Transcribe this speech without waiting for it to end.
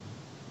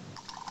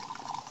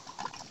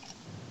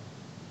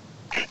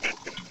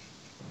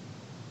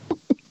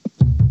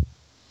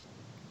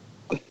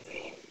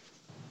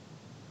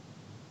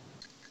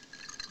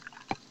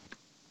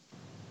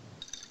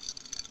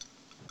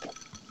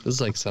This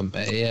is like some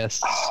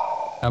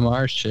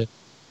ASMR shit.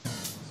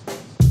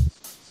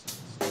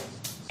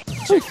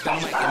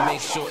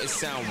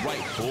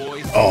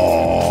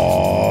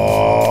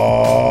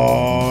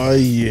 Oh,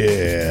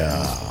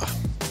 yeah.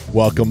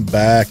 Welcome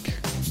back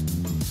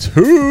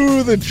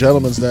to the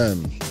Gentleman's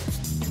Den.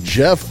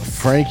 Jeff,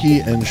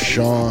 Frankie, and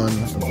Sean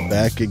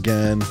back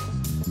again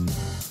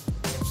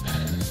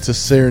to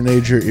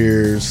serenade your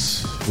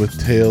ears with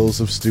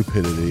tales of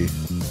stupidity.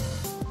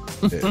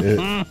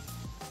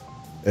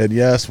 And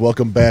yes,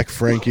 welcome back,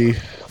 Frankie,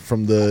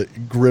 from the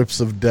grips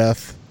of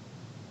death.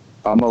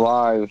 I'm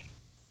alive.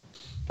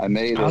 I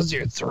made it. How's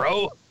your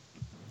throat?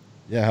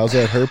 Yeah, how's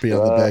that herpes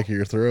on the back of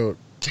your throat?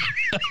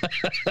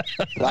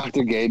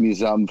 Doctor gave me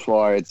something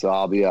for it, so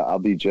I'll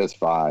be just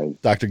fine.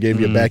 Doctor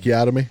gave you a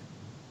bacchiotomy?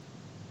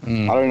 I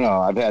don't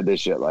know. I've had this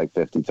shit like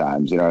 50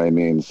 times. You know what I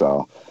mean?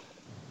 So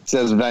it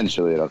says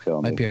eventually it'll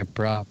kill me. Might be a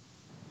prop.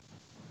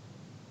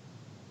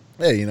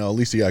 Hey, you know, at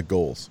least you got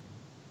goals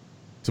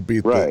to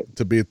beat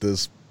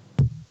this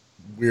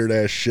weird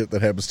ass shit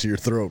that happens to your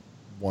throat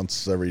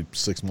once every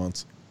 6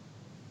 months.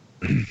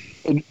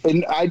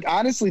 And I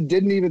honestly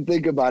didn't even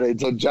think about it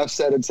until Jeff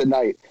said it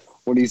tonight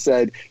when he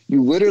said,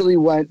 you literally I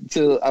went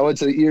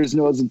to the ears,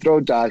 nose, and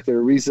throat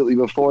doctor recently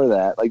before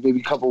that, like maybe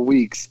a couple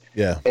weeks.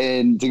 Yeah.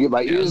 And to get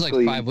my ears it was like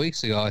cleaned. 5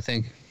 weeks ago, I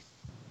think.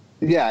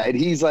 Yeah, and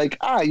he's like,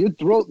 your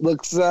throat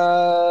looks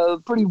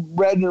pretty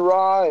red and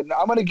raw, and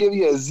I'm going to give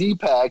you a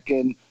Z-Pack,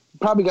 and you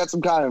probably got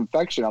some kind of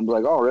infection. I'm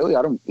like, oh, really?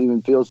 I don't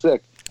even feel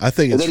sick. I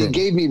think it's And then he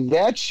gave me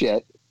that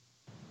shit,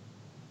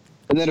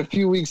 and then a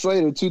few weeks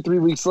later,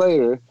 2-3 weeks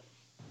later,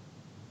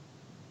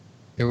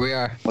 Here we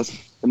are.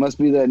 it must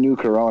be that new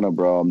corona,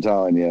 bro. I'm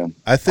telling you.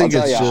 I think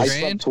I'll it's tell you, I just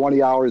slept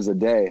 20 hours a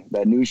day.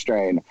 That new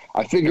strain.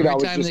 I figured I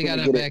was Every time just they got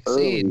going to a get it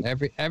early.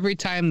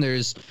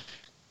 vaccine,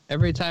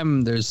 every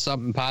time there's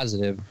something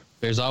positive,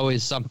 there's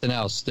always something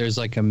else. There's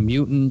like a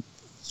mutant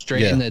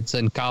strain that's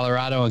in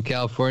Colorado and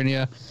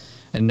California,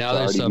 and now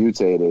there's some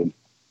mutated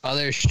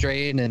other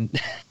strain,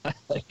 and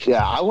like,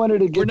 yeah, I wanted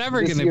to get. We're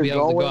never going gonna to be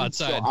able to go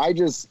outside.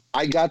 So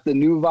I got the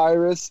new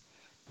virus,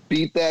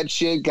 beat that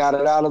shit, got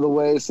it out of the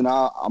way. So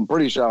now I'm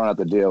pretty sure I don't have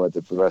to deal with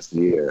it for the rest of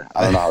the year.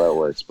 I don't know how that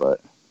works,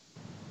 but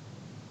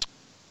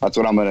that's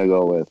what I'm going to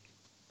go with.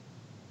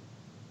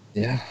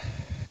 yeah,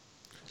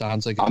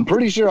 sounds like I'm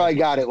pretty sure I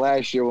got it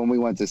last year when we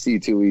went to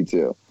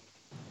C2E2.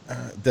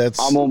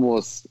 I'm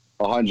almost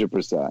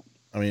 100%.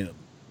 I mean,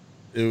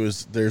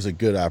 there's a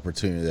good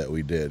opportunity that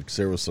we did, because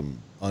there was some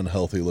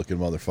unhealthy looking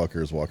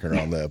motherfuckers walking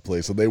around that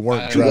place, and they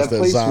weren't dressed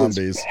as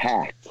zombies.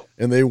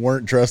 And they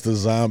weren't dressed as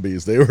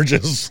zombies. They were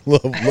just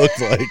looked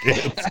like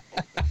it.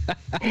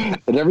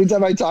 And every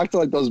time I talk to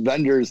like those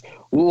vendors,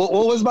 what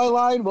was my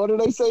line? What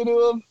did I say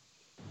to them?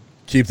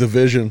 Keep the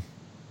vision.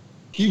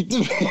 Keep the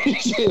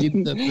vision.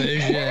 Keep the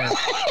vision.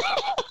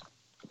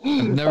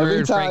 I've never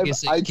heard Frankie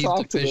say keep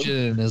the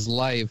vision in his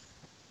life.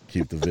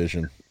 Keep the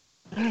vision.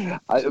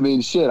 I mean,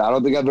 shit, I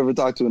don't think I've ever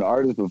talked to an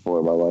artist before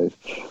in my life.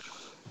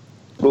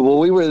 But when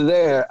we were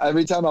there,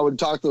 every time I would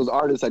talk to those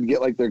artists, I'd get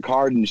like their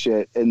card and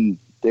shit, and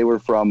they were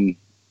from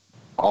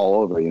all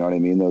over, you know what I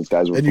mean? Those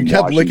guys were and from you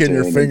kept Washington licking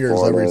your fingers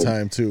Florida. every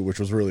time, too, which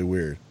was really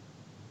weird.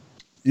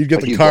 You'd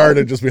get the card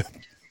and just be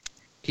like,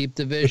 keep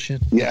the vision.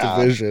 Yeah. Keep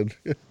the vision.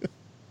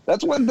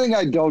 That's one thing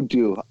I don't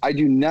do. I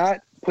do not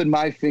put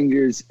my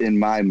fingers in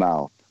my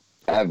mouth,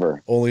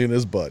 ever. Only in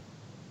his butt.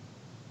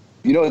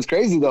 You know what's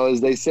crazy, though, is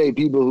they say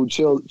people who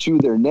chew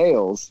their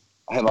nails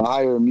have a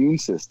higher immune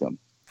system.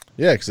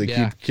 Yeah, because they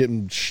keep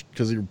getting,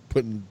 because you're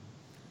putting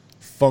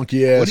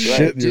funky ass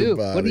shit in your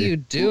body. What do you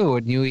do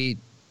when you eat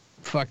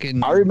fucking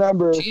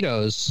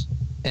Cheetos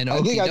and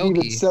I think I've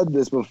even said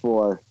this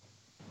before.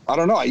 I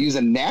don't know. I use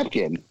a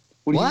napkin.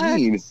 What do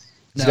you mean?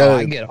 No,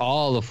 I get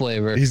all the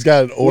flavor. He's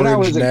got an orange when I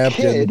was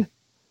napkin. A kid,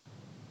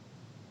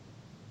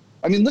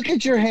 I mean, look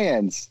at your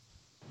hands.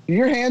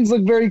 Your hands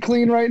look very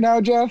clean right now,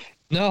 Jeff.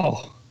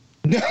 No.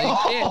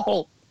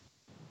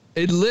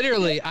 It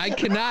literally, I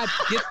cannot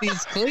get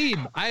these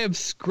clean. I have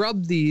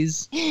scrubbed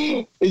these.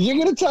 You're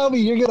going to tell me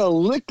you're going to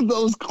lick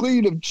those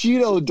clean of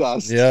Cheeto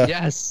dust? Yeah.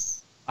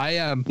 Yes, I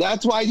am.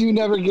 That's why you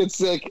never get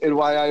sick and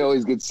why I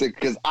always get sick,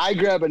 because I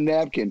grab a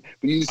napkin.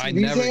 But you see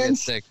these never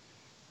hands? get sick.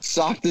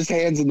 Softest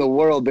hands in the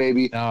world,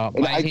 baby. No,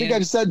 and I think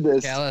I've said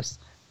this. Callous.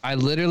 I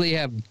literally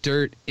have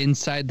dirt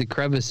inside the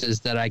crevices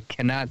that I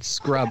cannot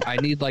scrub. I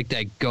need like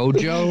that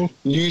Gojo.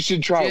 You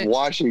should try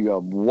washing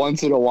them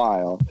once in a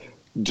while.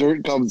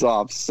 Dirt comes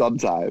off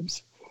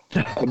sometimes.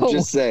 I'm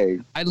just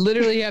saying. I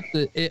literally have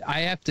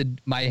to,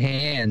 my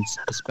hands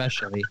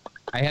especially,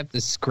 I have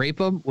to scrape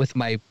them with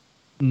my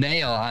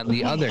nail on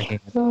the other hand.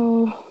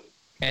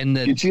 And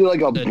get you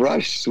like a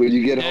brush when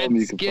you get home.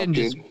 You can skin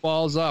just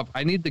falls off.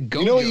 I need the Gojo.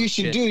 You know what you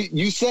should do?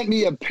 You sent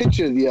me a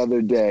picture the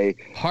other day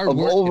of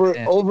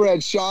over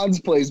at Sean's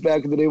place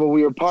back in the day when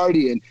we were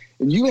partying,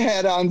 and you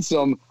had on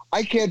some.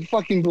 I can't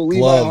fucking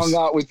believe I hung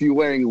out with you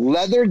wearing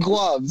leather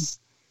gloves.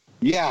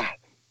 Yeah,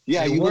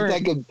 you look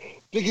like the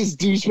biggest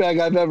douchebag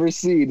I've ever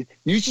seen.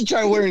 You should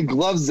try wearing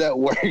gloves at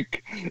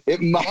work. It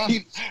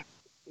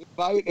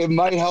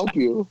might help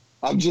you.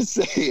 I'm just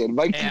saying.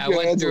 I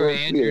went through an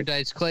Andrew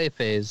Dice Clay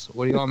phase.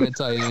 What do you want me to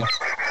tell you?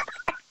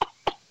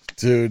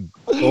 Dude,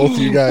 both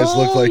you guys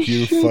look like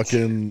you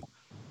fucking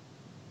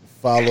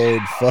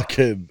followed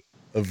fucking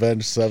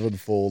Avenged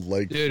Sevenfold.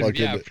 Like, dude,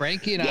 fucking... yeah,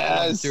 Frankie and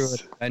I went through an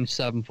Avenged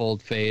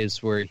Sevenfold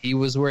phase where he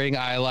was wearing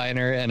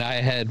eyeliner and I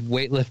had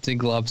weightlifting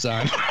gloves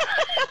on.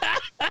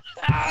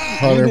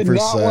 100%. You did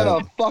not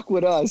want to fuck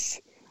with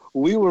us.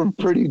 We were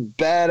pretty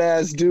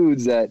badass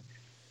dudes that...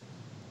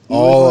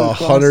 All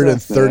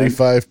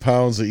 135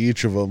 pounds of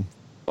each of them.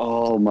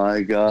 Oh,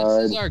 my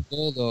God. This is our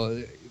goal,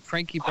 though.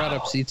 Frankie brought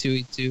up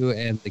C2E2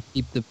 and the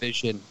Keep the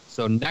Vision.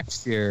 So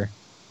next year,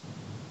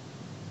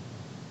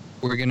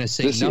 we're going to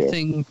say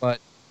nothing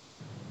but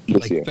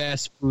like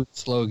fast food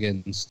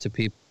slogans to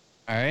people.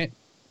 All right?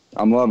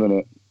 I'm loving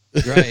it.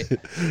 Right.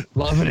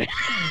 Loving it.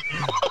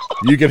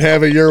 You can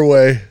have it your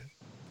way.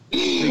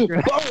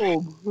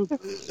 Boom.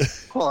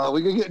 Hold on,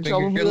 we can get in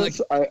trouble for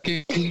this.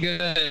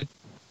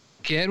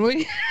 Can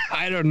we?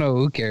 I don't know.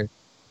 Who cares?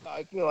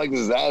 I feel like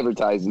this is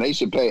advertising. They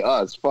should pay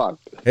us. Fuck.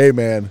 Hey,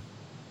 man.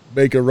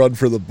 Make a run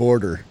for the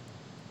border.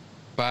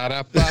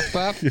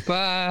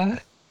 Ba-da-ba-ba-ba.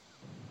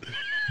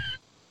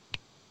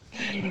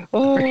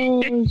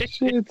 Oh,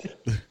 shit.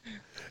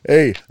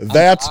 Hey,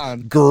 that's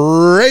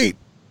great.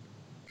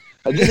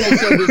 I think I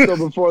said this, though,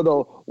 before,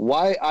 though.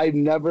 Why I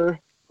never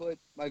put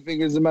my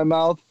fingers in my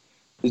mouth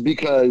is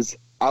because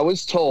I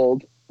was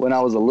told when I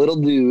was a little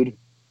dude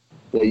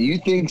that you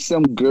think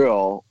some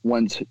girl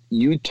wants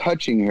you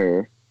touching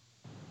her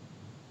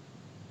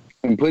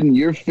and putting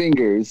your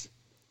fingers.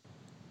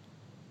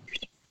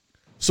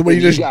 So when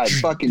you got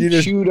fucking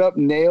chewed up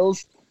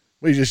nails.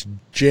 You just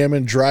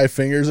jamming dry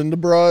fingers into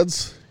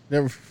broads?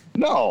 Never.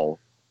 No.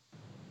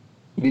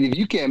 I mean, if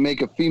you can't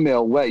make a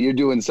female wet, you're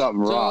doing something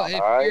wrong.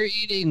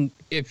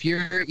 If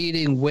you're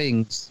eating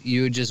wings,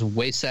 you would just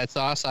waste that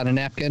sauce on a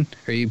napkin,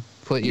 or you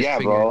put your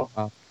finger.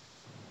 Bro.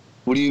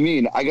 What do you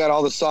mean? I got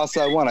all the sauce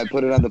I want. I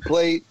put it on the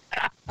plate.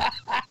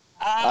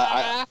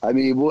 I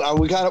mean,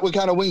 what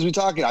kind of wings we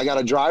talking? I got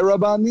a dry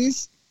rub on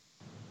these.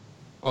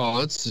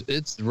 Oh,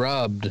 it's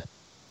rubbed.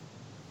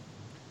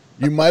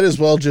 You might as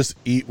well just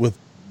eat with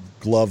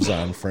gloves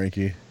on,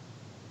 Frankie.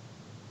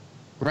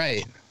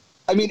 Right.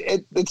 I mean,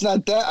 it's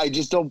not that. I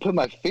just don't put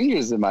my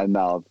fingers in my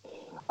mouth.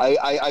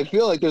 I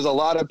feel like there's a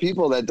lot of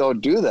people that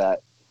don't do that.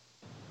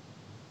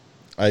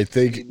 I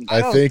think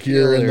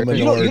you're in the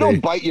minority. You don't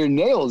bite your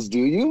nails, do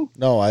you?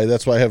 No,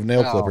 that's why I have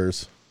nail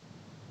clippers.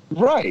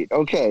 Right.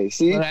 Okay.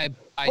 See, but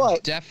I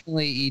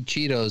definitely eat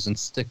Cheetos and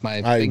stick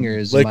my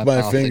fingers in my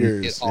mouth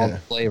and get all the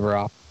flavor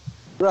off.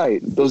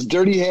 Right. Those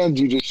dirty hands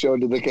you just showed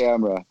to the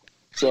camera.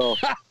 So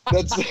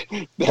that's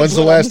when's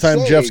the last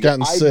time Jeff's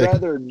gotten sick? I'd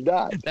rather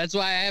not. That's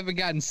why I haven't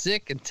gotten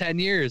sick in 10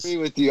 years. I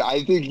agree with you.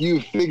 I think you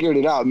figured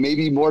it out.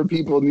 Maybe more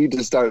people need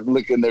to start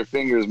licking their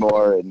fingers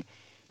more and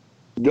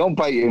don't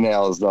bite your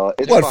nails, though.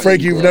 It's what,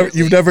 Frank?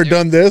 You've never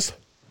done this?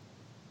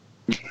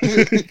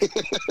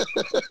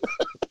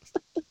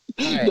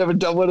 Right. Never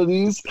done one of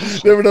these?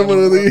 Never done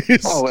one of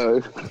these? Oh,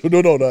 wait.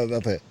 No,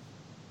 not that.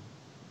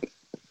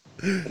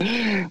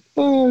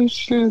 Oh,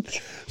 shit.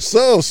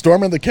 So,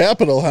 storming the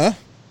Capitol, huh?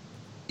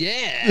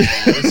 Yeah.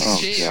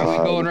 Are we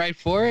going right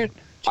for it?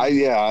 I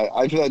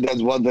feel like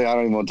that's one thing I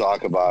don't even want to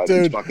talk about.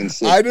 Dude, it's fucking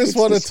sick. I just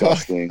want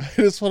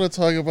to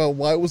talk about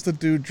why was the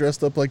dude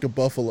dressed up like a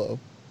buffalo?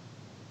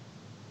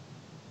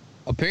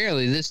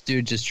 Apparently, this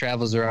dude just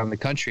travels around the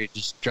country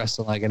just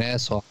dressing like an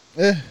asshole.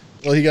 Well,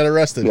 he got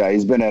arrested. Yeah,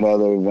 he's been at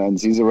other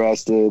events. He's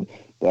arrested.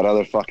 That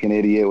other fucking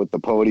idiot with the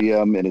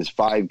podium and his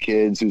 5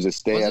 kids who's a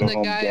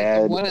stay-at-home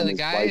dad. One of the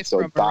guys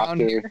from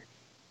around here?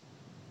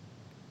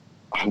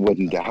 I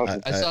wouldn't doubt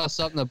it. I saw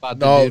something about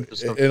the dude.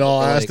 Was in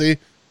all honesty,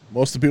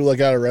 most of the people that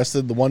got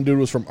arrested, the one dude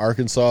was from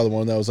Arkansas, the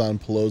one that was on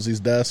Pelosi's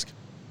desk.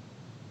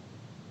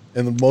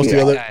 And most of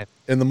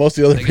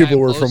the other people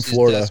were from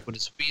Florida. With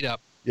his feet up.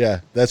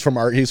 Yeah, he's from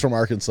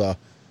Arkansas.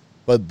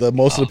 But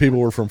most of the people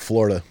were from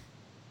Florida.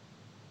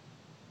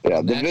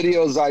 Yeah, the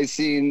videos I've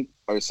seen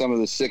are some of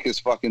the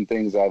sickest fucking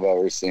things I've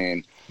ever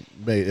seen.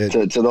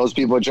 To those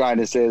people trying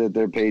to say that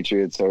they're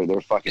patriots or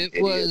they're fucking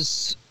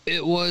idiots.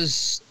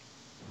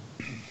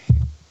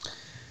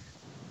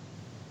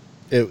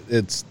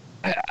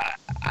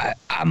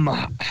 I'm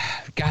God,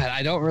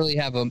 I don't really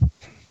have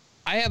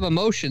I have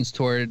emotions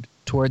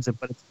towards it,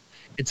 but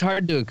it's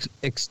hard to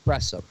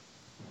express them.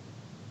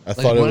 I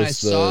thought when I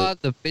saw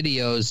the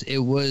videos, it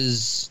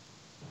was,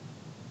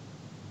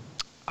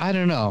 I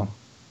don't know.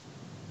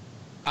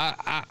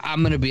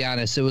 I'm gonna be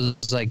honest. It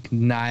was like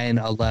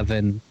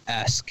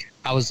 9/11-esque.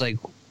 I was like,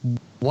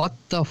 "What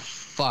the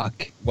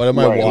fuck?" What am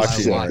I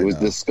watching? It was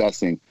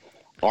disgusting.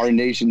 Our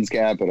nation's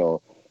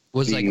capital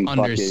was like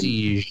under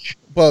siege,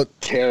 but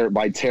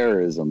by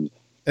terrorism.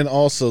 And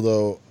also,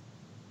 though,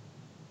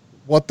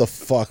 what the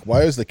fuck?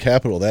 Why is the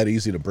Capitol that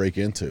easy to break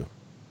into?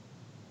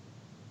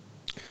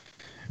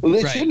 Well,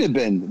 they shouldn't have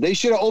been. They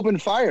should have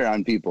opened fire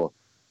on people.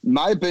 In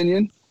my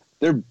opinion.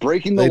 They're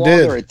breaking the law.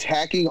 They're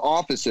attacking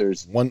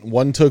officers.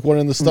 One took one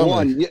in the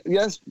stomach.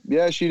 Yes,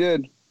 she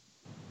did.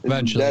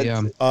 Eventually,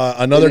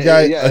 another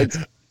guy.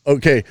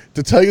 Okay,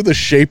 to tell you the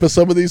shape of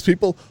some of these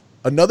people,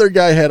 another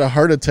guy had a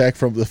heart attack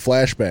from the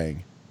flashbang.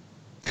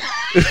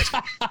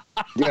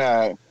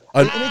 Yeah.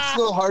 And it's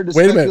still hard to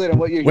wait speculate on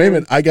what you're Wait a hearing.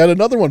 minute, I got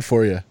another one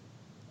for you.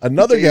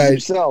 Another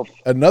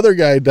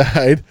guy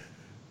died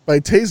by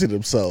tasing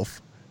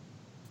himself.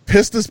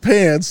 Pissed his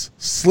pants,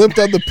 slipped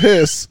on the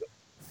piss,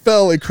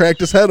 fell and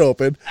cracked his head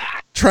open,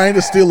 trying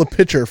to steal a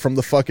pitcher from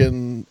the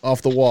fucking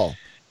off the wall.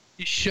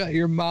 You shut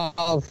your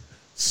mouth.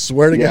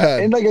 Swear to God.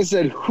 And like I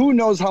said, who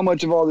knows how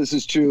much of all this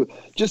is true?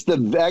 Just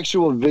the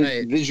actual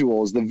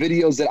visuals, the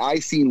videos that I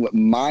seen with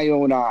my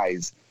own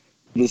eyes,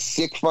 the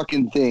sick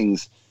fucking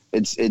things.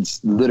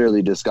 It's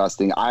literally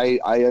disgusting. I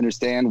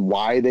understand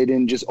why they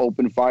didn't just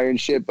open fire and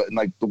shit, but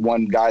like the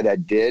one guy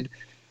that did,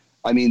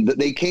 I mean,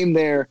 they came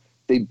there,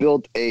 they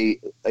built a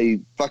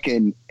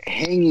fucking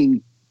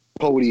hanging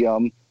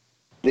podium.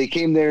 They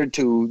came there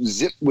to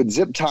zip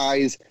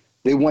ties.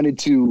 They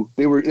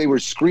were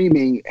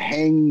screaming,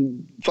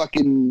 hang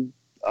fucking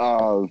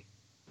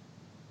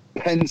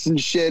pence and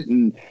shit,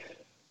 and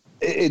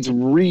it's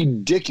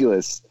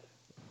ridiculous.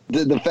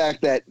 The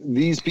fact that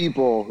these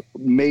people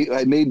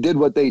did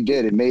what they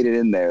did and made it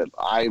in there,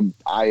 I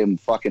am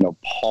fucking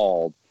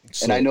appalled.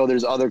 And I know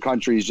there's other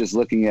countries just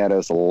looking at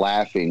us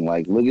laughing,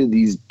 like, look at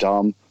these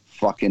dumb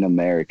fucking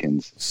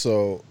Americans.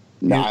 So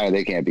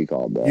they can't be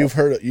called that. You've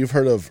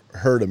heard of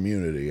herd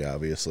immunity,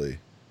 obviously,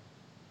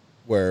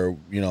 where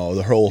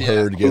the whole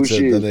herd gets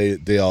it,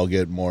 then they all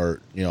get more.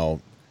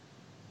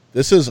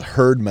 This is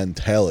herd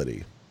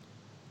mentality.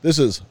 This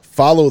is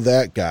follow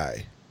that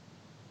guy.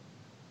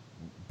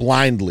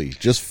 Blindly,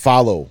 just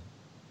follow,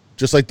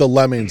 just like the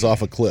lemmings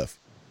off a cliff.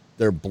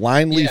 They're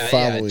blindly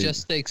following. Yeah,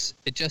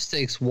 it just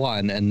takes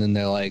one, and then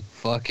they're like,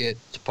 "Fuck it,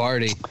 it's a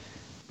party."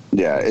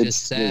 Yeah,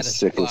 it's the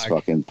sickest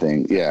fucking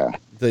thing. Yeah,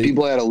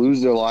 people had to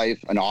lose their life.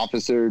 An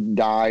officer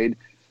died.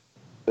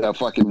 A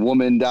fucking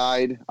woman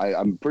died.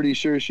 I'm pretty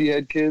sure she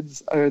had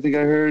kids. I think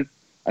I heard.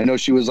 I know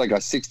she was like a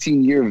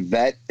 16-year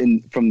vet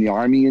from the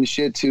Army and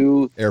shit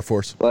too. Air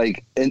Force.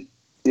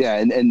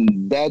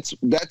 And that's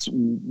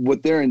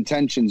what their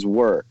intentions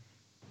were.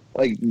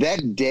 Like,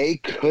 that day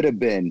could have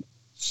been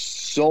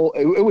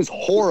it was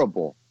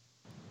horrible.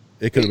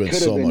 It could have been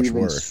so much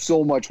worse.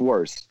 So much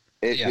worse.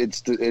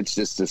 It's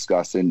just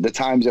disgusting. The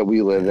times that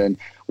we live in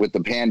with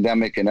the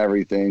pandemic and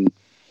everything.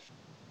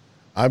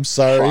 I'm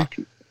sorry,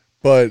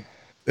 but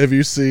have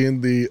you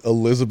seen the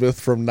Elizabeth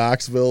from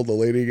Knoxville? The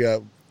lady they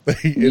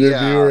interviewed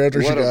her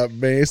after she got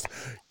maced.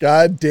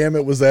 God damn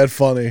it, was that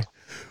funny?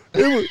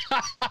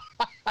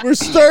 We're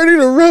starting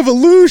a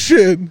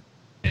revolution.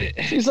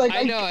 She's like,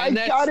 I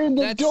got in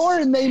the door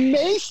and they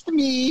maced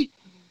me.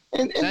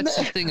 And that's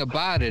the thing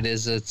about it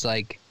is it's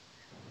like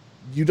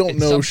you don't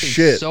know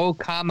shit. So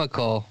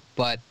comical,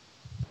 but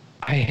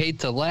I hate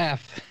to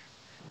laugh.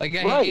 Like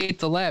I hate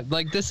to laugh.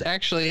 Like this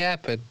actually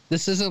happened.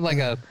 This isn't like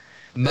a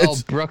Mel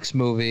Brooks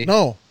movie.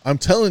 No, I'm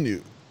telling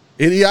you,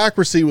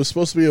 Idiocracy was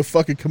supposed to be a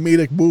fucking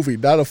comedic movie,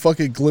 not a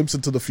fucking glimpse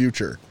into the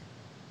future.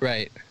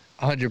 Right.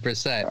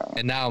 100%.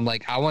 And now I'm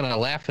like, I want to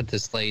laugh at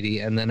this lady,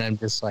 and then I'm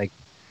just like,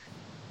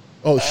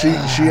 oh, she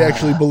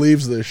actually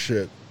believes this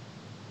shit.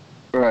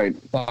 Right.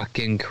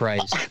 Fucking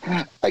Christ.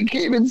 I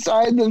came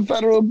inside the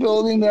federal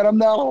building that I'm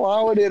not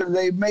allowed in, and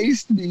they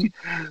maced me.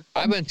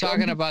 I've been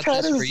talking about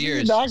this for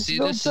years. See,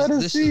 this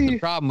is the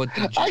problem with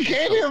the I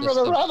came here for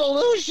the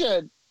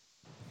revolution.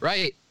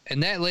 Right.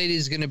 And that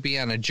lady's going to be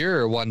on a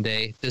juror one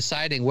day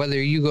deciding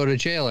whether you go to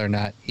jail or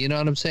not. You know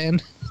what I'm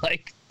saying?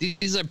 Like,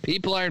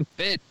 people aren't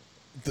fit.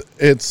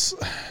 It's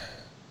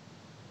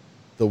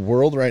the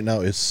world right now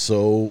is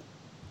so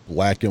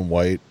black and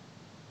white,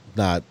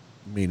 not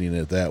meaning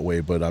it that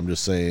way, but I'm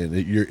just saying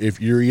if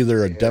you're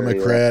either a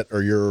Democrat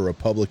or you're a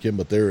Republican,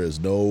 but there is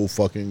no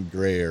fucking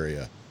gray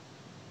area.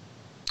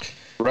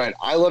 Right.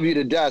 I love you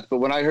to death, but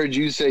when I heard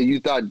you say you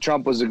thought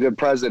Trump was a good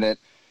president,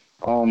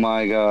 oh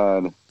my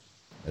God.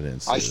 I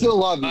didn't say I still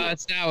love you.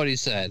 That's not what he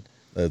said.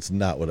 That's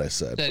not what I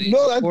said.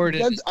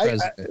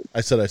 I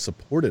said I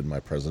supported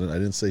my president. I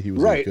didn't say he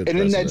was a good president. And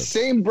in that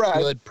same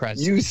breath,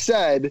 you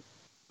said,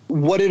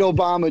 what did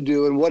Obama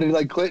do and what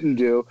did Clinton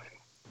do?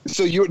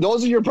 So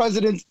those are your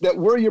presidents that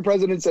were your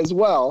presidents as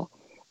well.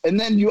 And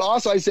then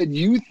I said,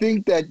 you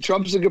think that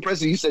Trump's a good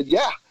president? You said,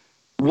 yeah.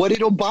 What did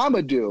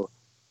Obama do?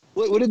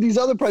 What did these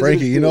other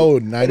presidents do?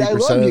 Frankie,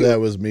 90% of that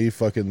was me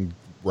fucking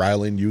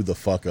riling you the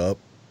fuck up.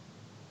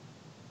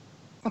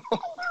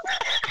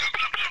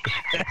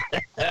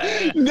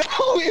 No,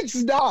 it's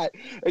not.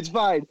 It's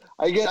fine.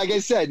 Like I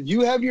said,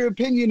 you have your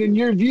opinion and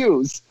your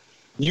views.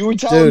 You were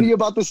telling me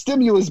about the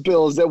stimulus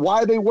bills, that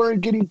why they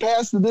weren't getting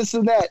passed and this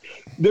and that.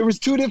 There was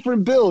two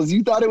different bills.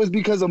 You thought it was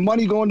because of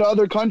money going to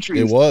other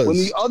countries. It was. When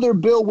the other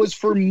bill was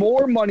for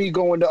more money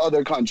going to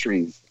other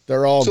countries.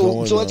 They're all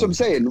going. So that's what I'm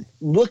saying.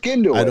 Look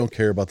into it. I don't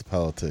care about the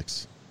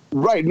politics.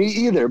 Right, me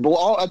either.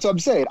 But that's what I'm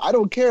saying. I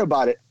don't care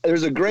about it.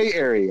 There's a gray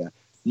area.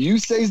 You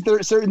say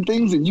certain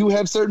things and you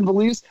have certain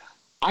beliefs.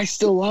 I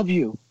still love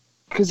you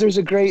because there's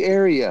a gray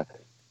area.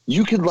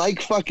 You could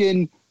like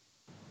fucking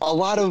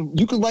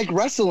you could like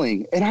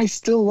wrestling and I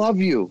still love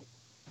you.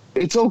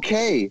 It's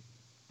okay.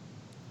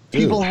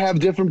 People have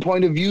different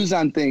point of views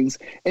on things,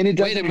 and it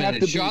doesn't have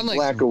to be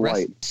black or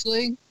white.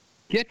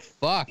 Get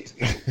fucked.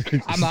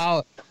 I'm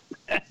out.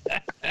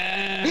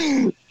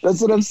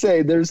 That's what I'm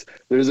saying. There's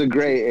a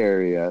gray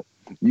area.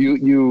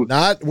 You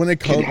not when it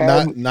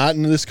comes not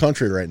in this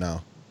country right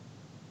now.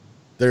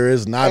 There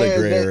is not a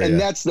gray area, and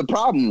that's the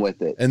problem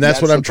with it. And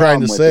that's what I'm trying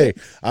to say.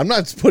 I'm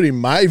not putting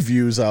my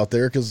views out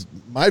there because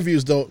my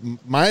views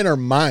mine are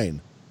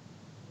mine.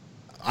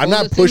 I'm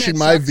not pushing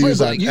my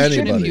views on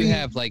anybody. You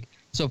have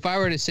so if I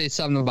were to say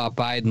something about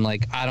Biden,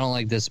 I don't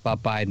like this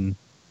about Biden,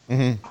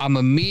 I'm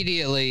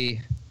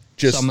immediately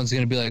someone's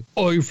going to be like,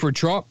 "Oh, you're for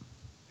Trump."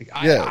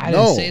 I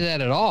didn't say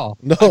that at all.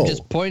 No. I'm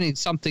just pointing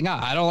something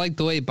out. I don't like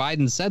the way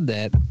Biden said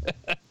that.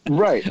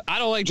 Right. I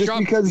don't like just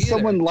Trump because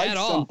someone likes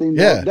something.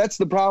 Though, that's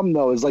the problem,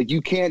 though, is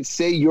you can't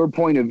say your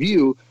point of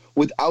view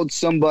without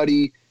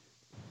somebody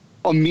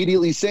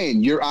immediately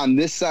saying you're on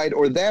this side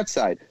or that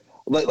side.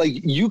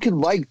 You could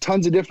like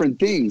tons of different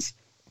things.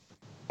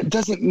 It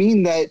doesn't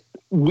mean that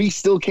we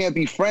still can't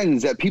be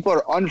friends, that people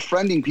are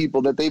unfriending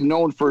people that they've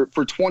known for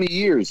 20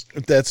 years.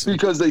 That's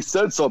because they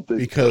said something.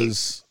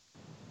 Because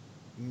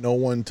no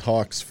one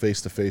talks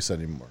face to face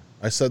anymore.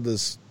 I said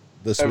this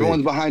Everyone's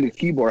week. Behind a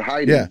keyboard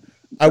hiding. Yeah.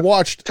 I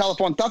watched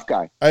Telephone Tough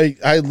Guy.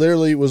 I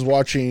literally was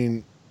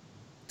watching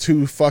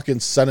two fucking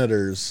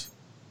senators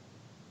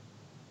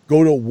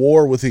go to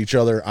war with each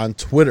other on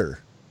Twitter.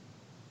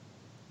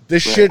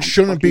 This shit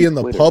shouldn't be in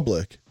the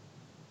public.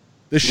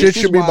 This shit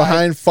should be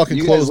behind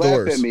fucking closed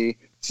doors. Laugh at me.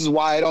 This is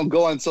why I don't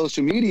go on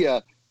social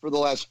media for the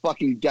last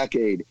fucking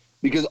decade.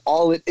 Because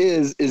all it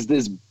is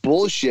this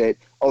bullshit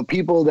of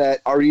people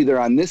that are either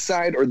on this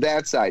side or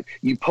that side.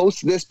 You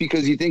post this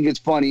because you think it's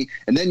funny,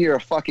 and then you're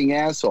a fucking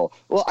asshole.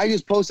 Well, I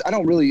just post. I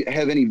don't really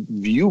have any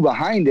view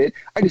behind it.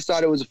 I just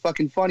thought it was a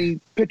fucking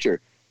funny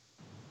picture.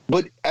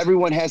 But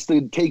everyone has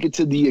to take it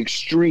to the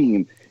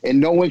extreme, and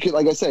no one could,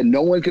 like I said,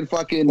 no one could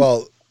fucking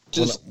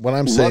just what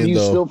I'm saying, love you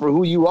though, still for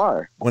who you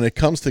are. When it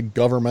comes to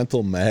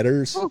governmental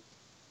matters,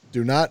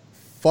 do not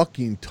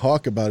fucking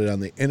talk about it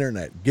on the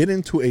internet. Get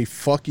into a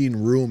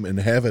fucking room and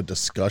have a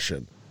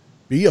discussion.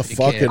 Be a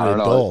fucking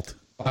adult.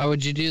 Why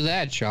would you do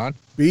that, Sean?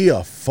 Be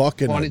a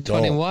fucking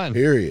 2021. adult.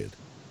 Period.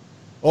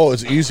 Oh,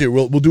 it's easier.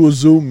 We'll do a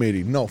Zoom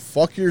meeting. No,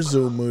 fuck your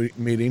Zoom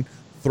meeting.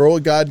 Throw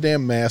a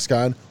goddamn mask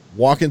on.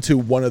 Walk into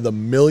one of the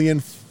million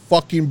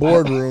fucking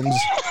boardrooms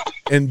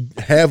and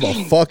have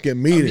a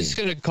fucking meeting. I'm just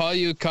gonna call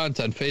you a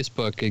cunt on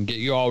Facebook and get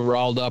you all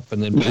riled up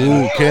and then.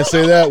 Ooh, can't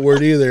say that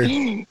word either.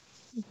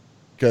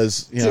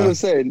 Because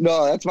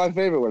no, that's my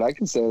favorite word. I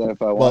can say that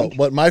if I want.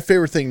 But my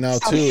favorite thing now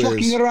Stop too fucking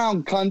is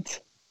around,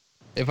 cunt.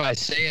 If I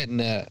say it in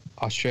an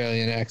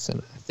Australian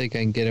accent, I think I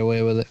can get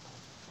away with it.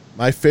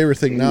 My favorite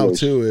thing now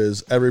too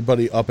is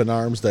everybody up in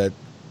arms that,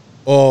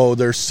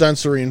 they're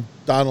censoring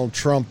Donald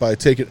Trump by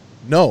taking.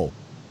 No,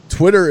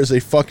 Twitter is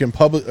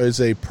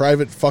a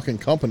private fucking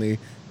company,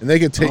 and they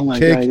can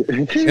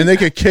and they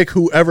can kick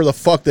whoever the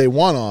fuck they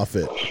want off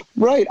it.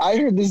 Right. I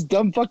heard this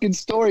dumb fucking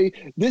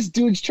story. This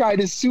dude's trying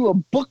to sue a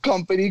book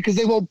company because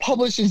they won't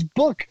publish his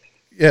book.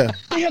 Yeah.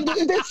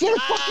 That's their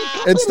fucking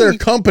company. It's their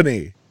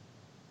company.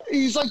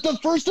 He's like, the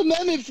First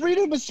Amendment,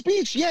 freedom of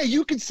speech. Yeah,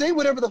 you can say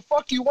whatever the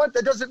fuck you want.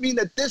 That doesn't mean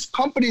that this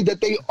company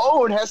that they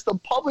own has to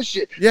publish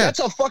it. Yeah. That's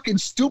how fucking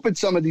stupid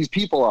some of these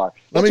people are.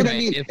 That's what I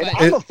mean.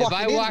 If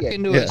I walk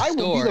into a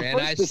store and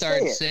I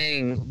start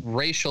saying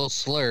racial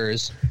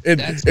slurs,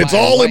 it's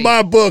all in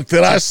my book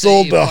that I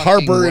sold to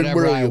Harper and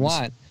Williams. I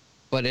want,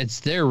 but it's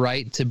their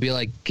right to be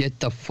like, get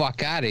the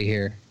fuck out of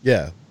here.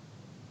 Yeah.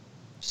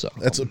 So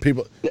that's what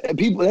people.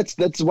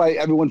 That's why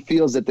everyone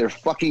feels that they're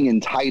fucking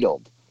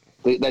entitled.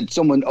 That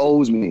someone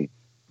owes me.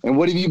 And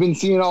what have you been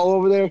seeing all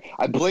over there?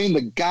 I blame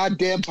the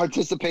goddamn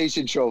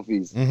participation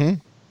trophies. Mm-hmm.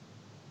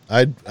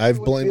 I've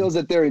blamed. Feels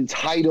that they're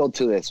entitled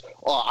to this.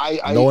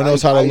 No one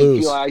knows how to lose.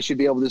 I feel I should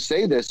be able to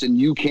say this, and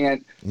you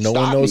can't. No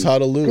one knows how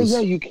to lose.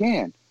 Yeah, you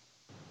can.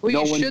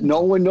 Well,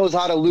 no one knows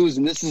how to lose,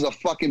 and this is a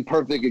fucking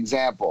perfect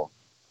example.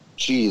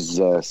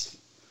 Jesus.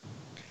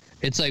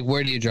 It's like,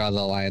 where do you draw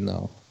the line,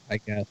 though? I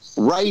guess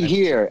right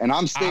here, and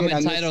I'm staying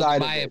on this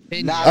side of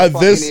it. Not a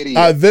fucking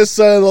idiot. This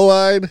side of the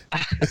line.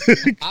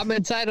 I'm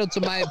entitled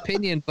to my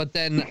opinion, but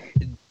then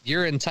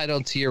you're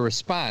entitled to your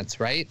response,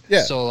 right?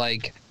 Yeah. So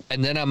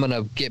and then I'm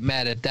gonna get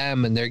mad at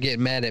them, and they're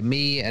getting mad at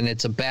me, and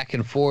it's a back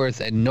and forth,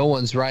 and no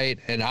one's right,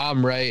 and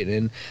I'm right,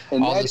 and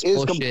all that this is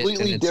bullshit,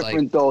 completely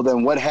different though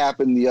than what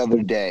happened the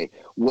other day.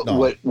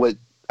 What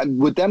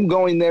with them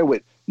going there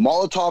with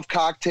Molotov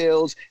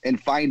cocktails and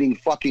finding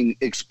fucking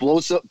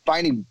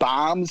finding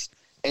bombs.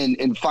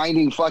 And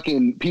finding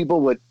fucking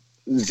people with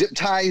zip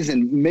ties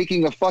and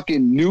making a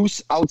fucking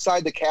noose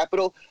outside the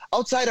Capitol,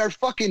 outside our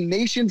fucking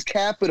nation's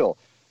capital.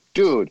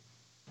 Dude,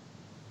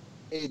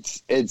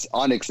 it's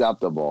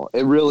unacceptable.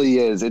 It really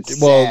is. It's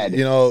sad.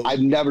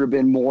 I've never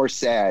been more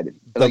sad.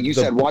 Like you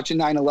said, watching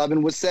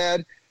 9/11 was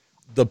sad.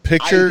 The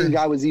picture. I think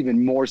I was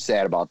even more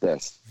sad about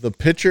this. The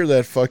picture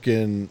that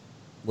fucking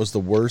was the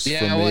worst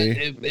for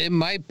me. It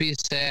might be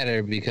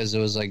sadder because it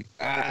was like,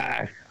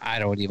 I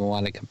don't even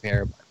want to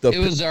compare. It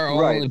was our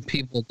only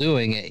people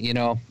doing it, you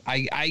know.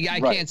 I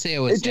can't say it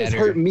was sadder. It just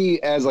hurt me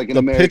as like an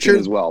American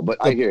as well, but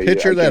I hear you.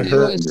 It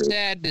was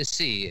sad to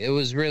see. It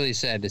was really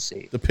sad to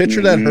see. The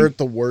picture that hurt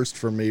the worst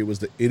for me was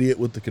the idiot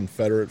with the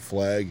Confederate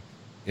flag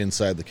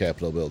inside the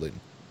Capitol building.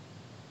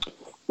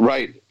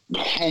 Right.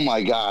 Oh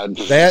my God.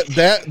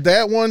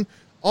 That one,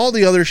 all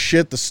the other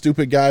shit, the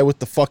stupid guy with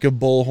the fucking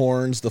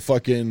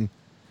bullhorns,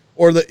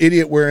 or the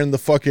idiot wearing the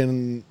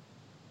fucking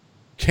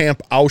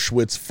Camp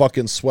Auschwitz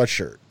fucking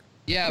sweatshirt.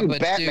 Yeah, dude,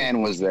 but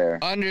Batman was there.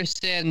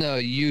 Understand though,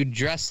 you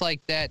dress like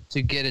that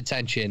to get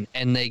attention,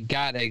 and they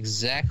got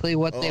exactly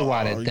what they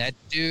wanted. That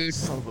dude,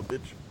 son of a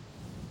bitch.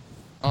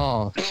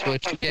 Oh,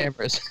 switch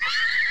cameras.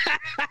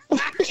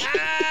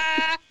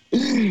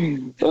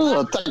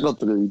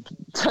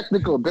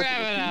 Technical.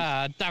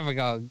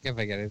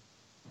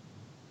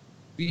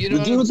 You know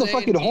the dude with the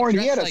fucking horn,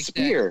 he had a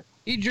spear.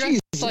 He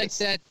dressed like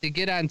that to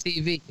get on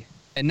TV.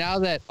 And now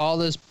that all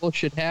this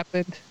bullshit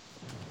happened,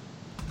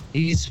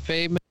 he's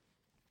famous.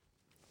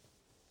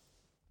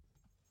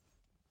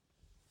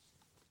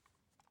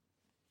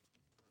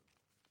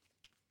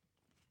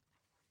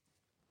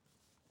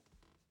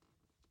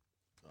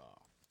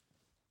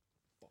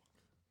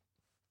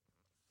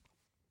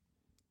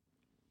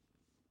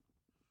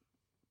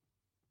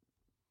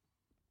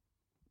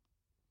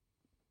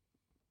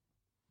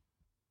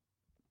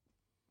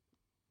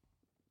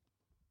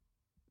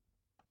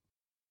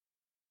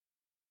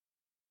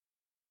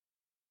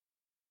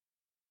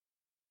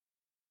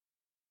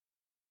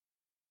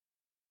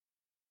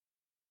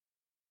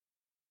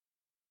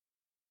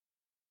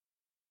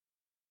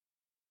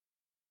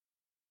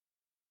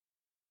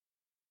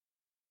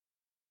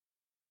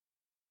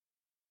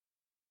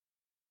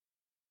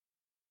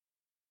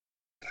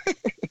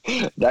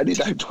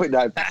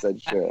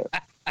 $99.9% sure.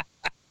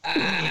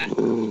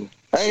 And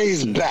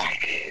he's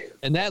back.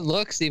 And that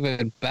looks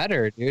even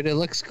better, dude. It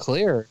looks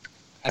clear.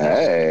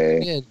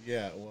 Hey.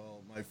 Yeah,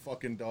 well, my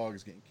fucking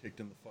dog's getting kicked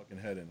in the fucking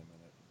head in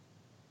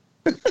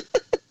a minute.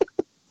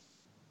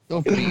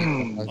 Don't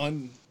be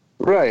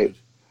right.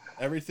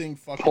 Everything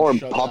fucking poor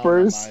shut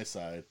puppers down on my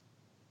side.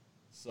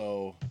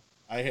 So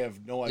I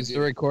have no idea. Is the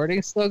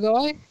recording still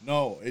going?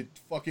 No, it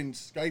fucking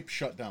Skype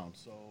shut down,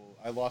 so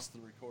I lost the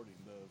recording,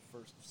 the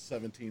first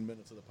 17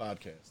 minutes of the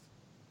podcast.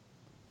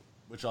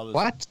 Which I'll just...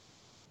 What?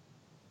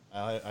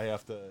 I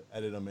have to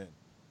edit them in.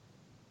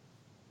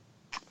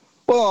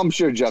 Well, I'm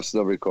sure Jeff's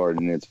still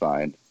recording. It's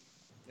fine.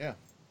 Yeah.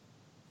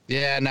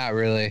 Yeah, not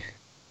really.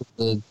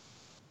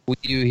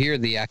 You hear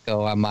the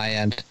echo on my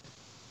end.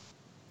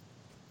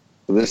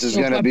 This is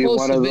going to be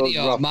one of those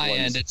rough on my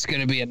end. It's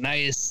going to be a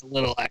nice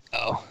little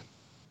echo.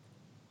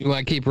 You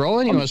want to keep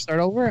rolling? You want to start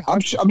over? I'm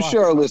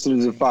sure our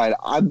listeners are fine.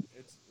 I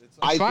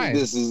think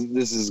this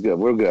is good.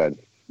 We're good.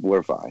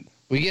 We're fine.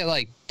 We get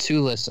like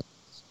 2 listens.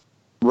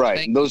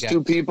 Right. Those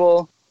 2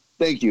 people,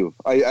 thank you.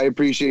 I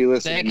appreciate you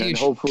listening. Thank you, and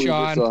hopefully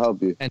Sean, this will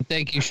help you. And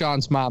thank you,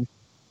 Sean's mom.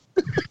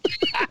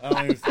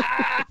 I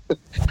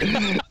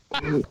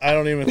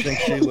don't even think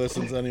she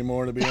listens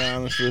anymore, to be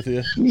honest with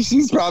you.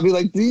 She's probably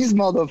like, these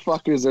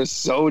motherfuckers are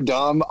so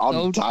dumb.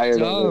 I'm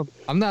tired of it.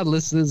 I'm not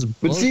listening to this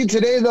bullshit. But see,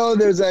 today, though,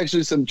 there's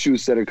actually some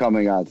truths that are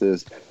coming out to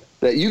this.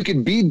 That you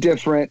can be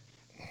different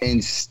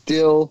and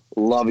still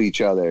love each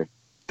other.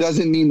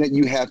 Doesn't mean that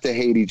you have to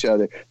hate each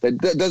other. That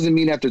doesn't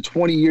mean after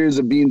 20 years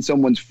of being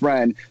someone's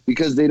friend,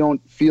 because they don't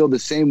feel the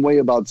same way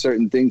about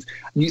certain things.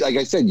 Like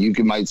I said, you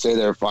might say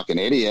they're a fucking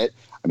idiot.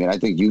 I mean, I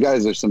think you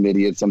guys are some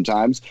idiots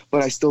sometimes,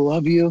 but I still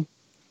love you,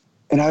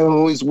 and I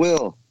always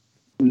will.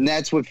 And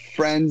that's what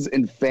friends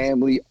and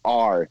family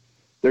are.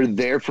 They're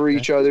there for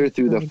each other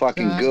through the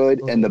fucking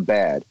good and the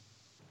bad.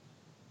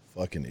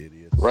 Fucking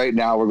idiots. Right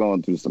now, we're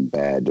going through some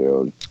bad,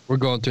 dude. We're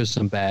going through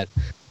some bad.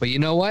 But you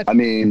know what? I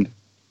mean...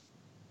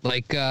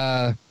 Like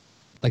the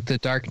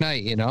Dark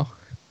Knight, you know?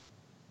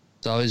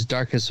 It's always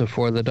darkest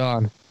before the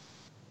dawn.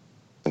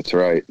 That's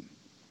right.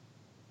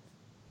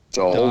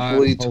 So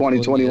hopefully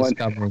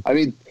 2021. I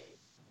mean,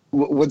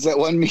 what's that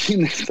one meme?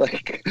 It's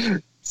like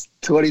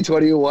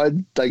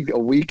 2021, like a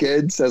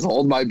weekend says,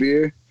 hold my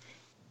beer.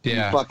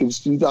 Yeah.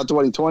 You thought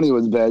 2020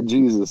 was bad.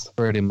 Jesus.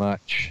 Pretty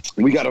much.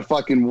 We got a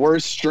fucking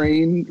worse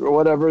strain or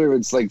whatever.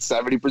 It's like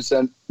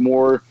 70%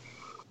 more.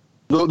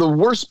 The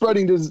worst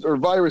spreading or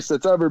virus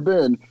that's ever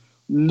been.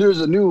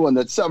 There's a new one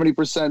that's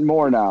 70%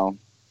 more now.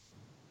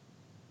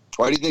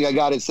 Why do you think I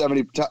got it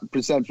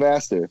 70%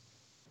 faster?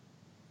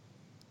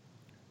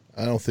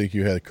 I don't think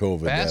you had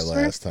COVID that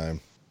last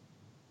time.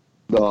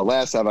 The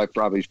last time I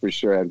probably for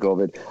sure had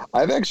COVID.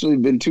 I've actually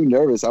been too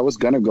nervous. I was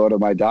going to go to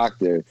my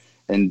doctor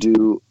and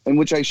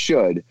which I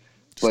should.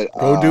 But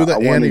go do the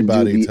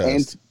antibody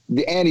test.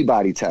 The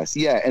antibody test,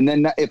 yeah. And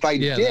then if I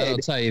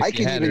did, I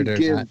can even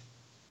give...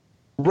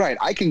 Right,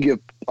 I can give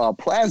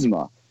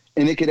plasma.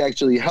 And it could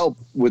actually help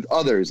with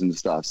others and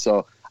stuff.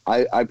 So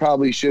I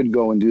probably should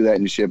go and do that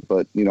and shit.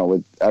 But, you know,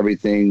 with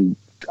everything.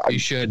 You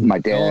should. My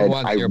dad. No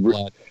one wants your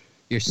blood.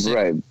 You're sick.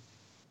 Right.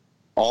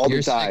 All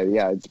the time. Sick.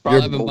 Yeah. It's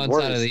probably 11 months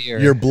out of the year.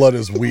 Your blood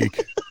is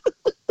weak.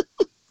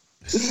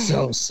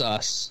 So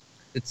sus.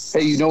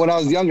 Hey, you know, when I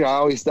was younger, I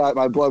always thought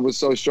my blood was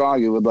so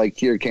strong it would like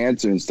cure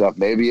cancer and stuff.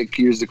 Maybe it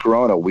cures the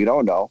corona. We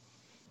don't know.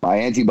 My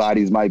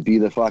antibodies might be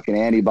the fucking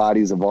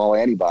antibodies of all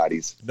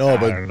antibodies. No,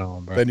 but I don't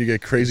know, bro. Then you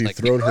get crazy like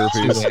throat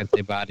herpes.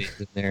 Antibodies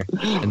in there,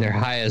 and they're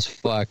high as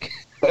fuck.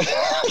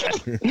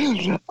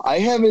 I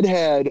haven't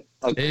had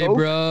a Hey, Coke,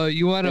 bro,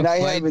 you want to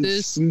fight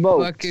this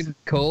fucking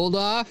cold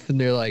off?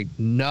 And they're like,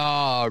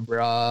 nah,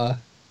 bro.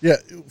 Yeah,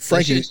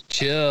 Frankie, just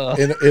chill.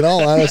 In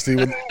all honesty,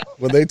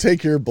 when they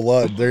take your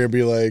blood, they're gonna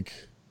be like,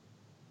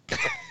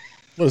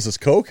 "What is this,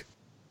 Coke?"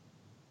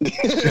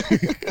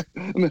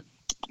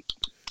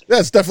 Yeah,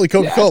 it's definitely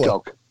Coca-Cola. Yeah,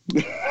 Coke.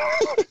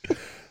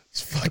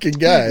 This fucking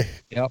guy.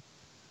 Yep.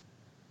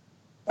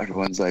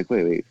 Everyone's like,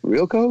 wait,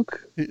 real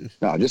Coke?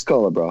 No, just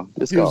cola, bro.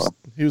 Just cola.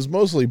 He was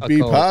mostly B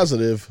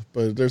positive,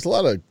 but there's a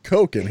lot of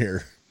Coke in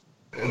here.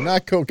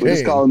 Not cocaine. We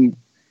just call him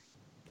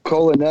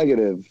cola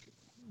negative.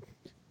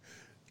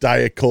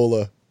 Diet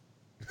Cola.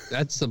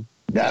 That's the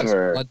best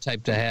blood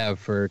type to have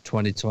for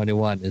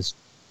 2021 is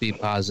B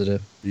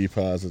positive. B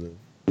positive.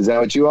 Is that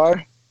what you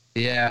are?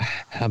 Yeah,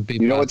 I'm B.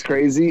 You know what's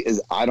crazy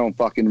is I don't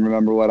fucking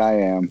remember what I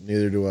am.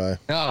 Neither do I.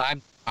 No,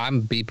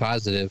 I'm B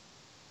positive.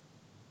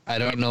 I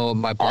don't know what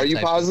my blood Are you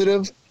type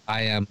positive? is.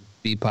 I am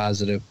B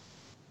positive.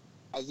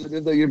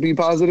 Positive that you're B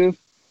positive?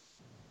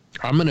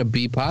 I'm gonna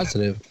be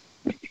positive.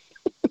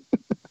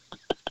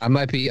 I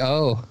might be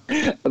O.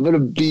 I'm gonna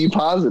be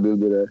positive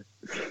today.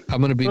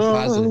 I'm gonna be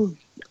positive.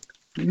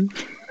 I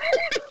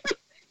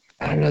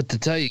don't know what to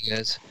tell you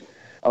guys.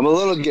 I'm a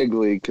little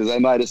giggly because I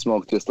might have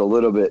smoked just a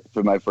little bit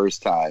for my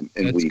first time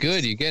in That's weeks.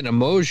 good. You're getting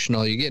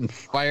emotional. You're getting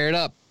fired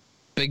up.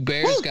 Big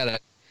Bear's gonna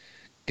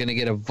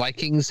get a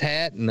Vikings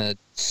hat and a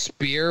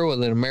spear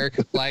with an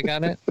American flag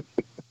on it.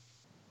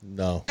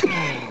 No.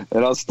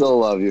 And I'll still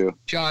love you.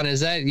 John,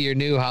 is that your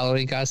new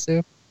Halloween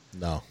costume?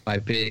 No.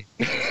 Might be.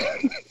 If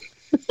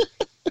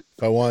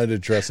I wanted to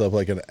dress up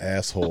like an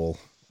asshole,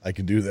 I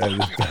could do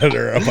that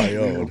better on my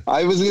own.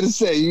 I was gonna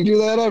say you do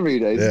that every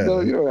day. Yeah.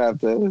 So you don't have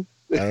to.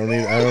 I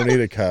don't need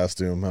a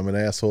costume. I'm an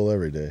asshole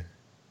every day.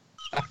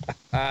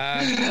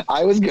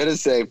 I was gonna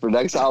say for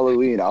next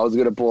Halloween, I was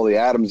gonna pull the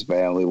Addams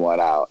Family one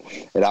out,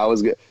 and I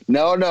was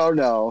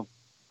no.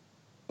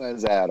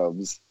 When's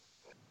Addams?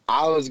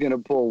 I was gonna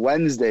pull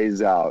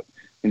Wednesdays out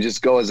and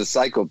just go as a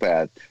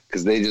psychopath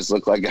because they just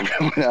look like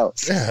everyone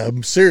else. Yeah,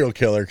 I'm a serial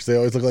killer because they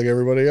always look like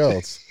everybody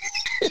else.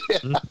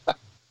 Not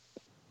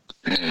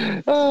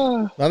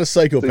a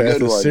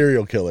psychopath, a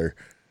serial killer.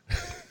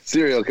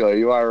 Serial killer,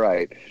 you are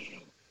right.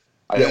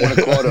 I don't want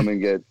to quote him and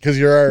get because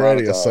you're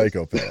already a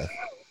psychopath.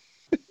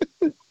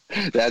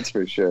 That's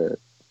for sure.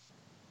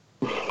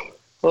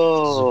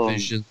 Oh,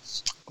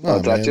 Visions.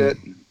 I'll touch it.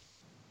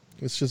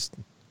 It's just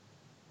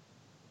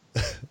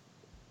I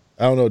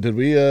don't know.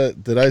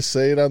 Did I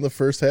say it on the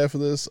first half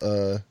of this?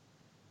 Do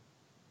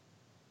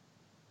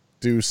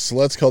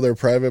sluts call their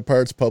private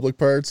parts public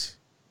parts?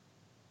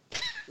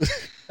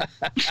 Of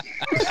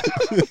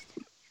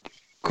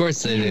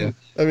course they do.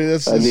 I mean,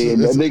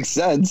 that makes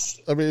sense.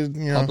 I mean,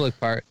 you know, Public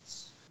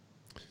parts.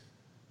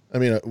 I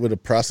mean, would a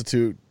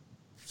prostitute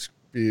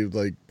be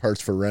like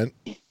parts for rent?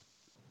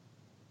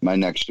 My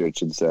next shirt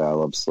should say I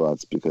love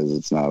sluts because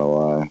it's not a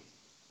lie.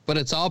 But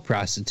it's all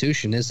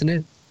prostitution, isn't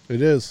it?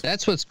 It is.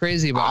 That's what's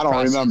crazy about I don't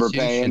prostitution remember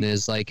paying.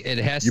 is like it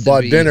has you to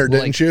bought be dinner,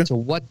 like, didn't you? To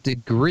what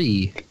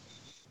degree?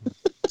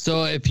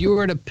 So if you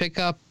were to pick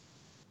up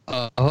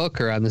a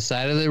hooker on the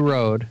side of the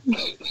road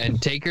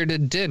and take her to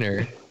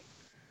dinner,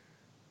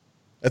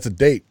 that's a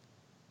date.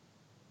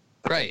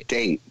 right?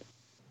 Date.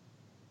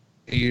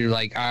 You're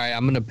like, all right,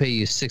 I'm gonna pay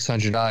you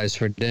 $600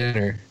 for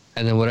dinner,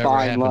 and then whatever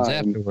happens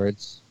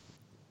afterwards.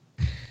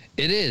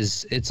 It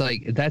is. It's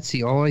like that's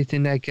the only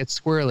thing that gets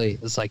squirrely.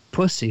 It's like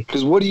pussy.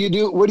 Because what do you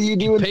do? What do you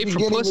do in the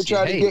beginning pussy, to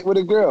try to get with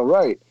a girl?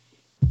 Right.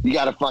 You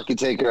gotta fucking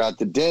take her out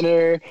to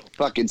dinner,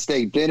 fucking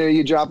steak dinner.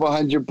 You drop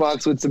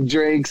 $100 with some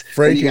drinks.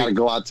 Frankie, then you gotta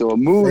go out to a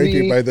movie.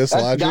 Frankie, by this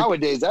logic,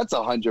 nowadays that's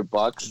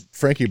 $100.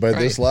 Frankie, by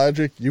this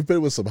logic, you've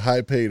been with some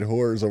high-paid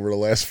whores over the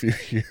last few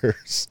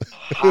years.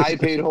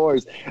 High-paid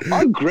whores,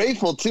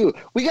 ungrateful too.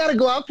 We gotta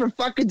go out for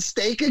fucking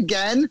steak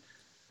again.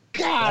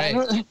 God.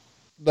 Right.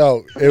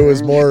 No, it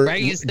was more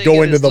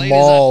going to the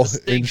mall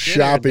and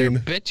shopping.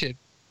 Bitching.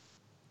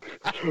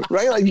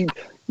 Right, like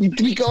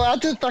we go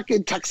out to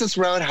fucking Texas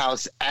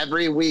Roadhouse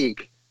every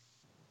week.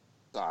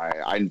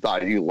 Sorry, I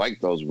thought you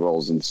liked those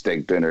rolls and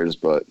steak dinners,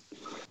 but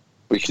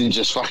we can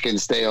just fucking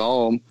stay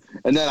home.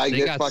 And then I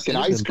get fucking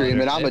ice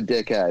cream, and I'm a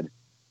dickhead.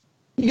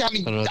 You got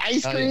me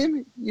ice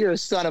cream? You're a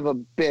son of a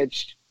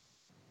bitch.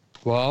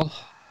 Well,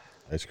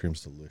 ice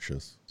cream's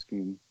delicious.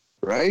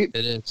 Right?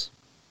 It is.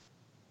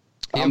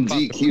 I'm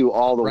DQ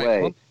all the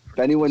way. If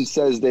anyone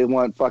says they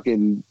want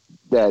fucking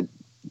that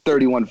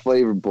 31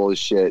 flavor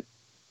bullshit,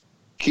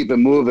 keep it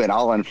moving.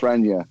 I'll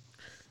unfriend you.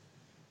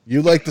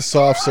 You like the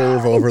soft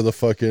serve over the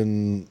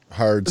fucking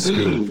hard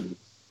scoop.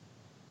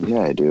 Yeah,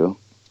 I do.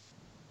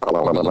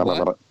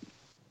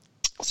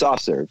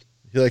 Soft serve.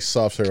 He likes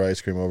soft serve ice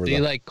cream over. Do you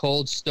like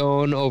Cold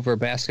Stone over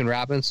Baskin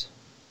Robbins?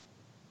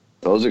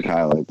 Those are kind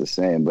of like the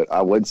same, but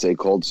I would say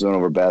Cold Stone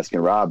over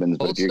Baskin Robbins.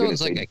 Cold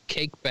Stone's like a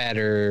cake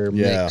batter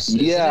mix.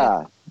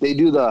 Yeah, they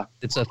do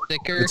It's a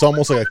thicker. It's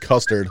almost like a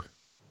custard.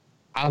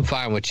 I'm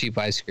fine with cheap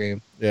ice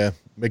cream. Yeah,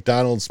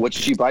 McDonald's. What's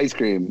cheap ice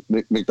cream?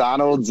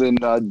 McDonald's and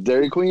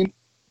Dairy Queen?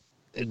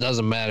 It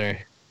doesn't matter.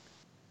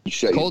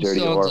 Cold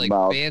Stone's like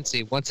mouth.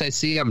 Fancy. Once I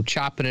see them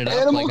chopping it up,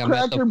 Animal like I'm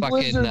at the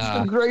Blizzard's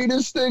fucking. The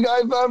greatest thing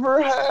I've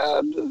ever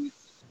had.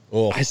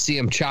 Oh, I see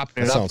them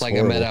chopping it up like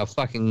horrible. I'm at a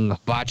fucking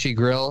hibachi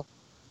grill.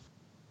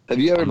 Have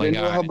you ever been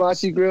to a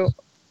hibachi grill?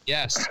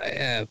 Yes, I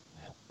have.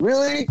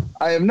 Really?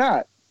 I have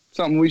not.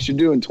 Something we should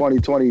do in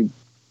 2021.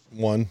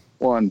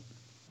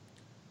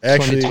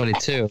 Actually,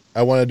 2022.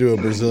 I want to do a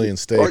Brazilian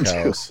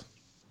steakhouse.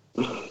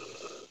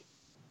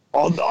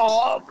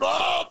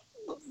 Oh,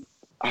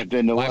 I've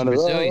been to one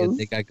Brazilian? Of those.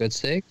 They got good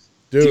steaks?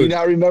 Dude, do you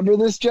not remember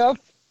this, Jeff?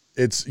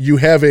 It's you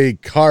have a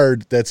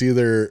card that's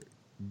either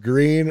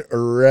green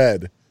or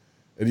red,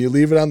 and you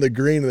leave it on the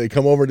green, and they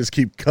come over and just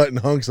keep cutting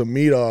hunks of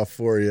meat off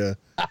for you.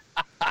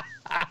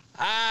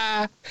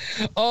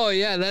 Oh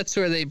yeah, that's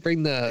where they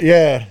bring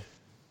the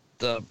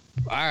all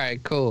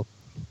right, cool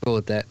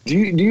with that. Do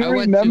you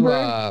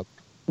remember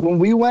when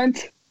we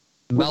went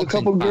with a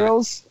couple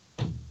girls?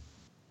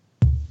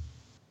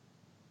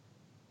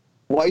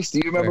 Weiss, do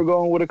you remember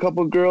going with a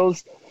couple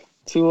girls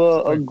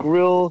to a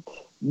grill,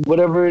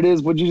 whatever it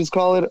is? What'd you just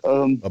call it?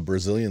 A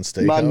Brazilian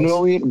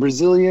steakhouse?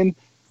 Brazilian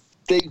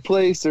steak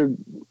place or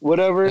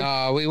whatever?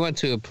 No, we went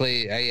to a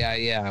place.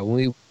 Yeah.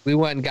 We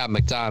went and got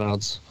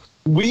McDonald's.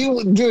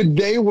 Dude,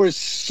 they were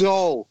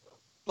so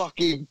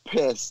fucking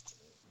pissed.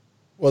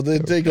 Well,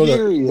 did they go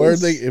to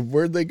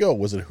where'd they go?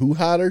 Was it Hoo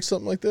Hot or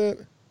something like that?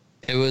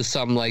 It was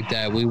something like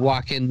that. We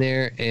walk in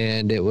there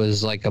and it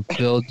was like a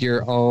build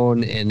your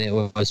own, and it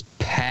was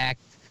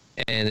packed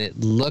and it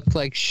looked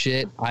like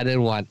shit. I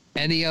didn't want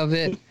any of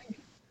it.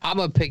 I'm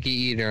a picky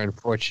eater,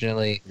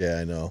 unfortunately. Yeah,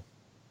 I know.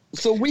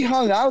 So we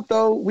hung out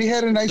though. We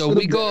had a nice. So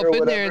we go up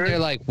in there and they're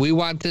like, "We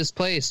want this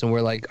place," and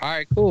we're like, "All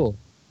right, cool."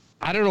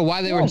 I don't know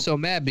why they were so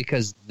mad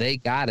because they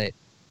got it.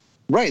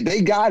 Right,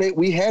 they got it.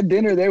 We had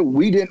dinner there.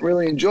 We didn't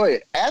really enjoy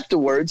it.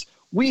 Afterwards,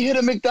 we hit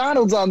a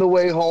McDonald's on the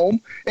way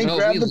home and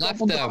grabbed a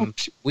couple them.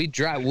 We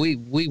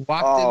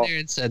walked in there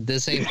and said,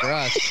 "This ain't for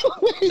us."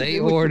 They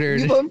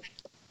ordered.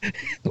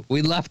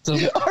 We left them.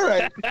 All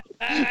right.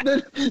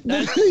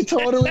 They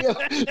totally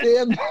they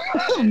have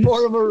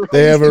more of a.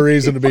 They have a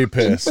reason to be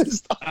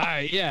pissed. All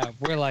right, yeah.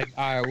 We're like,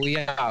 all right, we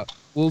out.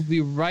 We'll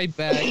be right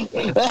back. I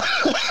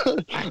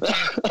can't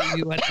see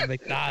you at the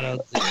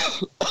McDonald's.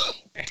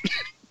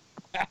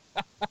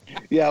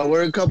 Yeah,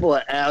 we're a couple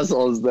of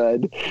assholes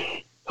then.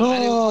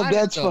 Oh,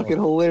 that's fucking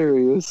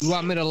hilarious. You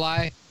want me to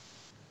lie?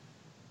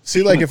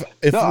 See, like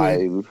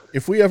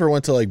if we ever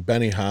went to like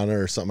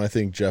Benihana or something, I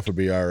think Jeff would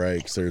be all right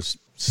because there's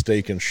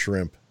steak and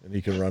shrimp, and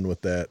he can run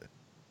with that.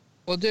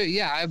 Well, dude,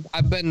 yeah,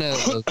 I've been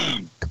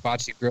to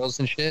hibachi grills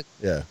and shit.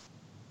 Yeah,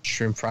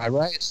 shrimp fried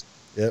rice.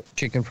 Yep,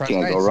 chicken fried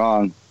rice. Can't go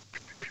wrong.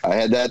 I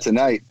had that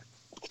tonight.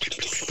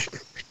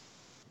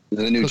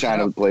 There's a new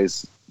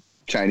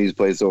Chinese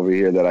place over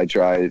here that I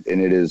tried,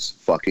 and it is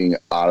fucking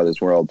out of this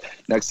world.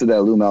 Next to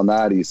that Lou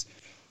Malnati's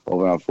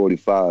over on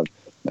 45,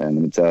 man,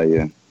 let me tell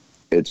you,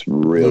 it's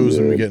real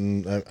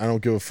good. I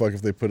don't give a fuck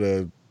if they put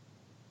a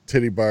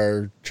titty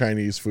bar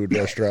Chinese food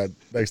restaurant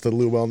next to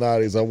Lou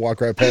Malnati's. I'll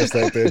walk right past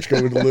that bitch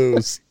going to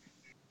Lou's.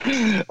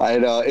 I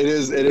know, it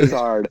is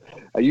hard.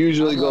 I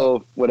usually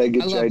go when I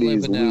get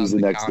Chinese and Lou's the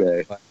next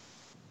day.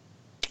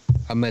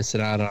 I'm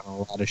missing out on a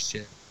lot of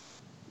shit.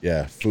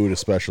 Yeah, food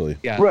especially.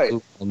 Yeah, right.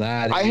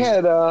 I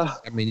had a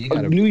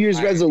New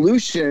Year's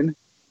resolution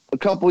a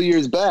couple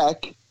years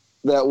back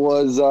that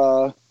was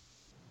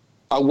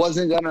I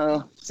wasn't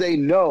gonna say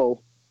no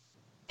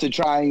to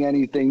trying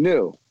anything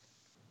new.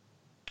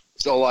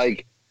 So,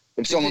 like,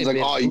 if someone's like,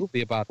 "Oh, you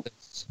be about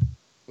this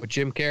with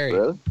Jim Carrey,"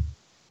 really?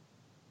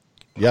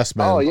 Yes,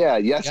 man. Oh yeah,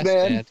 yes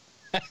man.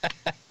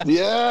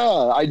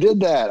 Yeah, I did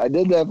that. I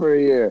did that for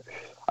a year.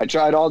 I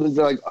tried all this.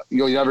 Like,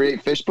 you never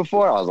ate fish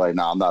before? I was like,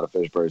 no, I'm not a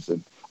fish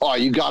person. Oh,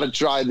 you got to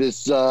try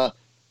this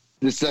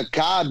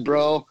cod,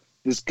 bro.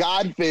 This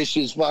codfish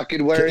is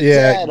fucking where it's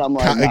at. I'm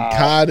like, nah.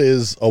 Cod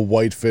is a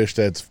white fish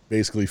that's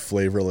basically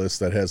flavorless,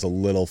 that has a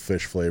little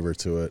fish flavor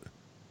to it.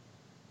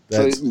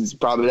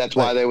 That's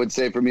why they would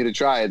say for me to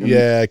try it. And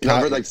yeah,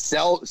 remember, like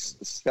is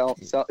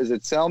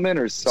it salmon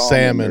or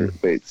salmon?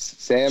 Wait,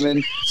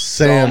 salmon.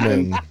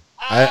 Salmon.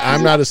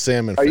 I'm not a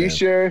salmon fan. Are you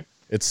sure?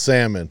 It's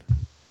salmon.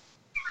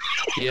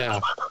 Yeah,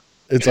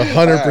 it's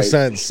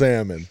 100%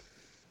 salmon.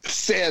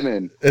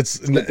 Salmon. It's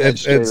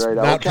right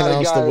not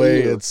pronounced the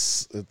way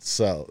it's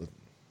salad.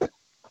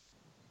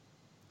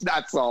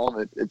 Not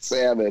salmon. It's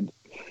salmon.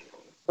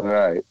 All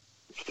right.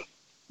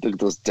 Look at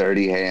those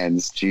dirty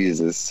hands.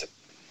 Jesus.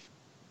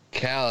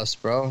 Callous,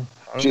 bro.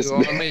 What do you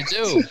want me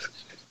to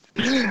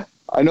do?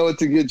 I know what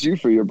to get you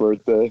for your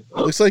birthday.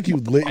 Looks like you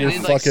lit your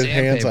fucking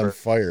hands on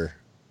fire.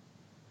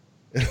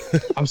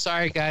 I'm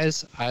sorry,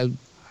 guys.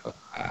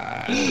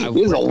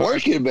 He's a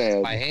working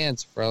man. My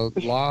hands for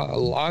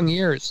long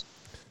years.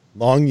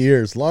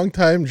 Long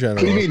time,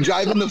 General. You mean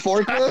driving the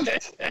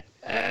forklift?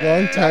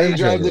 Long time. You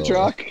drive the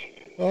truck.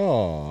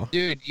 Oh,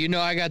 dude, you know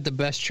I got the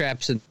best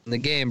traps in the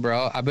game,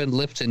 bro. I've been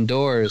lifting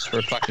doors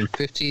for fucking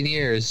 15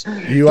 years.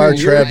 You are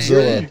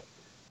Trapzilla.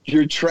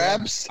 Your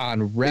traps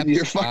on rep,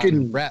 your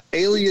fucking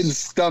alien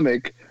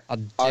stomach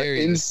are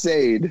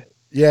insane.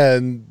 Yeah,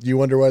 and you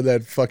wonder why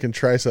that fucking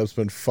tricep's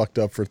been fucked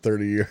up for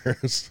 30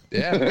 years.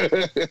 Yeah.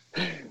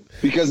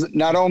 Because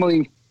not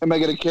only am I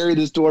going to carry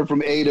this door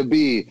from A to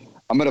B,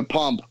 I'm going to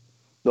pump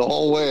the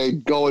whole way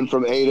going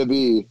from A to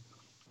B.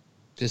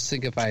 Just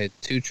think if I had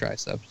 2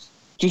 triceps.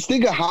 Just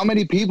think of how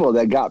many people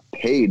that got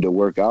paid to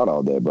work out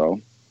all day, bro.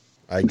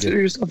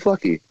 Consider yourself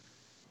lucky.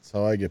 That's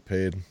how I get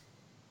paid.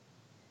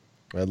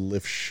 I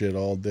lift shit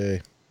all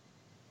day.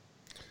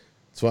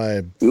 That's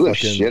why you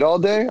lift shit all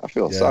day? I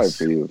feel sorry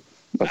for you.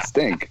 That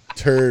stink.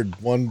 Turd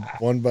one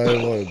by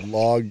one,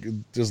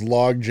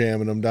 log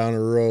jamming them down the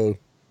road.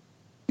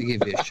 They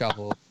give you a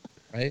shovel,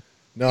 right?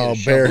 No,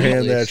 bare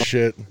hand that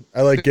shit.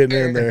 I like getting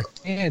in there.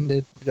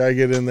 Handed. Gotta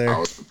get in there. I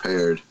was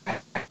prepared.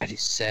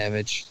 He's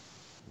savage.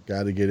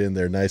 Gotta get in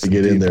there. Nice to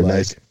get in there.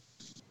 Nice.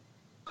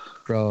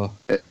 Bro,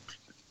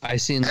 I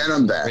seen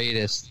the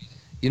greatest.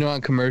 You know,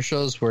 on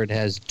commercials where it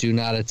has "Do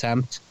not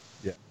attempt."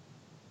 Yeah.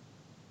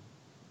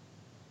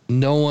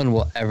 No one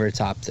will ever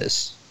top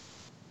this.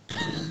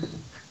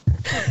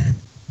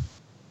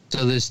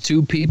 So there's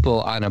 2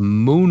 people on a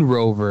moon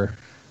rover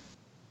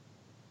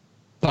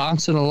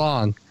bouncing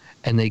along,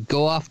 and they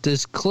go off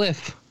this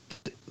cliff.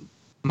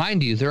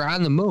 Mind you, they're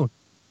on the moon.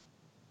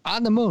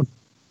 On the moon.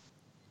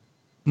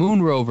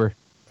 Moon rover.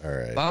 All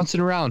right.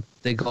 Bouncing around.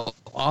 They go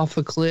off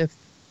a cliff.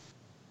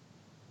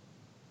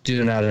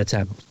 Do not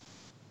attempt.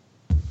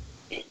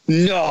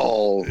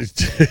 No.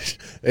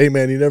 Hey,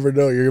 man, you never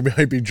know. You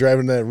might be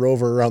driving that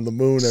rover around the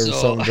moon every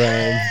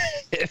sometime.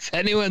 If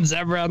anyone's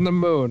ever on the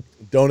moon,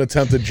 don't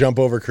attempt to jump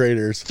over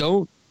craters.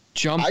 Don't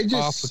jump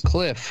off a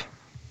cliff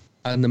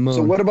on the moon.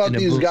 So what about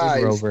these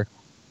guys? Rover.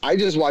 I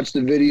just watched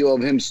a video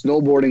of him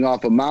snowboarding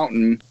off a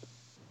mountain.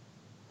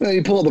 Then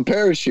he pulled a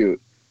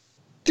parachute.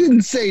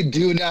 Didn't say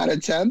do not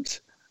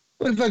attempt.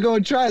 What if I go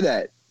and try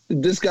that?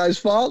 Is this guy's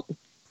fault?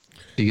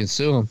 You can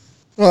sue him.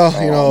 Well,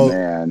 you know,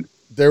 man.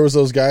 There was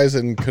those guys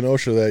in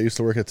Kenosha that used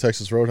to work at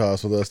Texas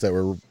Roadhouse with us that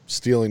were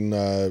stealing,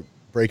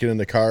 breaking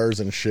into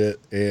cars and shit,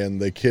 and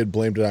the kid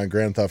blamed it on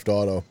Grand Theft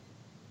Auto.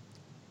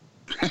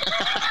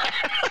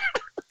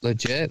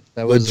 Legit?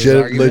 That was his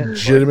argument?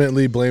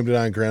 Legitimately blamed it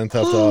on Grand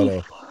Theft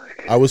Auto.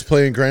 I was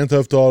playing Grand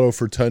Theft Auto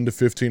for 10 to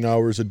 15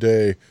 hours a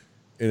day,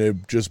 and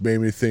it just made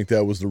me think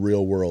that was the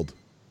real world.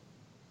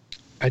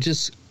 I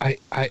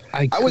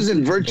was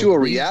in virtual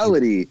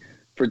reality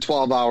for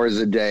 12 hours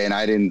a day, and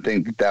I didn't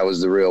think that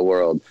was the real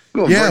world.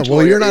 Yeah,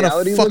 well, you're not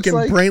a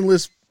fucking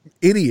brainless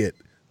idiot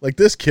like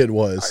this kid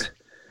was.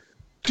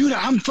 Dude,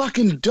 I'm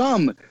fucking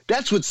dumb.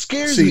 That's what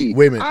scares me.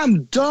 Wait a minute.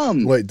 I'm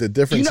dumb. Wait, the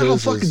difference is... You know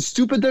how fucking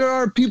stupid there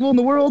are people in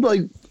the world?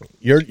 Like,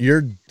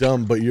 You're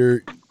dumb, but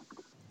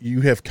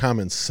you have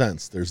common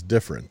sense. There's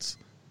difference.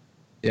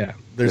 Yeah.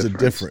 There's a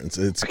difference.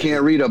 I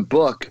can't read a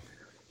book.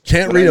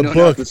 Can't read a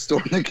book,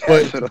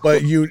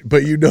 but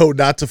you know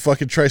not to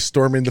fucking try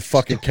storming the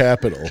fucking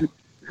Capitol.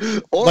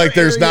 Like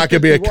there's not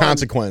going to be a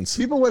consequence.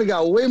 People would have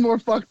got way more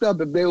fucked up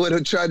if they would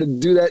have tried to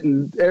do that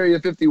in Area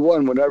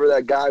 51 whenever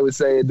that guy was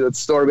saying to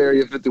storm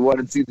Area 51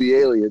 and see the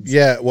aliens.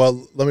 Yeah,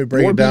 well, let me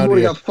break it down to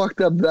you. More people would have got fucked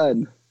up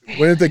then.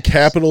 Wouldn't the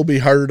Capitol be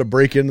harder to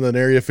break into than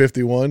Area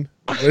 51?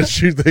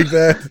 Wouldn't you think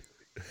that?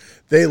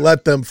 They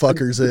let them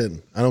fuckers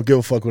in. I don't give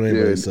a fuck what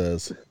anybody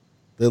says.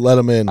 They let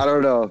them in. I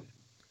don't know.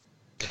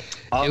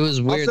 It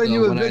was weird I'll send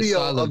you though, a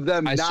video of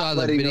them. I saw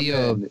the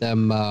video of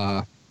them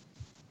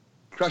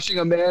crushing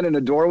a man in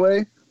a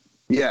doorway.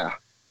 Yeah,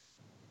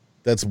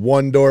 that's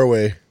one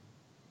doorway.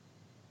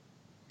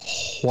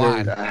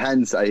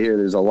 Hence, I hear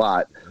there's a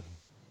lot.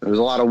 There's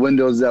a lot of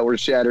windows that were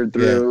shattered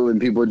through,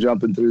 and people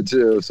jumping through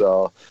too.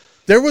 So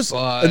there was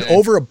an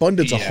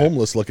overabundance of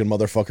homeless-looking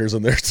motherfuckers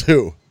in there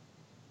too.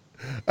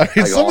 I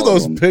mean, some of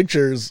those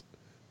pictures,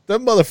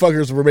 them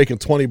motherfuckers were making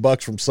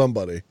 $20 from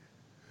somebody.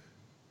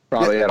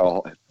 Probably had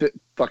a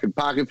fucking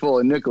pocket full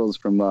of nickels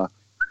from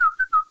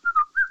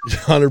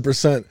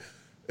 100%.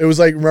 It was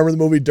like, remember the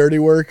movie Dirty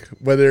Work,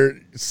 where they're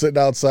sitting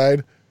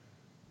outside?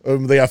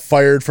 They got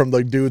fired from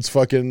the dude's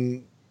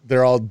fucking,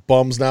 they're all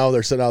bums now.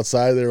 They're sitting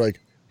outside. They're like,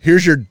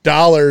 here's your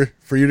 $1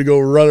 for you to go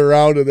run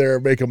around in there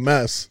and make a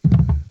mess.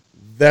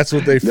 That's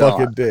what they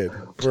fucking did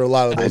for a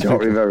lot of those people. I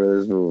don't remember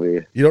this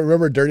movie. You don't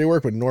remember Dirty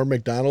Work with Norm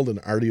Macdonald and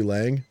Artie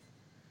Lang?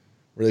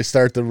 Where they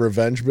start the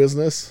revenge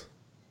business?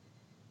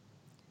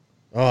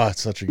 Oh,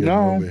 it's such a good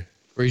movie.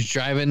 Where he's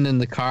driving in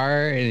the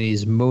car and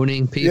he's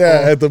mooning people.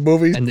 Yeah, at the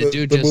movie. And the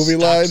dude just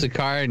stops the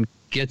car and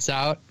gets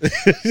out.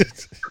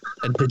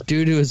 And the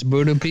dude who was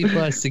mooning people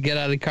has to get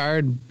out of the car.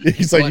 And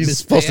he's like, he's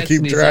supposed to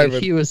keep driving.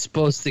 Like, he was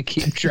supposed to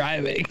keep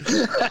driving.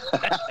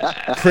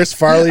 Chris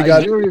Farley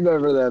got. I do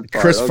remember that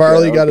part. Chris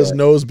Farley got his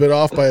nose bit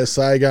off by a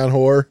Saigon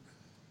whore.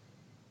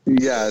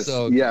 Yes,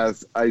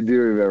 yes, I do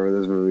remember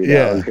this movie.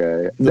 Yeah,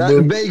 okay.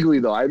 Vaguely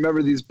though, I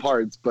remember these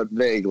parts, but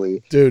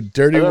vaguely. Dude,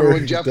 Dirty Work.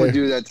 When Jeff would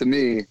do that to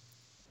me,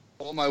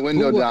 pull my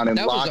window down and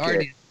lock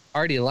it.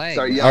 Artie Lang.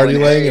 Artie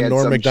Lang and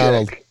Norm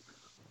Macdonald.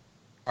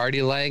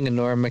 Artie Lang and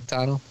Norm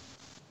Macdonald.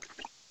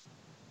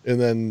 And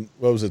then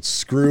what was it?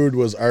 Screwed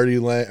was Artie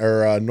Lang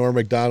or Norm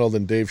Macdonald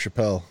and Dave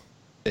Chappelle.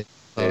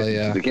 Oh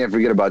yeah. We can't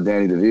forget about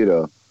Danny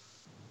DeVito.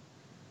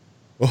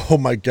 Oh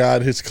my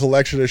God, his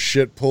collection of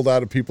shit pulled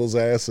out of people's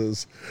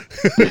asses.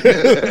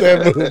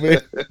 That movie.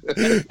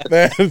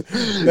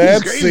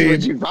 That scene.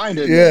 Where'd you find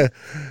it? Yeah.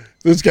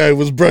 This guy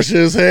was brushing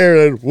his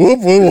hair and whoop,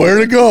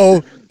 where'd it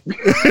go?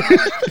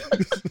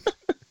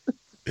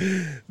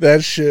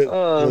 That shit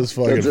was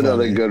fucking That's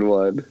another funny. good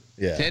one.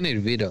 Yeah. Danny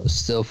DeVito is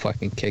still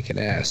fucking kicking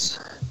ass.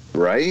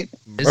 Right?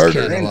 His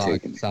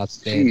catalog is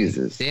outstanding.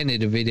 Jesus. Danny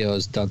DeVito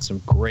has done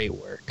some great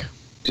work.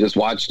 Just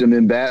watched him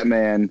in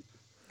Batman.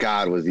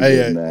 God, was he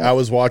good in that? I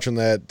was watching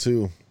that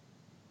too.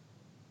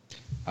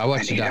 I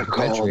watched a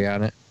documentary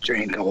on it.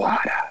 Drink of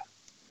water.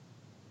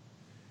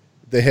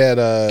 They had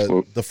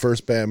the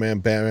first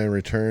Batman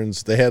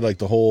Returns. They had like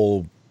the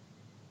whole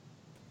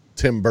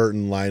Tim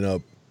Burton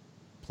lineup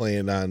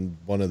playing on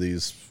one of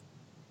these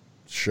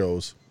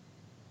shows.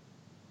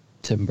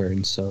 Tim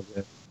Burton's so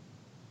good.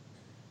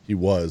 He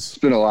was. There's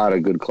been a lot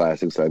of good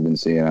classics I've been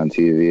seeing on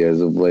TV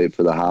as of late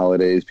for the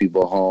holidays,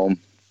 people home.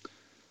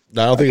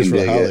 No, I don't think it's for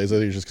the holidays. I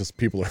think it's just because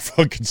people are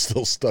fucking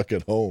still stuck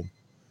at home.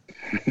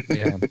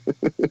 Yeah.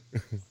 I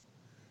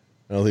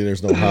don't think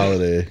there's no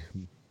holiday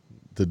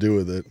to do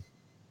with it.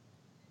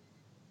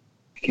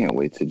 I can't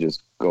wait to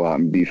just go out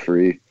and be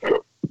free.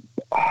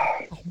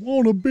 I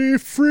want to be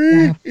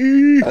free.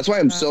 That's why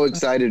I'm so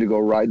excited to go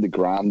ride the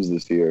Groms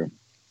this year.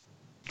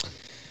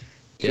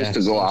 Just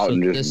to go out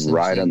and just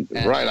ride them.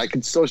 Right, I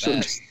can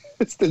social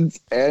distance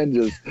and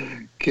just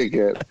kick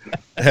it.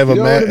 Have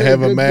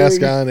a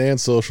mask on and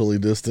socially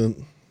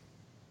distant.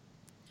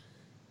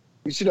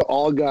 We should have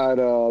all got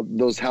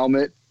those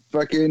helmet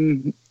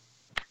fucking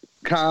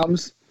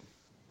comms.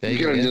 You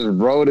could have just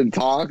rode and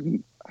talked.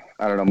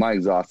 I don't know. My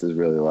exhaust is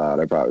really loud.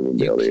 I probably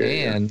wouldn't be able to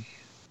hear you.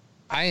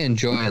 I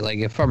enjoy it. Like,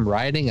 if I'm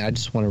riding, I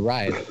just want to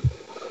ride.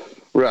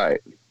 Right.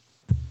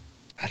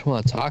 I don't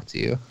want to talk to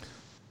you.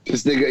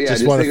 Just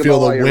want to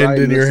feel the wind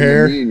in your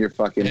hair. In your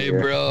fucking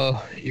hair. Bro,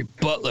 your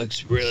butt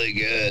looks really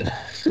good.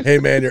 Hey,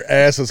 man, your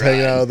ass is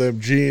hanging out of them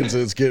jeans,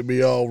 and it's getting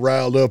me all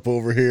riled up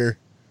over here.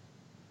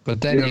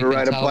 But then you ever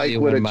ride a bike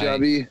with a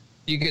chubby?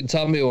 You can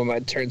tell me when my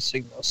turn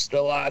signal's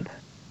still on.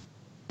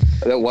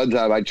 That one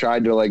time I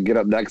tried to like get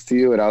up next to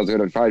you, and I was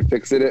gonna try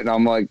fixing it, and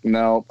I'm like,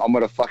 no, I'm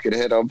gonna fucking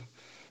hit him.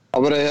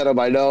 I'm gonna hit him.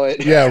 I know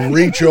it. Yeah,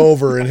 reach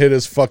over and hit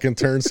his fuking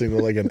turn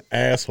signal like an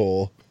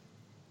asshole.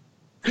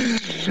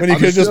 When you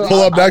could just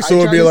pull up next to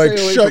him and be like,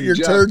 shut your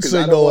turn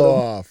signal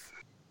off.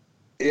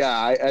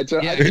 Yeah,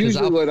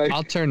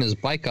 I'll turn his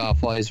bike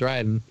off while he's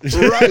riding.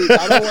 Right,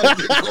 I don't want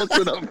to get close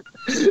enough.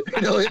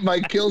 He'll hit my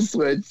kill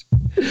switch.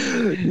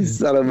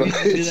 Son of a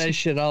bitch. Do that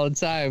shit all the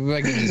time.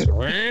 I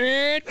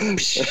can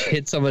just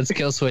hit someone's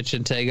kill switch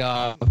and take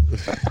off.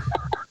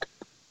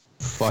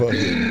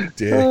 Fucking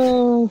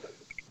dick.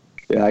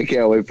 Yeah, I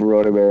can't wait for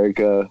Road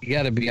America. You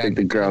gotta be on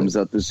the Groms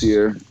up this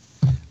year.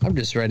 I'm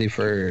just ready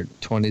for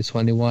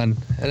 2021.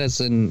 It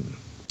hasn't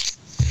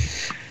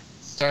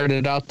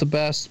started out the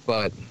best,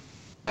 but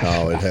it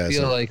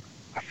hasn't.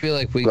 I feel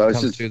like we can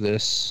come through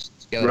this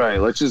together.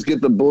 Right, let's just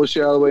get the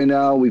bullshit out of the way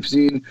now. We've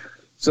seen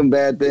some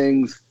bad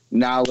things.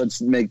 Now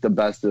let's make the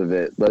best of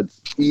it.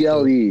 Let's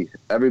ELE.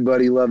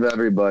 Everybody love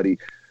everybody.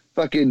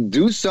 Fucking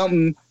do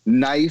something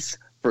nice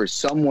for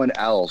someone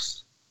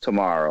else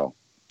tomorrow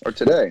or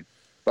today.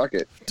 Fuck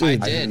it.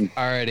 Dude, I did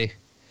already.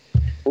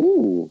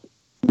 Ooh.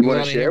 You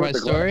want to share my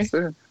story?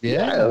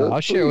 Yeah,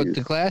 I'll share with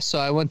the class. So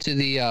I went to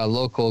the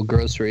local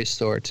grocery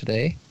store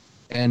today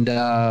and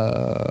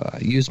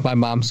used my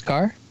mom's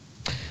car.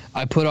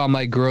 I put all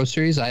my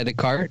groceries. I had a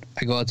cart.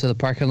 I go out to the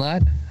parking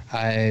lot.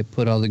 I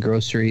put all the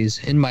groceries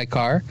in my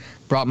car,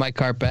 brought my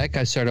cart back.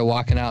 I started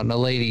walking out, and a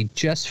lady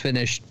just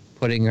finished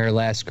putting her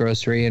last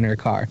grocery in her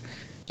car.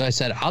 So I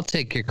said, I'll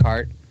take your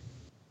cart.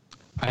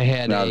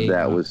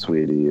 That was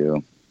sweet of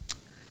you.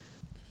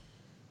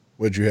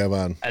 What'd you have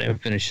on? I didn't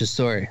finish the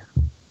story.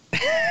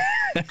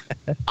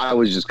 I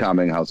was just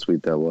commenting how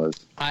sweet that was.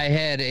 I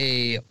had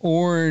a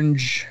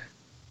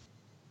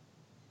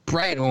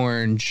bright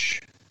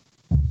orange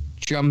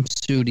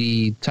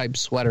jumpsuity type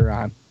sweater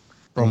on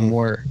from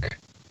work.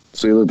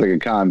 So you look like a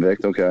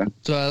convict, okay.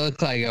 So I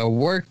look like I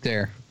worked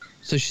there.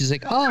 So she's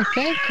like, oh,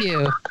 thank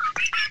you.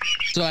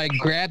 So I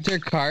grabbed her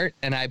cart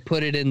and I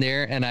put it in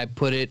there and I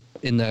put it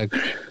in the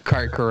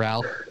cart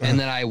corral. And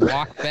then I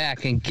walk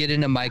back and get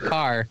into my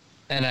car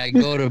and I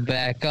go to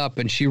back up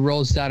and she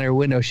rolls down her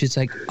window. She's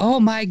like, oh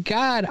my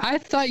God, I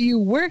thought you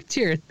worked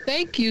here.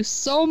 Thank you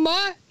so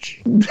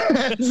much.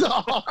 That's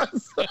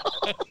awesome.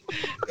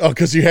 Oh,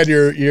 because you had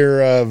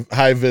your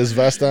high-vis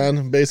vest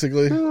on,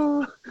 basically?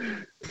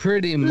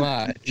 Pretty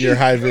much. Your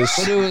high-vis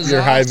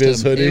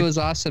high-vis hoodie? It was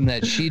awesome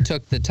that she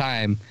took the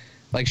time.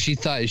 Like, she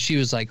thought, she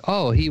was like,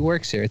 oh, he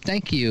works here.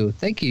 Thank you,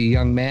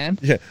 young man.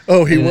 Yeah.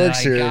 Oh, he works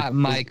here. I got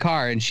my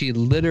car, and she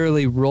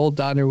literally rolled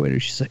down her window.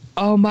 She's like,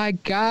 oh, my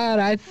God,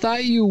 I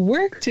thought you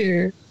worked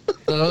here.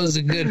 That was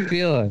a good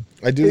feeling.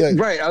 I do that.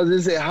 Right. I was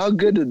going to say, how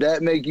good did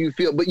that make you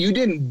feel? But you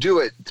didn't do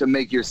it to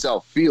make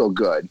yourself feel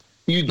good.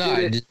 You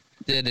did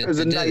it as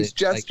a nice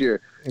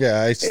gesture. Like,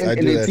 yeah, I do that.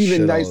 And it's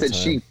even nice that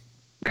she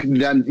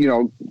then,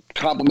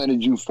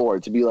 complimented you for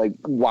it, to be like,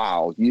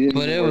 wow. You didn't.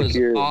 But it was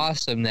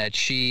awesome that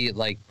she,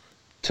 like,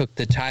 took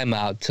the time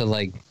out to,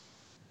 like,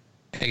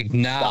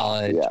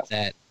 acknowledge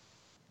that.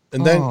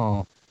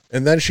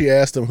 And then she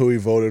asked him who he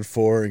voted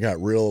for and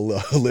got real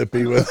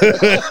lippy with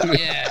it.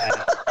 Yeah.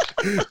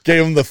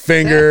 Gave him the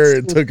finger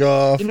and took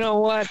off. You know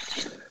what?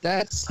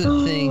 That's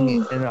the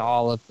thing in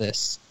all of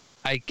this.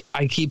 I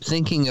keep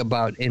thinking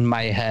about in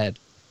my head,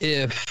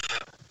 if,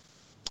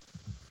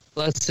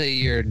 let's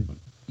say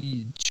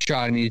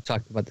Sean, you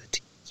talked about the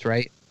teams,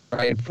 right?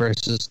 Right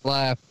versus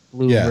left,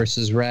 blue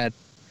versus red.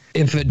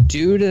 If a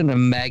dude in a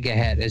mega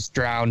hat is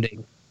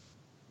drowning,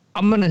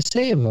 I'm going to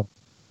save him.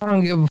 I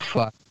don't give a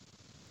fuck.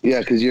 Yeah,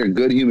 because you're a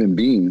good human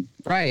being.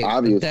 Right.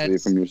 Obviously,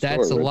 from your story.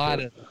 That's a lot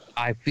of,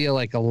 I feel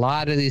like a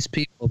lot of these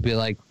people be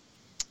like,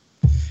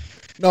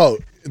 no,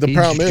 the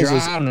problem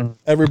is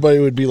everybody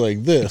would be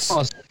like this.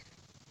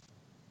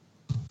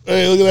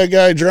 Hey, look at that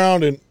guy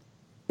drowning.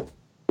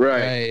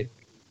 Right.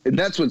 And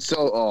that's what's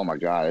so, oh my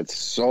God, it's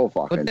so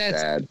fucking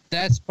sad.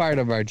 That's part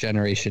of our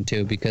generation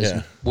too,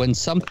 because when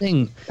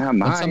something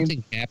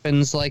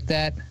happens like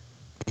that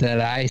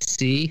I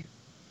see,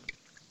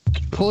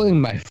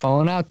 pulling my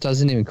phone out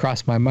doesn't even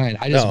cross my mind.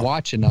 I just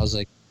watch it and I was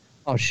like,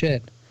 oh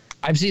shit.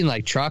 I've seen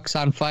like trucks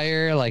on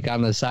fire, like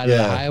on the side of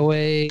the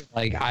highway.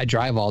 Like I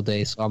drive all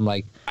day, so I'm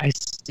like, I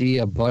see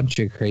a bunch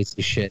of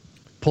crazy shit.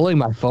 Pulling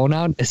my phone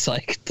out is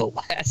like the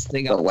last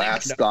thing. The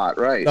last thought,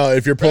 right? No,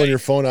 if you're pulling your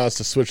phone out, it's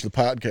to switch the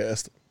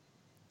podcast.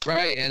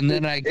 Right, and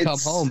then I come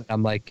home and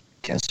I'm like,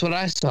 guess what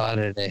I saw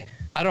today?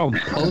 I don't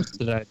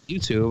post it on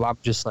YouTube. I'm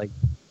just like,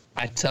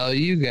 I tell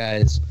you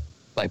guys,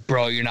 like,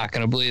 bro, you're not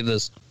gonna believe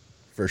this.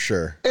 For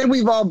sure. And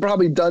we've all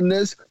probably done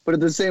this, but at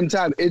the same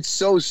time, it's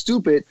so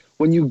stupid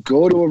when you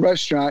go to a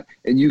restaurant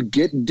and you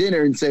get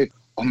dinner and say,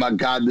 oh my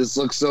God, this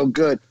looks so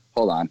good.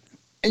 Hold on.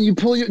 And you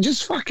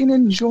just fucking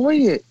enjoy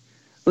it.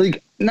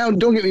 Like, now,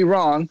 don't get me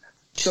wrong.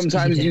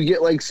 Sometimes you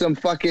get like some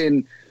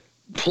fucking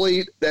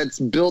plate that's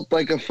built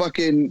like a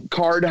fucking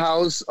card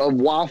house of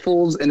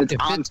waffles and it's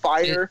on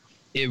fire.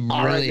 It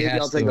really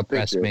has to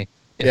impress me.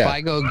 If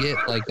I go get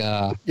like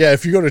a... Yeah,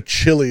 if you go to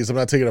Chili's, I'm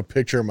not taking a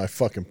picture of my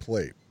fucking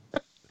plate.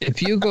 If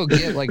you go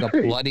get like a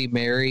Bloody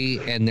Mary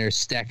and they're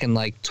stacking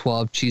like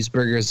 12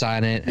 cheeseburgers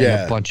on it and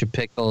a bunch of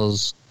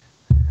pickles,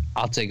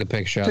 I'll take a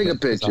picture of it. Take a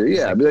picture,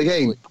 yeah. Be like,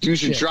 hey, you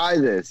should try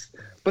this.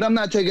 But I'm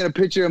not taking a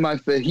picture of my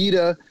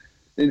fajita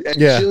and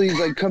Chili's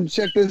like, come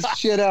check this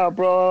shit out,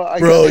 bro.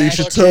 Bro, you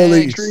should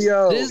totally...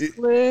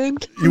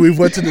 We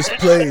went to this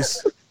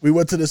place. We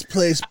went to this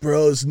place,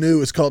 bro. It's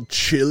new. It's called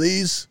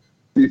Chili's.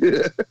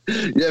 You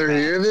ever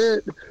hear of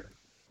it?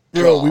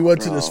 Bro, we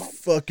went to this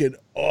fucking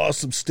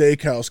awesome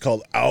steakhouse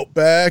called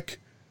Outback.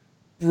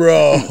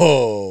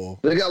 Bro.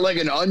 They got like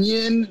an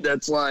onion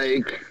that's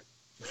like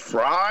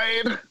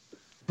fried.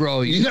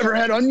 Bro, you never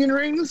had onion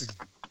rings?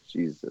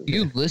 Jesus.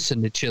 You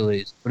listen to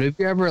Chili's, but have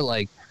you ever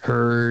like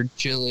heard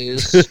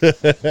Chili's? Yeah,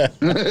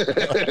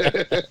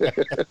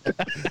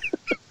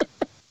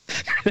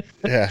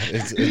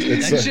 it's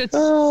that shit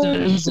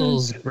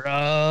sizzles,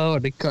 bro,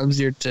 when it comes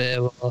to your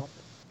table.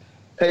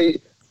 Hey,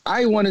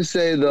 I want to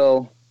say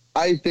though,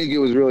 I think it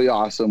was really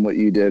awesome what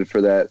you did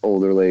for that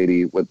older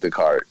lady with the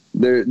cart.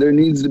 There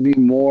needs to be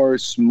more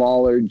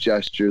smaller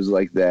gestures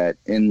like that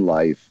in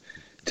life.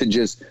 To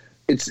just,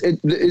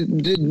 it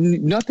did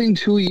nothing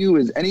to you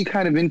as any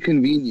kind of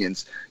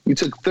inconvenience. You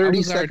took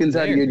 30 seconds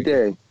out of your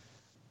day,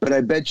 but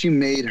I bet you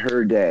made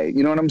her day.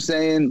 You know what I'm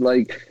saying?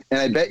 Like, and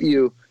I bet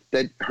you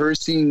that her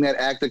seeing that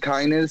act of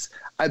kindness,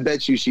 I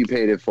bet you she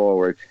paid it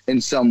forward in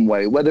some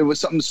way, whether it was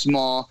something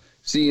small.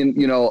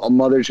 Seeing, a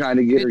mother trying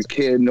to get her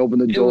kid and open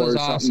the door or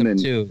something. It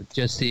was awesome, too.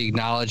 Just the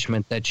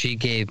acknowledgement that she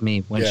gave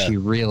me when she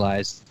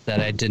realized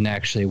that I didn't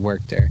actually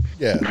work there.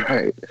 Yeah.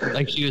 Right.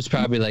 Like, she was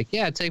probably like,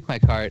 yeah, take my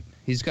cart.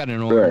 He's got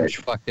an orange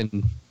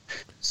fucking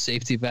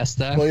safety vest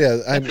on. Well,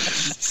 yeah,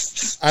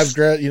 I've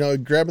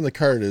grabbing the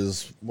cart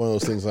is one of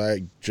those things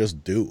I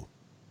just do.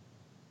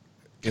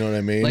 You know what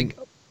I mean? Like,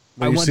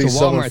 when I went to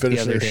Walmart the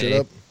other day. Shit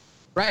up,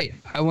 right.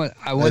 I went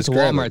to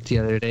Walmart the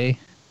other day.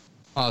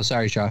 Oh,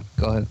 sorry, Sean.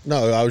 Go ahead.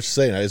 No, I was just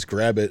saying, I just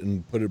grab it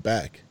and put it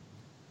back.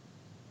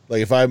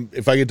 Like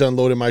if I get done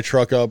loading my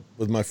truck up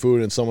with my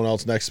food and someone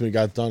else next to me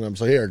got done, I'm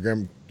just like, here, give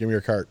me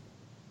your cart.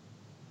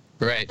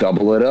 Right.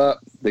 Double it up.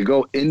 They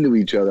go into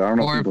each other. I don't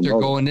know or if they're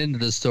going into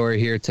the store,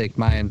 here, take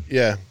mine.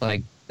 Yeah.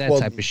 Like that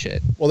type of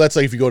shit. Well, that's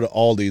like if you go to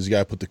Aldi's, you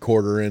got to put the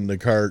quarter in the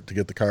cart to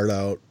get the cart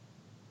out.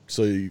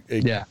 So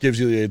it gives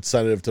you the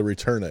incentive to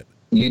return it.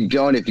 You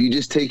don't. If you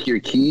just take your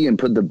key and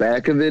put the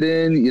back of it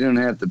in, you don't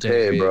have to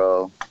pay,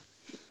 bro.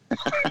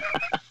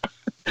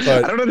 But,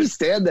 I don't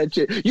understand that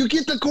shit. You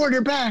get the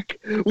quarter back.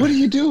 What are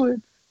you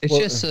doing?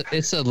 It's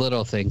it's a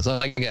little things.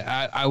 Like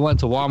I went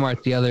to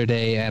Walmart the other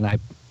day and I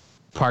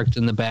parked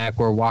in the back.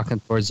 We're walking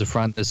towards the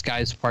front. This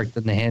guy's parked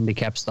in the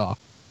handicap stall.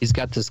 He's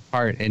got this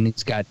cart and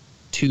he's got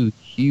 2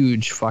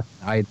 huge fucking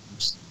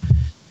items,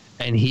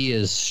 and he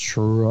is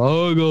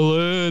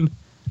struggling.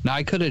 Now,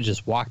 I could have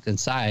just walked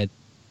inside,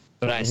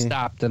 but I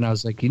stopped, and I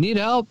was like, you need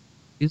help?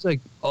 He's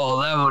like,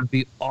 oh, that would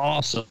be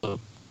awesome. So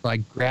I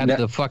grabbed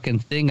the fucking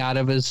thing out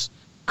of his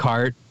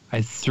cart.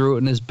 I threw it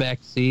in his back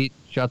seat,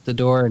 shut the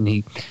door, and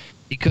he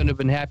couldn't have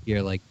been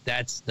happier. Like,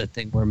 that's the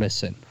thing we're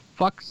missing.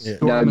 Fuck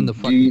storming the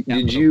fucking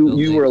Did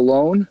you were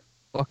alone?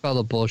 Fuck all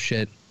the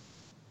bullshit.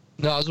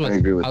 No, I was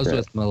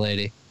with my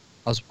lady.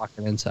 I was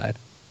walking inside.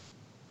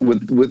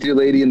 With your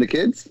lady and the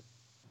kids?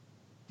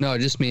 No,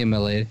 just me and my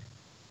lady.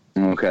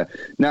 Okay.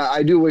 Now,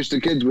 I do wish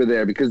the kids were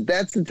there, because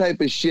that's the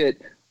type of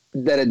shit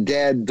that a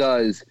dad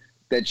does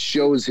that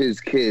shows his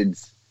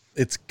kids.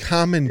 It's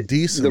common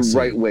decency. The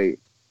right way.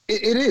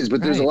 It is,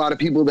 but there's a lot of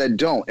people that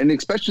don't. And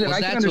especially, and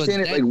I can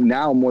understand it like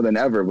now more than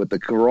ever with the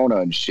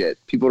corona and shit.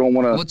 People don't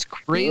want to. What's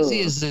crazy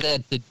is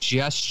that the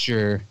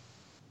gesture,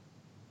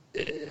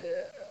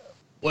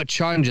 what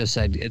Sean just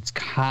said, it's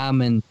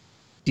common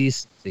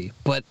decency,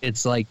 but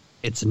it's like,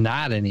 it's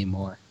not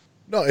anymore.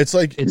 No, it's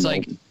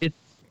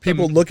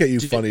people look at you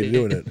funny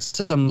doing it.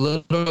 Some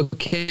little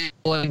kid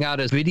pulling out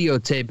his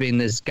videotaping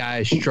this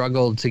guy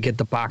struggled to get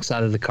the box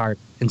out of the cart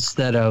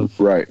instead of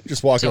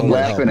just walking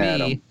laughing at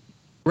him.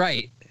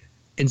 Right.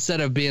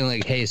 Instead of being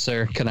like, hey,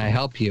 sir, can I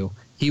help you?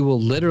 He will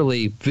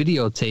literally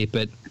videotape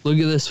it. Look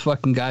at this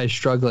fucking guy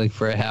struggling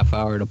for a half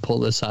hour to pull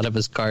this out of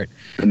his cart.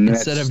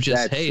 Instead of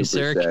just, hey,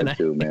 sir, can I?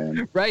 Too,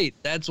 man. Right.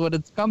 That's what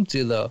it's come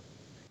to, though.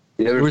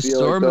 You ever We're feel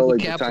storming like,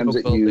 the the Capitol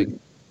times building. that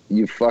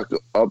you fuck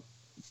up?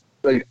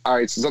 Like, all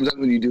right, so sometimes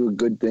when you do a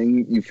good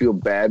thing, you feel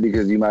bad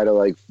because you might have,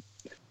 like,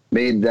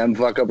 made them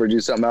fuck up or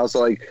do something else. So,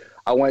 like,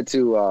 I went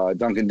to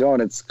Dunkin'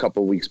 Donuts a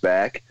couple weeks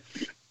back,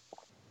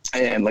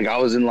 and, like, I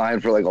was in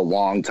line for, like, a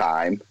long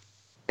time,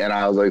 and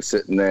I was, like,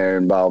 sitting there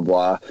and blah,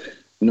 blah, blah,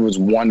 and there was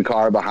one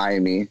car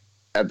behind me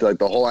after, like,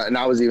 the whole, and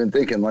I was even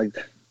thinking, like,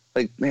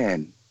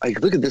 man, like,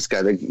 look at this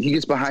guy. Like, he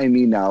gets behind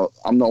me now.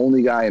 I'm the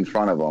only guy in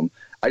front of him.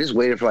 I just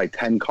waited for, like,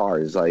 10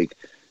 cars, like,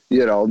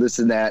 you know, this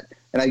and that.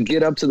 And I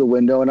get up to the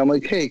window, and I'm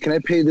like, hey, can I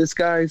pay this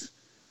guy's?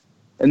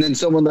 And then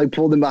someone, like,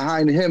 pulled in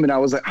behind him, and I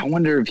was like, I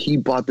wonder if he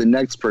bought the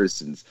next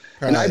person's.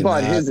 And I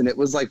bought his, and it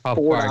was, like,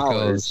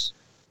 $4.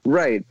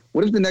 Right.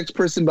 What if the next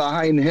person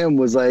behind him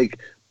was, like,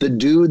 the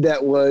dude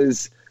that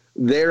was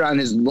there on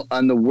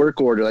the work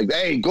order? Like,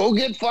 hey, go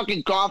get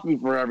fucking coffee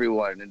for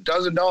everyone and a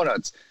dozen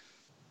donuts.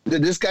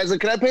 This guy's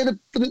like, can I pay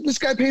this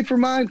guy paid for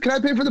mine? Can I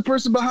pay for the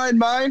person behind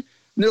mine?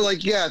 And they're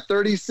like, yeah,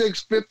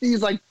 $36.50.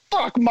 He's like,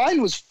 fuck,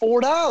 mine was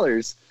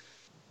 $4.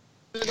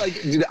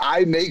 Like, did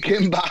I make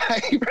him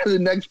buy for the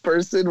next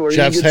person? Where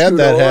Jeff's had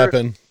that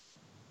happen.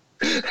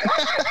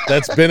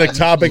 That's been a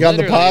topic on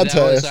the podcast.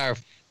 That was our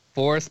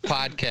 4th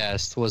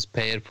podcast. Was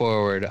Pay It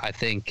Forward, I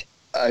think,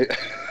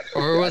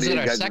 or was it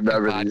our 2nd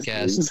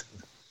podcast?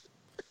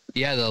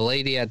 Yeah, the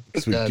lady at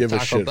the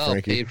Taco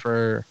Bell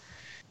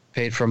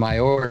paid for my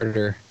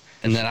order.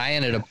 And then I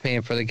ended up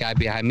paying for the guy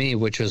behind me,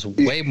 which was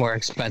way more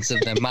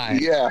expensive than mine.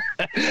 Yeah,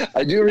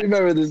 I do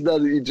remember this now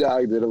that you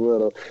jogged it a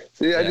little.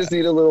 See, I just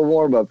need a little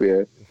warm up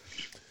here.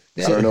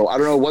 Yeah. I don't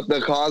know what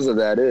the cause of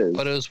that is.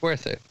 But it was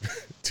worth it.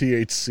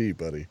 THC,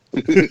 buddy.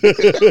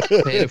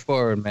 Pay it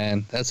forward,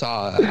 man. That's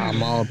all.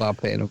 I'm all about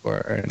paying it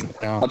forward.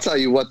 I'll tell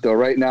you what, though.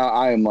 Right now,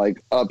 I am like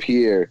up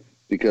here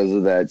because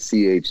of that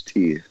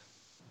CHT.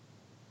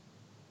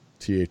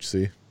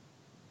 THC?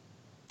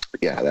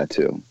 Yeah, that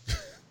too.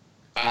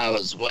 I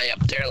was way up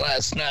there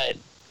last night.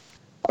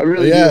 I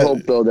really do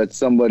hope, though, that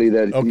somebody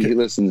that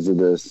listens to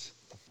this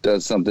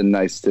does something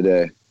nice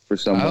today for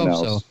someone else.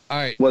 So. All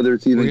right. Whether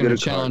it's even we're going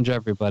to challenge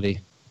everybody.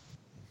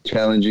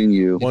 Challenging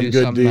you. One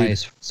good something deed.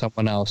 Nice for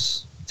someone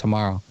else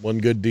tomorrow. One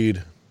good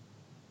deed.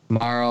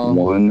 Tomorrow.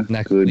 One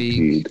next good week,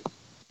 deed.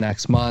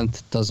 Next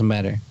month. Doesn't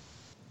matter.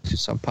 Do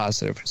something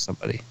positive for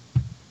somebody.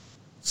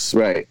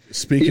 Right.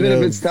 Speaking even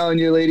if it's telling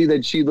your lady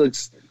that she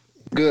looks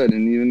good,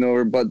 and even though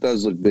her butt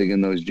does look big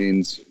in those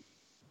jeans.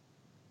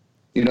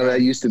 You know,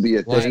 that used to be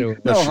a thing.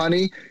 No,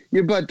 honey,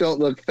 your butt don't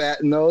look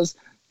fat in those.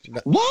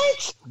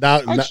 What?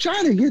 I was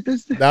trying to get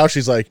this. Now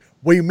she's like,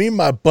 what do you mean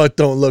my butt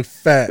don't look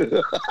fat?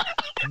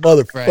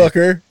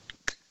 Motherfucker.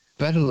 Right.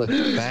 Better look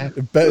fat.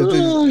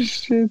 Oh,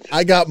 shit.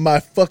 I got my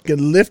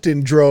fucking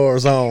lifting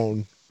drawers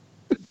on.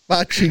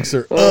 My cheeks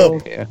are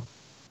up. Yeah.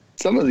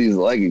 Some of these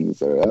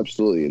leggings are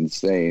absolutely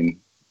insane.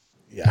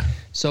 Yeah.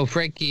 So,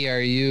 Frankie,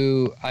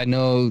 I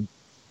know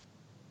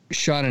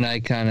Sean and I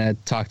kind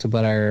of talked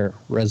about our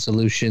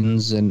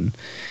resolutions in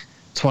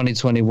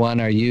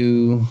 2021. Are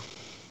you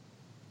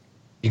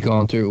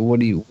going through? What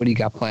do you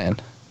got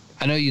planned?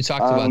 I know you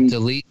talked about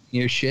deleting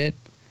your shit.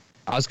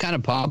 I was kind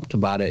of pumped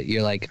about it.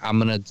 You're like, I'm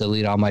gonna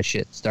delete all my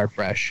shit, start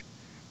fresh.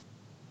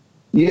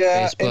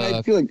 Yeah, Facebook. And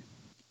I feel like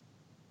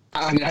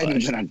I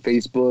haven't been on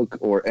Facebook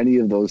or any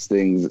of those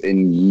things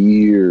in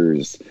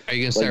years. Are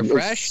you gonna start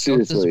fresh?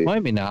 Seriously. Don't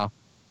disappoint me now.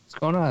 What's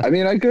going on? I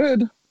mean, I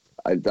could.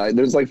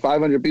 There's like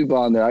 500 people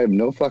on there. I have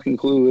no fucking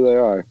clue who they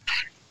are.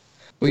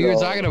 Well, you were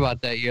talking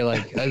about that. You're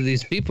like,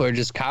 these people are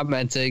just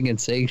commenting and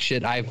saying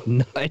shit. I have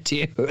no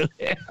idea who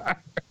they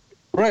are.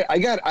 Right. I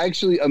got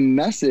actually a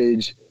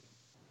message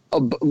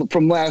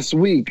from last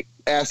week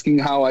asking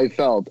how I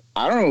felt.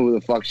 I don't know who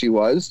the fuck she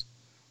was.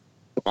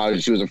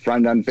 She was a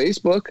friend on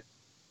Facebook.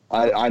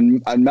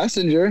 On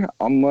Messenger.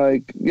 I'm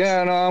like,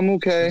 yeah, no, I'm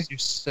okay. You're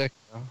sick,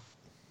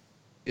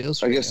 though.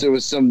 I guess there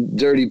was some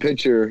dirty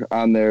picture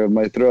on there of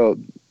my throat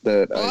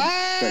that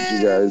I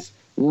sent you guys.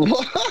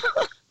 What?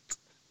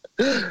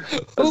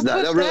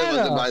 That really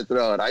wasn't my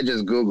throat. I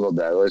just Googled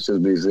that. Let's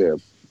just be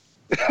serious.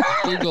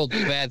 Googled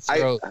bad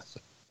throats.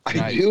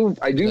 I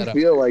do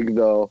feel like,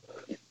 though,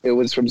 it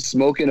was from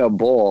smoking a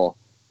bowl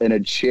and a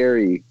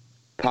cherry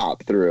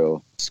pop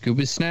through.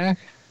 Scooby snack?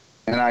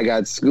 And I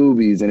got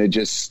Scoobies, and it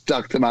just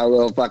stuck to my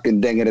little fucking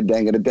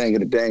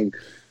dang-a-da-dang-a-da-dang-a-da-dang.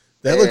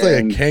 That looked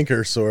like a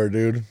canker sore,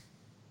 dude.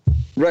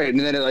 Right, and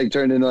then it like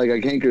turned into like a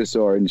canker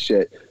sore and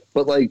shit.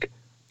 But like,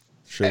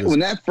 when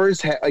that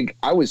first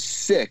I was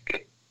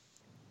sick,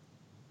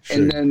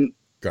 and then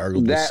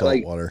gargled with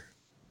salt water.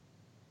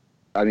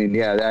 I mean,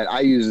 yeah, that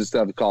I use this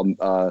stuff called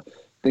I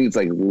think it's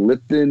like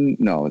Lipton.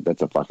 No,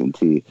 that's a fucking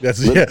tea.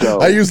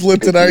 I use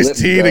Lipton iced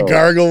tea to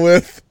gargle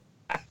with.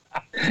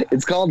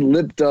 It's called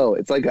Lipto.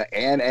 It's like an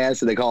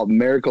antacid. They call it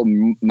Miracle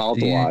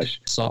mouthwash.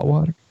 Salt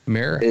water.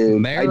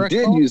 Miracle. I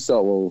did use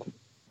salt. Well,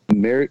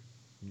 Miracle.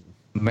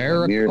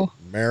 Miracle.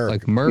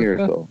 Like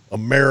miracle. A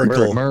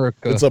miracle.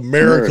 Miracle. It's a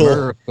miracle.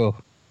 Miracle.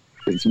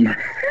 It's a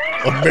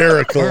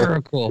miracle.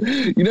 Miracle.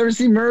 You never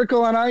see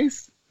Miracle on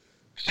Ice?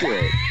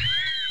 Shit.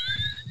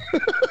 Oh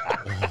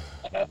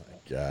my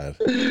God.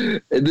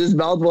 And this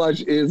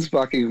mouthwash is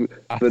fucking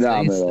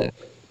phenomenal.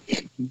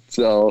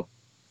 So,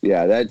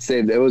 yeah, that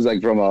saved. It was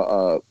like from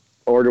a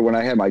order when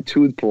I had my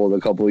tooth pulled a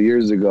couple of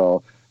years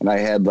ago, and I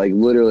had like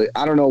literally,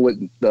 I don't know what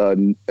I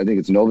think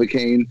it's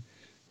Novocaine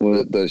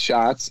with the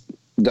shots.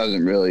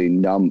 Doesn't really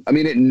numb. I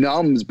mean, it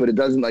numbs, but it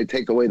doesn't like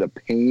take away the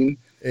pain.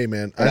 Hey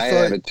man, I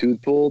had a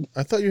tooth pulled.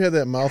 I thought you had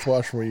that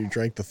mouthwash where you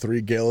drank the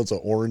 3 gallons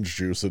of orange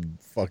juice in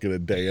fucking a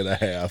day and a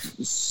half.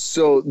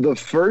 So the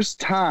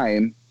first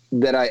time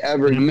that I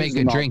ever used make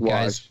a drink,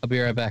 guys. I'll be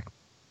right back.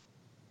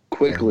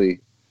 Quickly.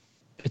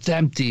 It's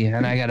empty,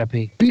 and I gotta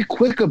pee. Be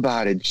quick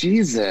about it,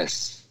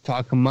 Jesus.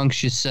 Talk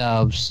amongst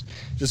yourselves.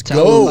 Just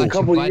go. A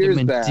couple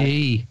years back.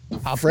 D.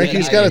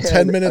 Frankie's got a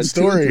 10-minute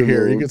story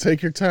here. You can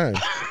take your time.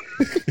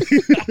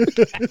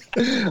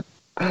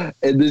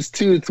 And this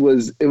tooth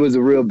was a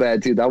real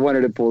bad tooth. I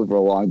wanted to pull it for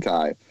a long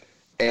time.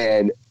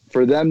 And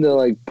for them to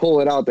like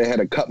pull it out, they had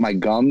to cut my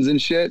gums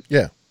and shit.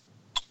 Yeah.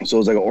 So it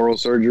was like an oral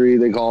surgery,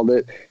 they called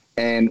it.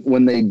 And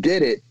when they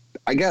did it,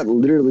 I got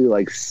literally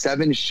like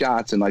 7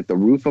 shots in like the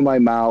roof of my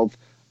mouth,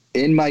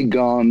 in my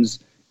gums,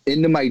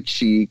 into my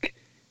cheek.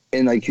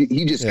 And like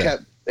he just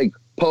kept like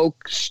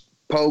pokes.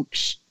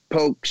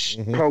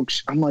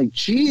 I'm like,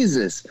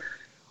 Jesus.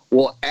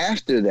 Well,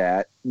 after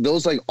that,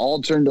 those like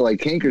all turned to like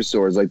canker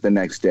sores like the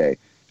next day.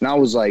 And I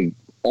was like,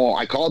 oh,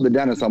 I called the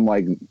dentist. I'm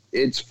like,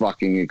 it's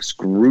fucking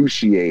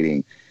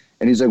excruciating.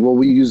 And he's like, well,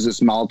 we use this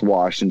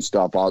mouthwash and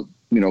stuff. I'll,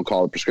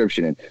 call it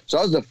prescription in. So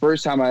that was the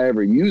first time I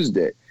ever used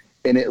it.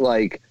 And it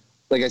like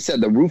I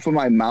said, the roof of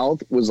my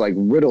mouth was like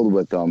riddled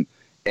with them,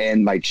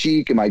 and my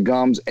cheek and my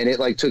gums. And it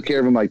like took care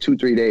of them like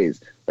 2-3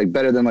 days, like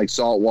better than like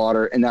salt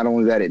water. And not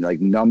only that, it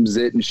like numbs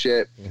it and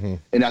shit. Mm-hmm.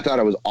 And I thought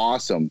it was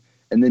awesome.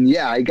 And then,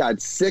 I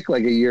got sick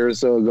like a year or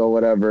so ago,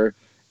 whatever.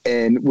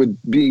 And with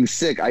being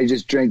sick, I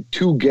just drank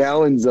 2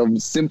 gallons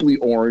of Simply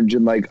Orange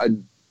in like a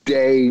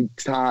day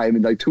time,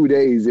 in like 2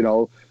 days,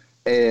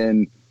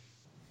 And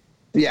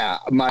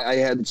I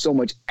had so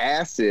much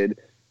acid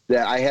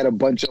that I had a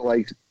bunch of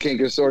like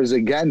canker sores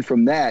again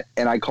from that.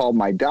 And I called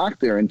my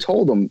doctor and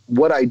told him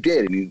what I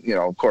did. And he,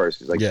 of course,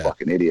 he's like,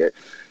 fucking idiot.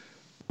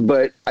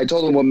 But I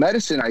told him what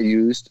medicine I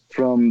used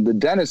from the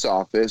dentist's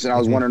office, and I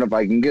was wondering if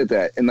I can get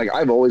that. And like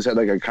I've always had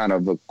like a kind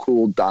of a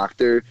cool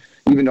doctor,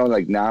 even though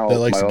like now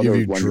my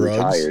other one's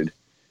retired.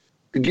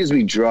 It gives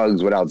me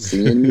drugs without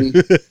seeing me.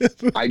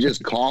 I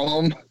just call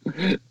him,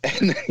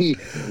 and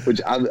which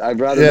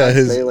I'd rather not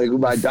say like who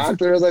my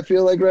doctor is. I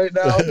feel like right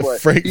now, but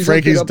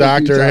Frankie's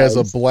doctor has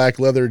a black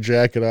leather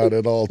jacket on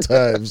at all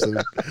times and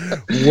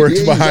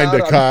works behind a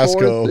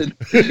Costco.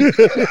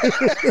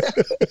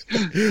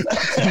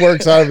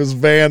 Works out of his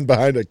van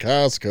behind a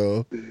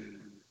Costco.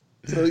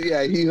 So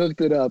he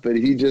hooked it up, and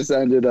he just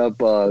ended up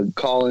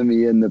calling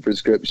me in the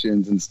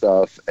prescriptions and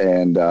stuff,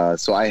 and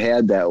so I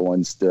had that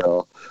one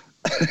still.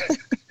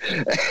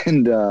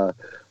 And for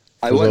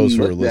those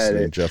who are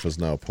listening, Jeff is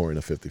now pouring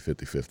a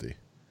 50-50-50.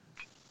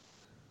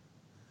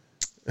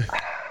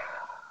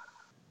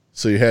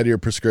 So you had your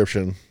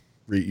prescription,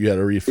 you had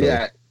a refill.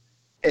 Yeah,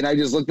 and I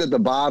just looked at the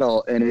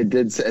bottle, and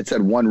it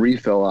said 1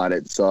 refill on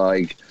it. So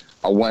like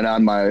I went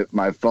on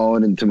my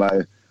phone into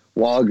my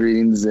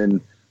Walgreens, and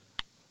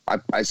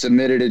I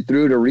submitted it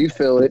through to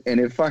refill it,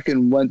 and it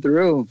fucking went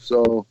through.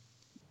 So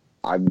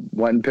I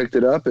went and picked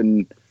it up,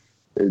 and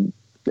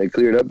they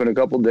cleared up in a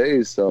couple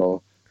days,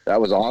 so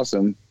that was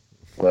awesome.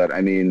 But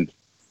I mean,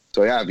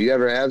 so if you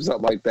ever have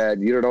something like that,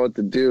 you don't know what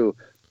to do.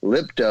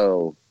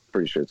 Lipto,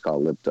 pretty sure it's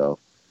called Lipto.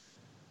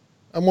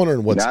 I'm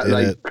wondering what's not in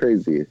like it.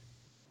 Crazy.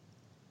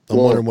 I'm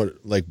wondering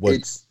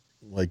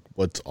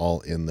what's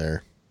all in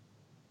there.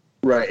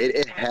 Right.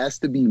 It has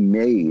to be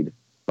made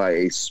by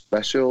a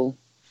special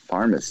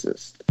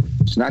pharmacist.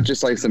 It's not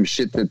just like some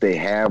shit that they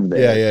have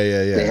there.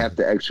 Yeah. They have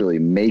to actually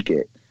make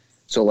it.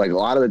 So like a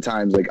lot of the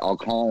times, like I'll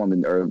call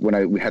them, or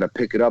when we had to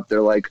pick it up,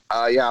 they're like,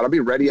 yeah, I'll be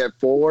ready at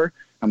 4.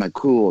 I'm like,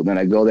 cool. Then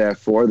I go there at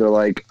 4. They're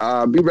like,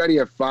 be ready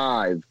at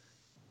 5.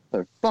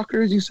 The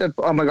fuckers, you said,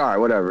 I'm like, all right,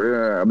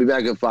 whatever. I'll be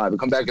back at 5. I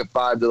come back at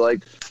 5. They're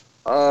like,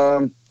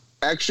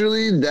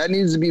 actually, that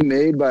needs to be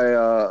made by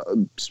a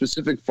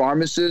specific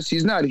pharmacist.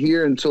 He's not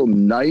here until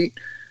night.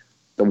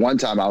 The one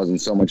time I was in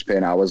so much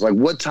pain, I was like,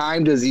 what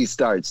time does he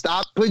start?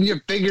 Stop putting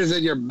your fingers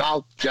in your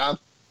mouth, Jeff.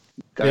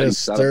 Yeah,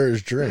 stir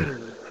his drink.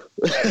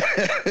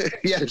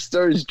 Yeah,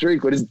 stir his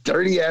drink with his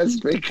dirty ass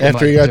finger.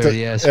 After he got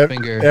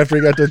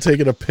to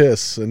taking a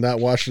piss and not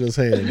washing his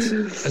hands.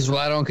 That's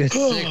why I don't get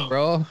sick,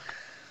 bro.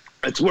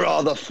 That's where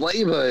all the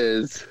flavor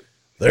is.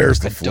 There's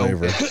the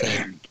flavor.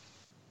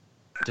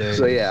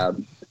 So yeah,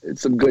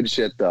 it's some good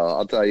shit though.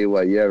 I'll tell you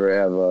what. You ever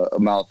have a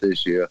mouth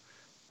issue?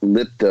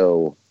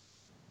 Lipto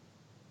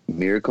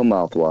Miracle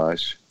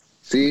Mouthwash.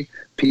 See,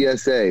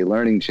 PSA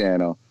Learning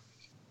Channel.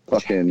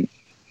 Fucking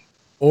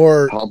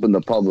or helping the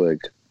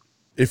public.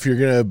 If you're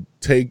gonna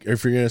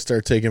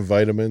start taking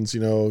vitamins, you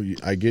know,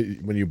 I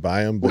get when you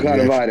buy them. What kind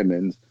of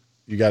vitamins?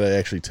 You got to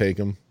actually take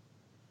them.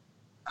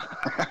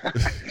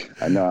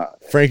 I know.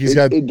 Frankie's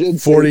got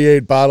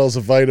 48 bottles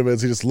of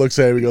vitamins. He just looks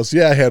at him and goes,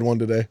 "Yeah, I had one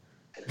today."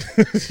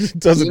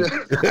 Doesn't. You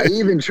know, I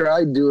even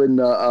tried doing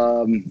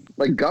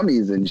like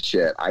gummies and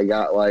shit. I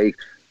got like,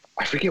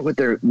 I forget what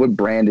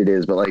brand it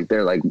is, but like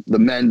they're like the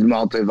men's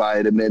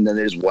multivitamin. Then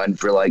there's one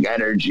for like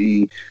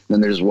energy.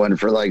 Then there's one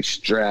for like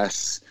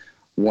stress.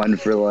 One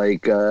for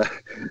like fuck.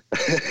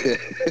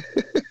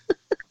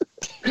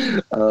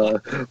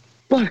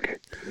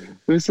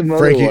 There's some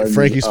other ones.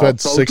 Frankie spent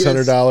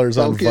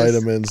 $600 on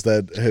vitamins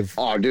that have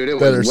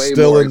that are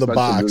still in the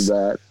box.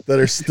 That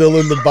are still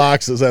in the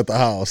boxes at the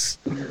house.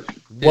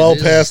 Well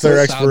past their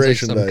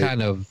expiration date. Some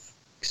kind of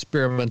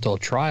experimental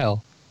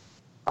trial.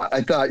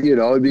 I thought,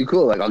 it'd be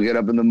cool. Like I'll get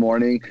up in the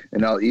morning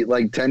and I'll eat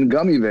like 10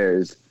 gummy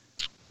bears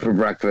for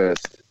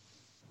breakfast.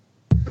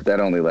 But that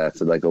only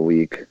lasted like a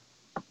week.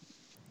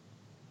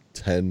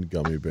 10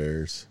 gummy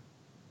bears.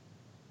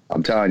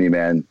 I'm telling you,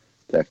 man,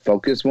 that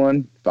focus,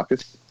 it'd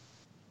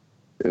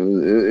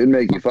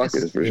make you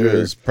focus for sure. It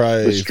was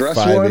probably 5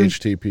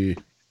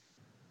 HTP.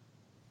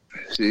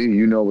 See,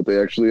 you know what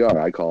they actually are.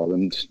 I call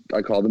them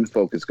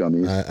focus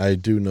gummies. I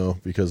do know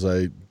because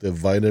the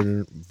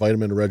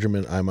vitamin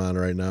regimen I'm on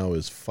right now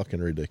is fucking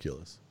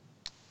ridiculous.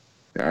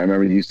 Yeah, I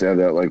remember you used to have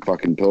that like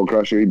fucking pill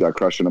crusher. You'd start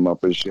crushing them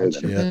up as shit.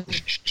 Yeah.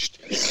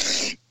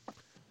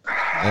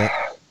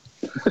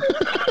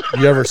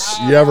 You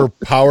ever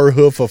power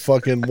hoof a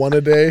fucking one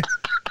a day?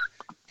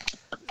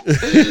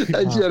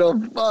 That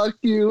shit'll fuck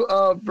you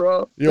up,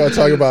 bro. You want to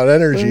talk about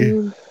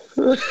energy?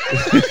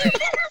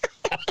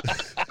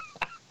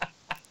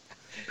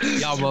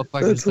 Y'all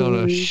motherfuckers don't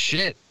know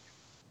shit.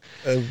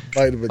 That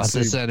vitamin about C,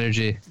 this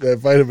energy. That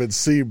vitamin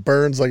C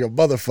burns like a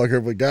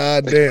motherfucker, but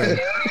goddamn.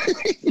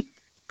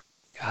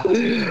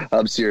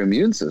 Ups your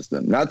immune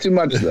system. Not too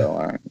much though.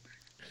 All right.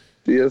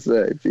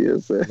 PSA.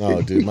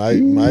 No, dude,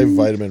 my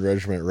vitamin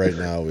regimen right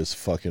now is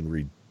fucking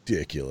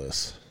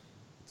ridiculous.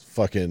 It's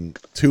fucking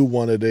 2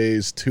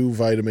 one-a-days, 2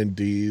 vitamin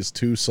Ds,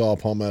 2 saw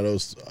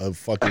palmettos, a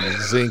fucking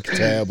zinc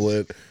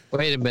tablet.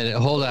 Wait a minute,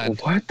 hold on.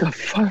 What the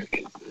fuck?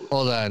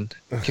 Hold on.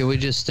 Can we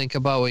just think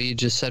about what you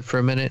just said for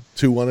a minute?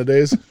 2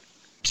 one-a-days?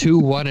 2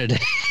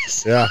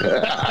 one-a-days. Yeah.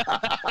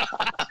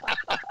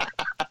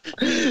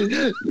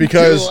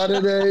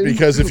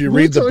 Because if you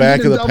read the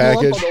back of the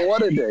package,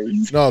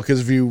 because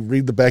if you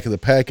read the back of the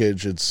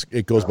package,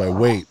 it goes by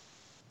weight.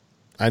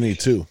 I need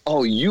 2.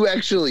 Oh, you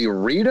actually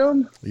read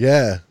them?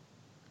 Yeah.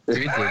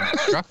 Read the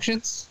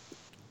instructions.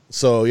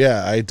 So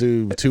yeah, I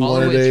do 2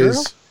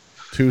 one-a-days,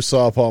 2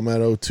 saw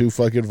palmetto, 2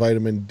 fucking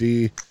vitamin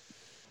D,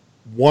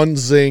 1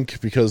 zinc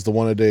because the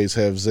one-a-days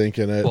have zinc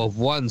in it. Well, if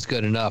 1's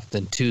good enough,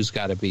 then 2's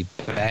got to be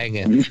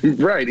banging.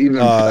 Right, even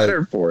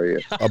better for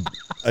you.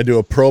 I do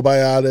a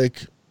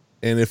probiotic,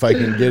 and if I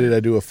can get it, I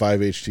do a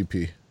 5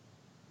 HTP.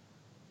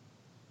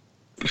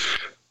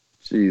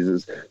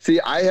 Jesus. See,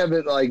 I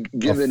haven't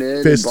given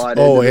in and bought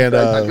into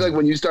I feel like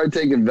when you start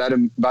taking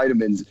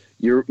vitamins,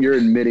 you're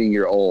admitting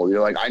you're old.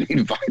 You're like, I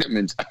need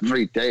vitamins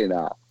every day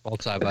now.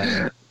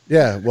 Multivitamin.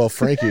 Yeah, well,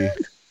 Frankie,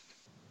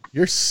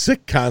 you're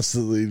sick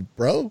constantly,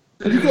 bro.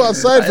 You go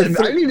outside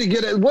for I need to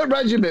get it. What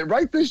regimen?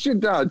 Write this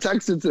shit down.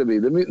 Text it to me.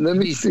 Let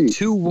me see.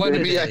 2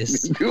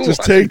 one-a-days.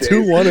 Just take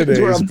 2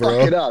 one-a-days, bro.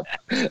 Fuck it up.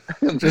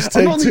 Just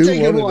take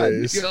 2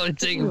 one-a-days. You're only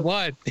taking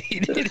 1.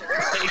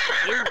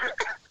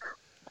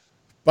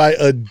 By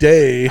a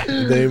day,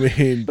 they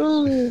mean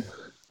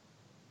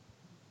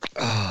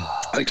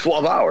like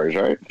 12 hours,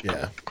 right?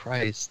 Yeah.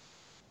 Christ.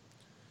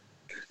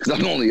 Because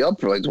I'm only up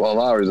for like 12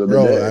 hours of the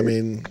day. Bro, I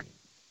mean,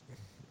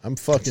 I'm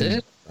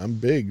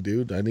big,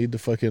 dude. I need to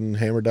fucking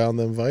hammer down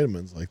them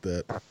vitamins like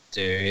that.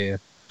 Dare you?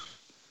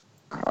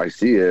 I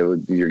see it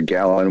with your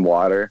gallon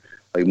water.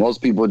 Like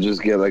most people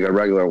just get like a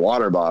regular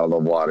water bottle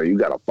of water. You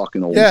got a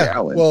fucking old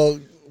gallon. Well,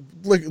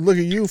 look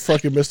at you,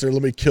 fucking mister.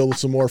 Let me kill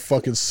some more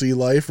fucking sea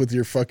life with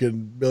your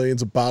fucking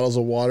millions of bottles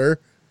of water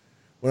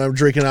when I'm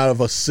drinking out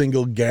of a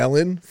single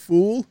gallon,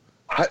 fool.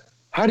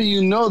 How do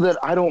you know that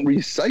I don't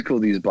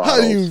recycle these bottles?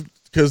 How do you?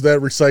 Because that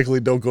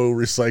recycling don't go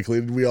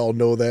recycling. We all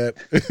know that.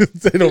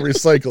 They don't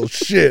recycle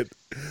shit.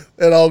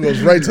 That all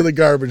goes right to the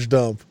garbage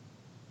dump.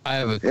 I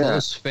have a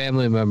close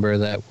family member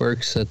that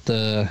works at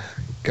the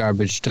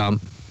garbage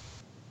dump,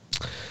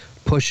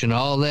 pushing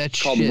all that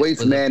shit. Called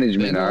waste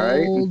management, all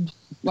right?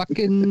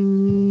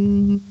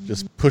 Fucking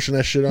just pushing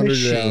that shit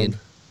underground.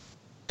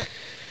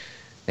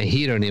 And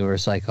he don't even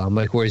recycle. I'm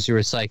like, where's your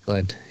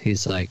recycling?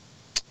 He's like,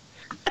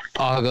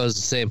 all goes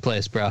the same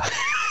place, bro.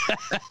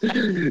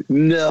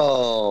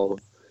 No.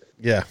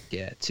 Yeah.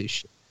 Yeah, too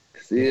shit.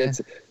 See,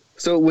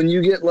 so when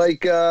you get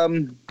like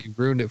you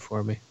ruined it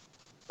for me.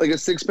 Like a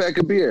 6-pack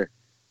of beer,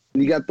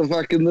 and you got the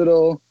fucking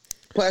little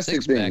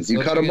plastic things.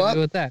 You cut them up.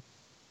 With that?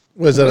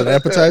 Was that an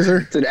appetizer?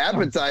 It's an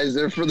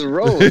appetizer for the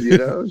road, you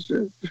know.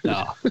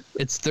 No,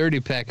 it's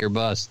 30-pack or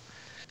bust.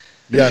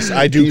 Yes,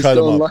 I do cut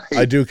them up.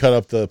 I do cut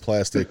up the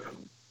plastic.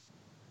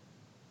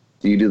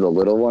 Do you do the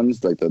little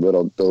ones, like the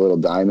little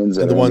diamonds?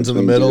 And the ones in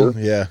the middle,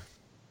 yeah.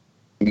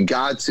 You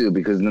got to,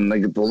 because then they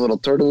get the little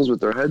turtles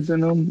with their heads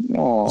in them.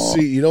 Aww.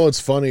 See, you know what's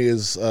funny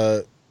is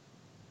those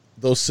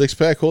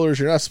 6-pack holders.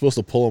 You're not supposed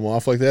to pull them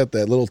off like that.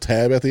 That little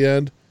tab at the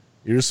end,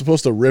 you're just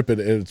supposed to rip it,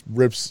 and it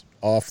rips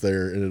off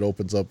there, and it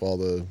opens up all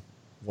the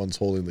ones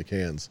holding the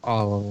cans.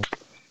 Oh,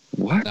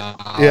 what?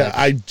 Yeah,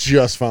 I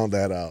just found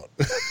that out.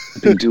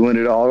 Been doing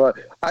it all right.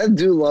 I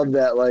do love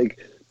that. Like,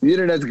 the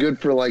internet's good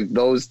for like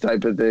those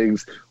type of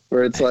things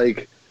where it's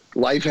like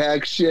life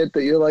hack shit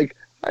that you're like,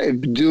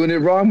 I've been doing it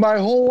wrong my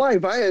whole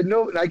life. I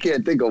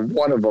can't think of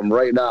one of them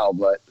right now,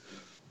 but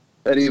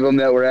any of them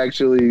that were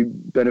actually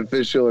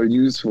beneficial or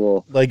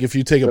useful. Like if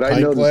you take a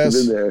pint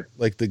glass,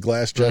 like the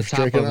glass Jeff's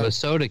drinking on. The top of a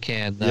soda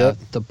can,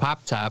 the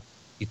pop top,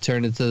 you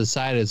turn it to the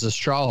side as a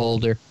straw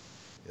holder.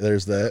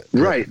 There's that.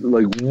 Right.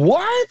 Like,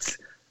 what?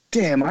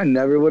 Damn, I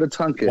never would have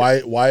tunk it.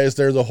 Why is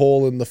there the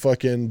hole in the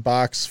fucking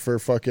box for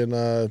fucking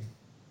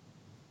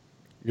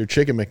your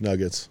chicken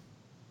McNuggets?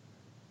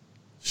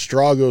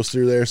 Straw goes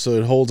through there, so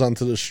it holds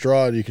onto the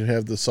straw, and you can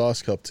have the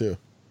sauce cup too.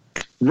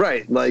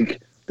 Right,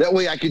 like that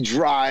way I could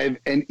drive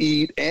and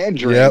eat and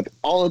drink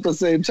all at the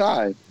same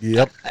time.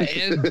 Yep.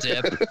 And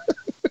dip.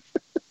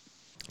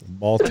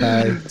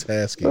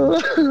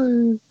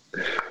 Multitasking.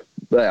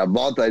 Yeah,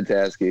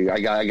 multitasking.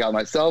 I got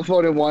my cell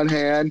phone in one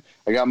hand.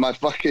 I got my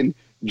fucking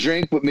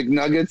drink with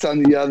McNuggets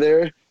on the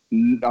other.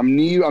 I'm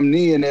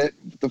kneeing it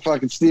with the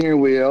fucking steering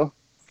wheel.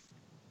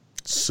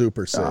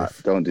 Super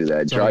safe. Don't do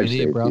that. Drive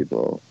safe,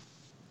 people.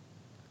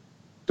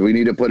 Do we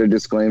need to put a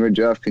disclaimer,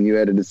 Jeff? Can you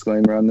add a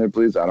disclaimer on there,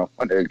 please? I don't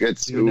want to get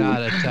sued. Do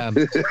not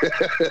attempt.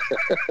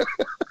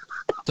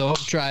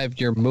 Don't drive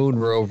your moon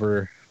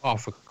rover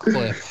off a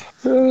cliff.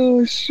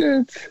 Oh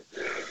shit!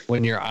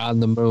 When you're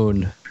on the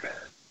moon.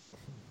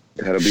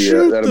 That'll be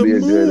a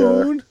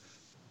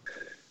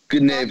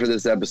good name for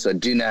this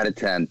episode. Do not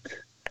attempt.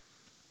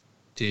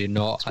 Do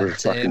not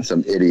attempt. We're fucking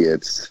some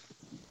idiots.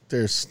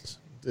 It's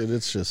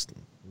just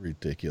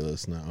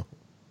ridiculous now.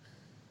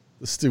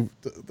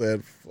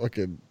 That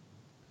fucking.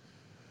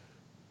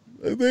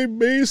 They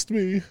maced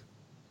me.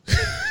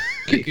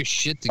 Get your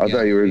shit together. I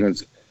thought you were going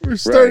to. We're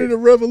starting a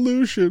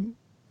revolution.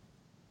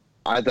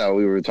 I thought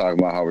we were talking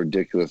about how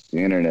ridiculous the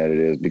internet it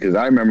is, because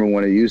I remember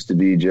when it used to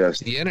be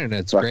just the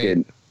internet's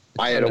fucking. Great.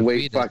 I had to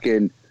wait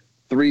fucking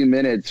 3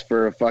 minutes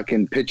for a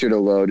fucking picture to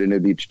load, and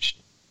it'd be.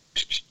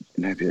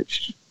 And I'd be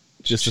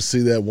just to see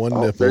that one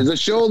nipple. There's a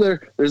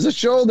shoulder.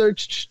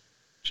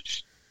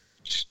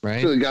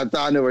 Right. So it got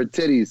down to her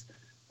titties.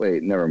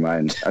 Wait, never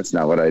mind. That's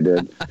not what I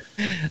did.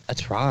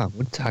 That's wrong.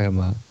 What are you talking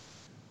about?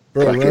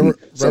 Bro, remember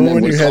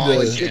when you had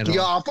to kick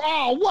you off?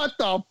 Oh, what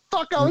the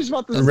fuck? I was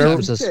about to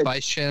Sometimes the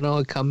Spice Channel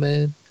would come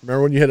in.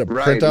 Remember when you had to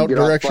print out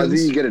directions?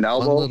 Fuzzy, you get an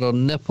elbow. One little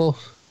nipple.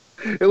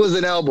 It was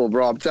an elbow,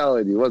 bro. I'm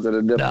telling you. It wasn't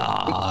a nipple.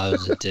 No, it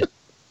was a dick.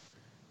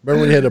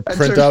 Remember when you had to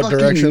print out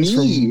directions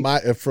from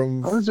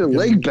How was your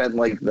leg bent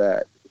like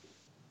that?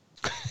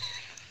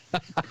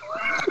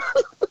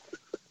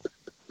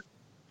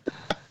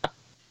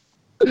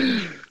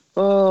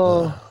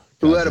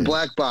 Who had a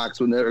black box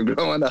when they were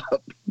growing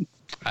up?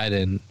 I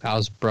didn't. I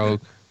was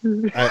broke. What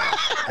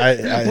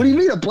do you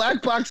mean a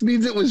black box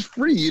means it was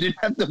free? You didn't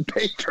have to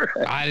pay for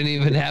it. I didn't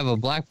even have a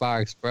black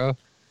box, bro.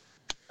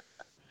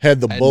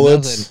 Had the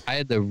bullets. I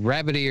had the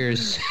rabbit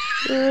ears.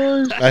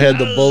 I had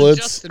the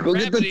bullets. Go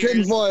get the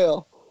tin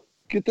foil.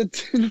 Get the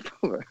tin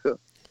foil.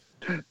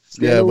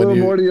 Yeah, a little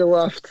more to your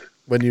left.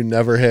 When you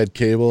never had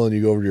cable and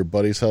you go over to your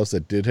buddy's house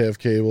that did have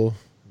cable,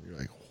 you're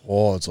like,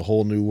 oh, it's a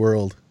whole new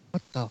world.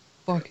 What the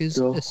fuck is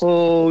this? A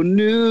whole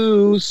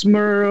new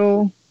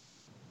Smurl.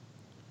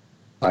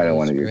 I don't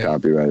want to get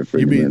copyrighted for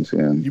you mean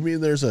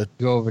there's a...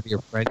 You go over to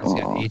your friends on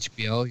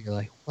HBO, you're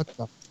like, what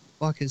the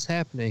fuck is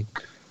happening?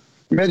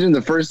 Imagine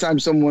the first time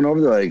someone went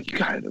over there, like,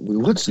 God,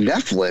 what's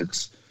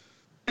Netflix?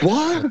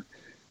 What?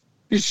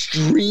 You're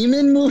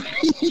streaming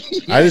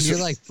movies? Yeah, you're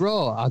like,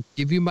 bro, I'll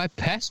give you my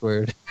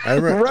password. I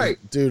remember, right,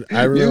 dude.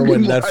 I remember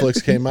when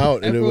Netflix came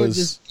out, and it was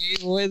just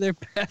gave away their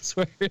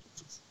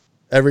passwords.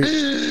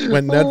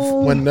 When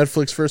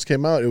Netflix first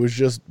came out, it was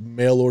just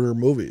mail order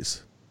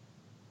movies.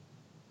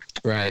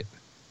 Right.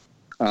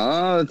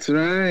 Oh, that's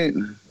right.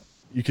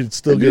 You could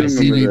still get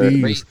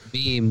DVDs.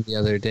 Great meme the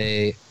other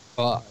day.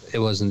 Well, it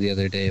wasn't the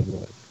other day,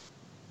 but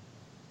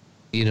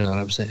you know what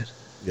I'm saying.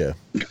 Yeah.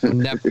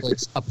 When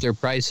Netflix upped their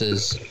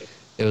prices,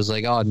 it was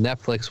like, oh,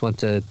 Netflix went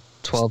to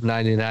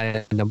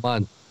 $12.99 a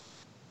month,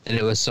 and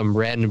it was some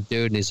random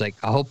dude, and he's like,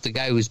 I hope the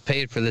guy who's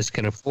paid for this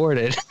can afford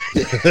it.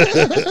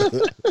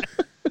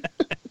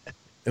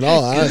 In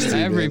all honesty,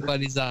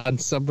 everybody's on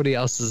somebody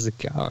else's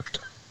account.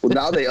 Well,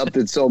 now they upped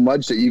it so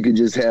much that you can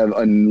just have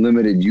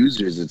unlimited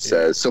users, it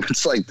says. So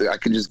it's like I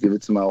can just give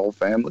it to my whole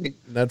family.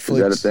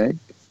 Netflix. Is that a thing?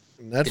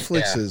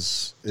 Netflix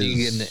is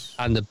you can,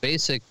 on the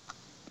basic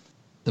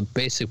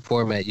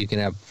format, you can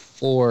have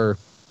 4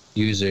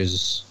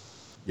 users.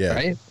 Yeah.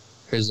 Right?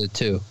 Or is it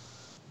 2?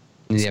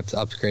 And you have to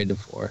upgrade to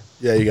 4.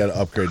 Yeah, you got to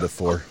upgrade to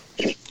 4.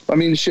 I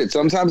mean, shit.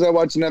 Sometimes I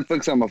watch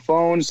Netflix on my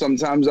phone.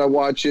 Sometimes I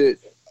watch it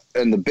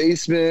in the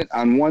basement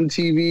on one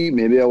TV.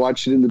 Maybe I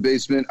watch it in the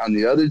basement on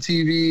the other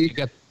TV. You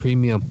got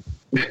premium.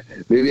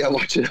 Maybe I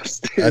watch it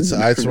upstairs.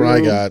 That's what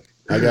I got.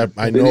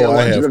 I know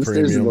I have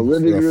premium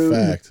for a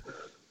fact.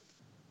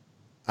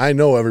 I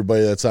know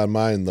everybody that's on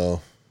mine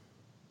though.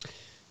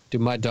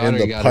 Dude, my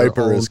daughter got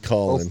Piper her own is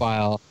calling.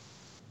 profile.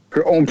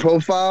 Her own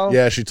profile?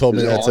 Yeah, she told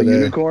me that today.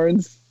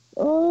 Unicorns?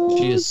 Oh,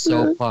 she is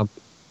so pumped.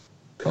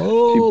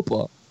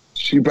 Oh,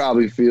 she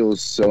probably feels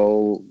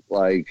so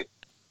like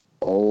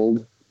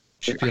old.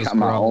 She I got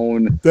my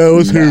own that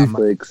was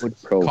Netflix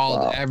profile.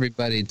 Called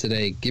everybody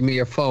today. Give me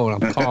your phone.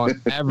 I'm calling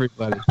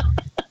everybody.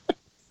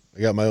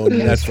 I got my own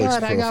Netflix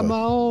profile. I got my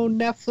own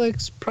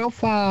Netflix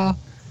profile.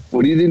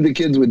 What do you think the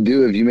kids would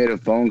do if you made a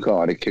phone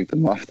call to kick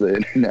them off the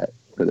internet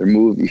for their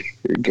movie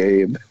or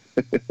game?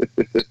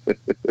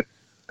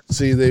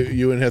 See,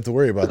 you wouldn't have to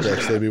worry about that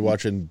because they'd be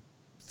watching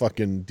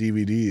fucking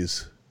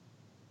DVDs.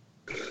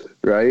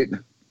 Right?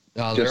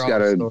 Oh, just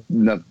got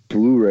enough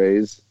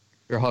Blu-rays.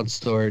 They're hot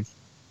storage.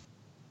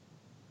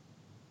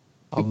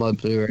 All my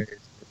Blu-rays.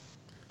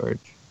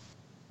 Storage.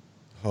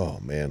 Oh,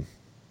 man.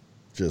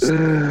 Just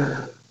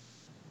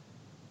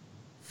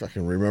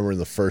fucking remembering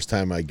the first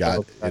time I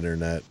got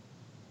internet.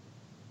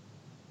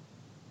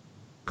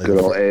 Good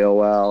old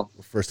AOL.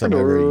 The first time I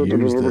ever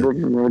used it. It's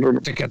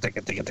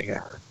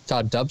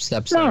how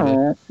dubstep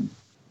sounded.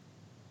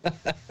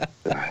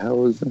 The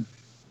hell is it?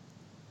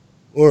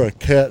 Or a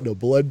cat in a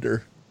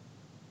blender.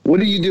 What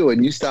are you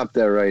doing? You stop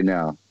that right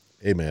now.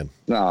 Hey, man.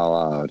 Not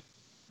allowed.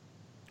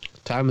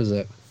 What time is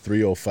it?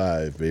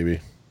 3:05,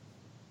 baby.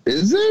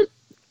 Is it?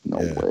 No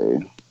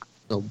way.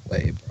 No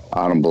way, bro.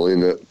 I don't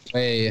believe it.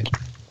 Hey.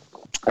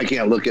 I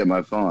can't look at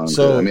my phone.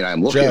 So, I mean,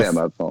 I'm looking Jeff, at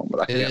my phone,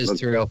 but I can't look. It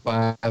is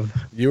 3:05.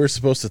 You were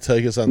supposed to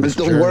take us on this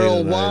Mr. journey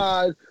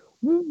Worldwide.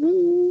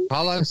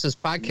 How long is this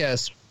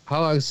podcast?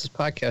 How long is this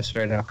podcast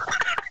right now?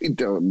 I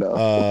don't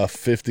know.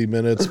 50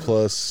 minutes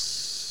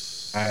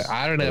plus.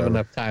 I don't have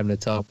enough time to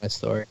tell my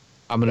story.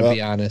 I'm going to be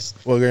honest.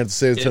 Well, we're going to have to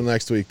save it till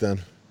next week then.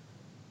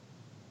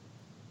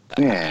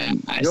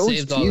 Man, I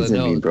saved all the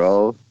notes. Me,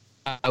 bro.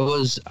 I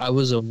was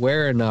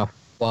aware enough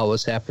while it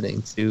was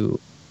happening to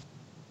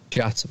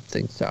jot some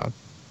things down.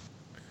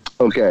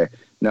 Okay.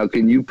 Now,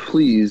 can you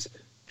please,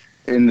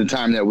 in the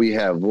time that we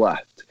have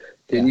left,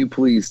 can you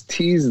please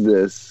tease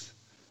this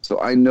so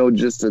I know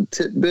just a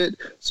tidbit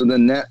so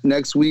then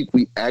next week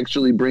we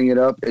actually bring it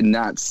up and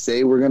not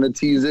say we're going to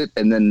tease it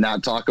and then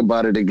not talk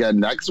about it again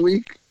next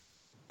week?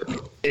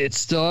 It's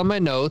still on my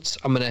notes.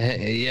 I'm going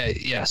to,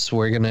 yes,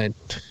 we're going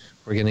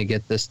to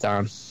get this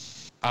down.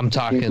 I'm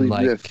talking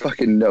like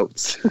fucking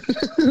notes.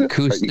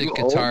 Acoustic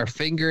guitar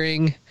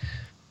fingering.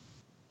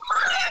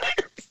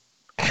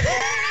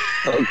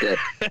 Okay.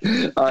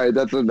 All right,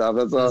 that's enough.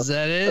 That's all. Is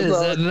that it? Is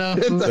that enough?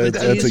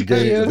 That's a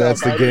game.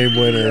 That's the game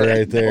winner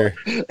right there.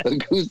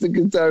 Acoustic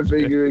guitar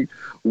fingering.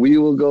 We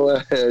will go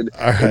ahead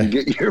and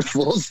get your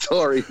full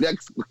story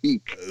next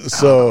week.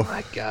 So, oh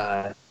my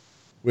god.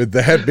 With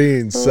that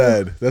being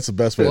said, that's the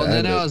best way to end it.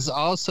 Well, then I was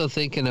also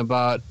thinking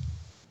about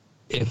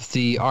if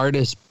the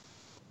artist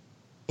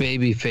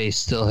Babyface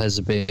still has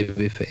a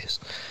baby face.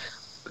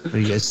 What do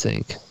you guys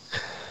think?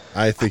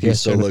 I think he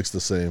still looks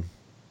the same.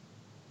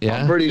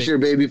 Yeah, I'm pretty sure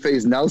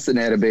Babyface Nelson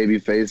had a baby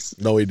face.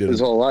 No, he didn't. His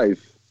whole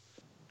life.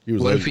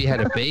 What if he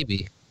had a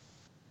baby?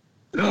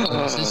 What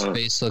does his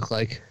face look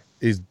like?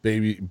 He's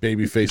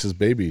Babyface's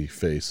baby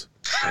face.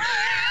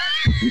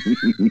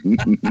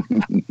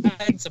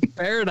 It's a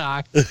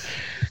paradox.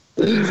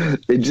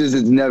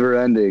 It's never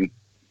ending.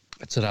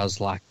 That's what I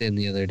was locked in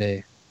the other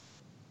day.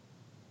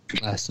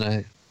 Last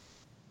night.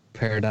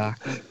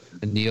 Paradox.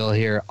 And you'll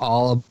hear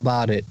all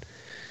about it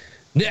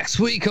next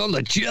week on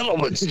the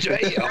Gentleman's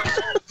Tale.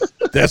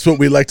 That's what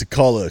we like to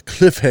call a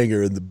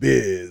cliffhanger in the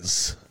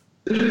biz.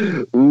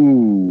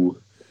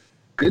 Ooh.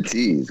 Good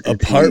tease.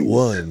 Part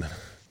 1.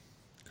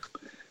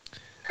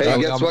 Hey,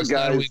 guess what,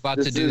 guys? We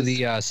about to do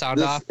the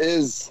sound off. This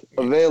is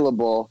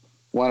available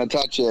Want to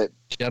touch it.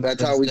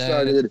 That's how we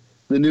started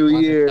the new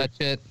year. Touch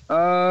it.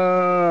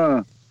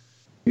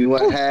 You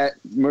want hat,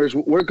 merch?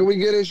 Where can we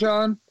get it,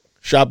 Sean?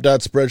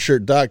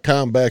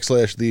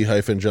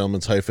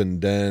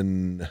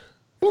 shop.spreadshirt.com/the-gentleman's-den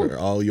for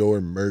all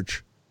your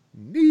merch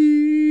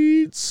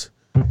needs.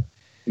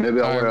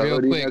 Maybe I'll wear a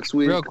hoodie next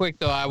week. Real quick,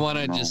 though, I want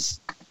to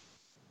just...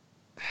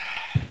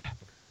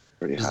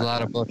 There's a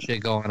lot of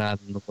bullshit going on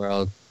in the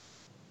world.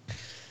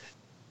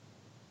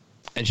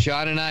 And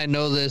Sean and I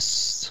know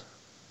this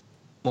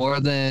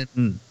more than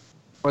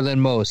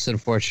most,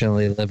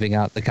 unfortunately, living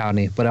out the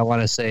county. But I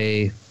want to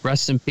say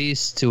rest in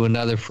peace to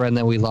another friend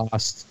that we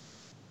lost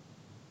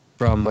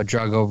from a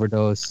drug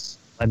overdose,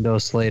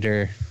 Lendo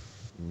Slater.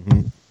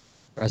 Mm-hmm.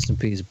 Rest in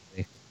peace,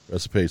 buddy.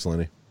 Rest in peace,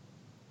 Lenny.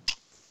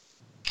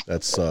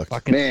 That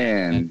sucked.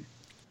 Man.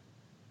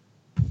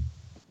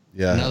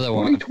 Yeah. Another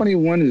one.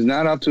 2021 is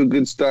not off to a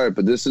good start,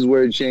 but this is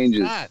where it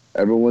changes.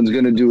 Everyone's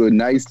going to do a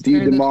nice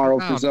deed tomorrow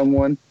for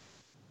someone.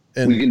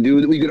 And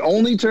we can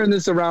only turn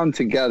this around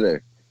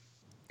together.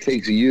 It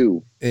takes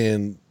you.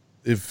 And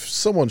if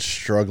someone's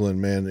struggling,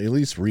 man, at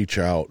least reach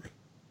out.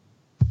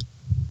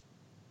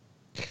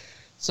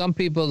 Some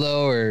people,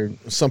 though, are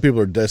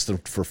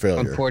destined for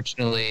failure.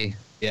 Unfortunately,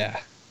 yeah.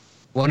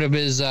 One of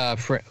his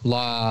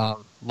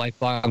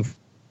lifelong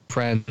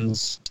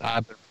friends,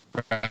 I've been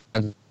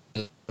friends,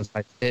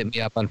 hit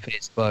me up on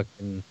Facebook,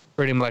 and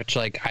pretty much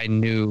like I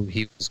knew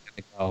he was going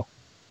to go.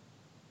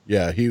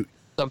 Yeah,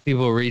 some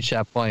people reach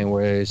that point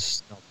where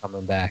there's no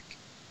coming back,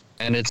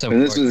 and it's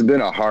and this has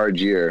been a hard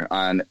year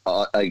on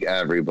like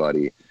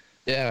everybody.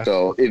 Yeah.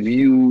 So if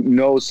you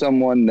know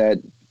someone that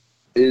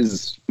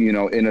is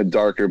in a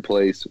darker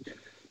place,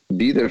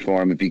 be there for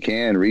them if you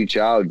can. Reach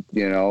out,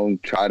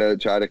 try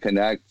to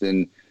connect,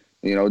 and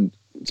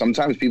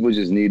sometimes people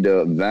just need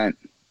to vent,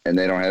 and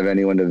they don't have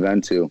anyone to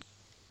vent to.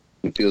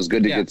 It feels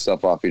good to get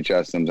stuff off your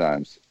chest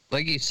sometimes.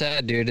 Like you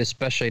said, dude,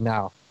 especially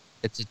now,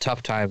 it's a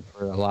tough time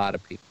for a lot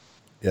of people.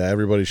 Yeah,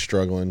 everybody's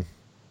struggling.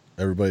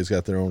 Everybody's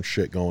got their own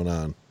shit going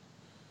on.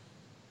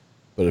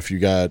 But if you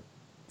got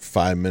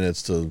 5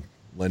 minutes to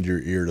lend your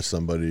ear to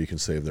somebody, you can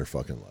save their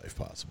fucking life,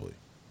 possibly.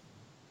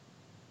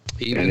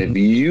 And if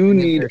you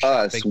need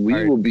us,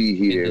 we will be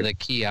here. The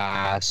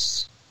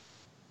kiosks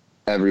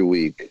every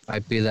week.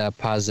 Might be that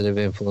positive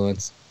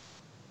influence.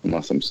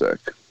 Unless I'm sick.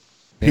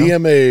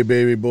 PMA,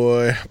 baby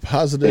boy.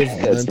 Positive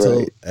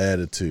mental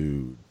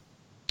attitude.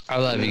 I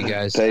love you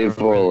guys. Pay it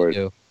forward.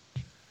 Really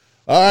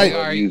all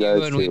right. You guys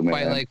and too, we man.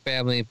 fight like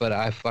family, but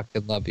I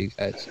fucking love you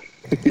guys.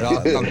 It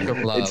all comes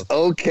from love. It's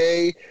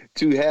okay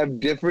to have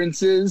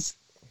differences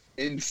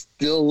and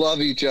still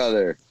love each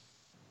other.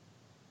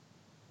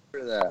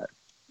 For that.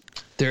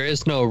 There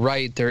is no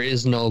right. There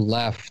is no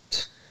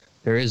left.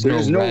 There's no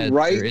red,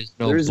 right.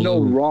 There is no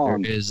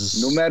wrong.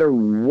 No matter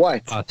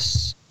what.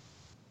 Us.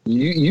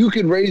 You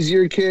could raise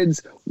your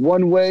kids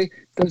one way.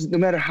 No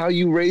matter how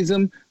you raise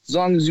them, as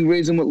long as you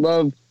raise them with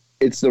love,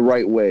 it's the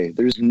right way.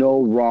 There's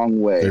no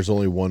wrong way. There's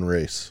only one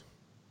race.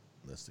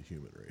 That's the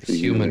human race. The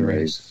human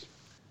race.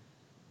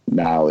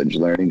 Knowledge,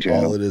 learning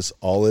channel.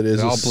 All it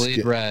is we all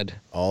bleed red.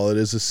 All it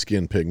is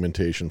skin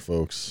pigmentation,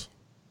 folks.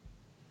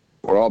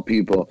 We're all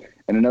people.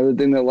 And another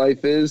thing that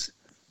life is,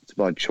 it's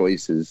about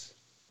choices.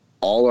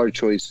 All our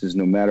choices,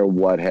 no matter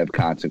what, have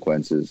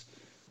consequences.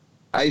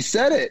 I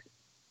said it.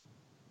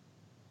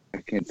 I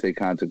can't say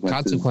consequences.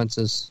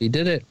 Consequences. You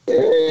did it.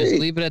 Hey. Just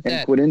leave it at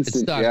that.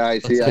 Coincidence. Yeah, I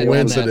see.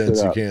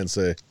 Coincidence, you can't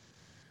say.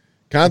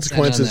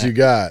 Consequences, you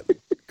got.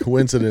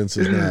 Coincidence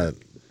is not.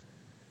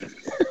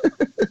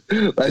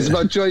 It's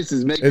about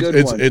choices. Make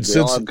good ones. It's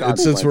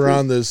since we're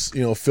on this,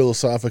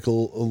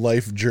 philosophical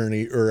life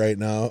journey right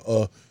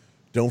now.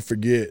 Don't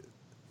forget,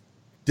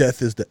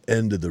 death is the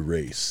end of the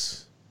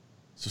race.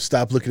 So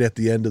stop looking at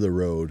the end of the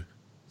road.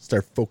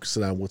 Start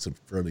focusing on what's in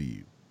front of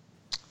you.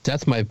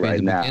 Death might be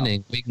the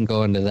beginning. We can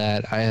go into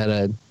that. I had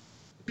a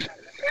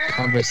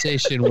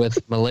conversation with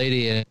my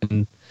lady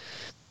and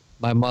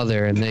my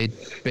mother, and they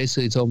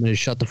basically told me to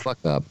shut the fuck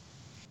up.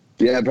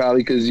 Yeah,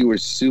 probably because you were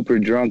super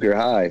drunk or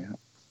high.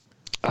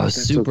 I was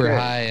super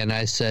high, and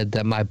I said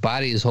that my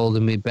body is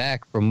holding me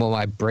back from what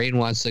my brain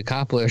wants to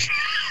accomplish.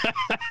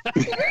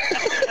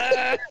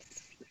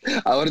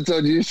 I would have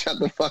told you to shut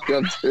the fuck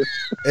up, too.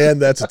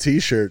 And that's a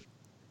T-shirt.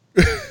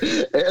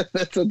 And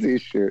that's a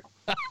T-shirt.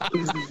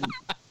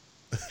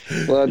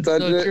 Well, that's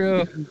so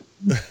true.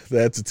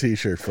 That's a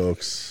T-shirt,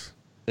 folks.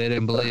 They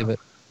didn't believe it.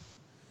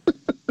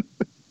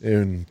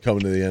 And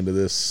coming to the end of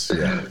this,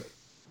 yeah.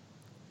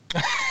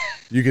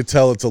 You could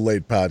tell it's a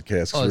late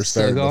podcast because we're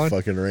starting to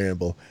fucking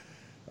ramble.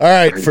 All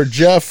right, for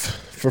Jeff,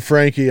 for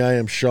Frankie, I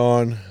am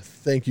Sean.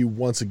 Thank you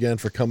once again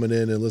for coming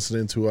in and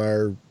listening to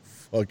our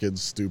fucking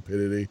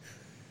stupidity.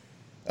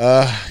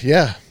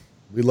 Yeah,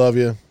 we love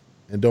you.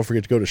 And don't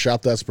forget to go to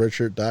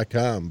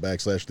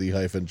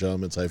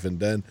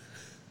shop.spreadshirt.com/the-gentleman's-den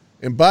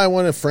and buy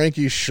one of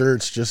Frankie's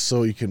shirts just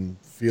so you can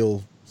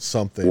feel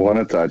something. Want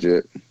to touch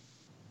it.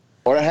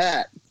 Or a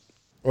hat.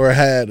 Or a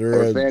hat,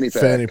 or a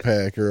fanny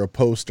pack, or a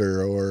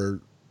poster, or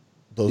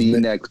those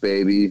V-necks,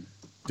 baby.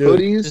 Dude,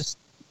 hoodies.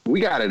 We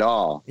got it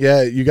all.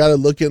 Yeah, you got to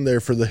look in there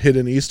for the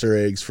hidden Easter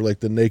eggs for like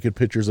the naked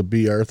pictures of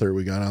B. Arthur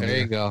we got on there. There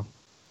you go.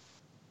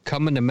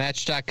 Coming to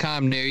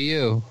Match.com near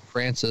you,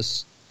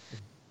 Francis.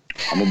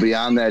 I'm gonna be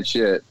on that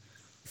shit.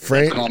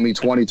 Call me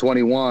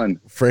 2021.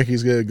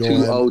 Frankie's gonna go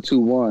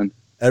 2021.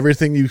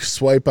 Everything you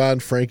swipe on,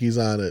 Frankie's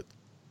on it,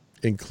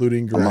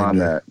 including Grindr. I'm on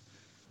that.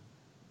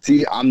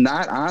 See, I'm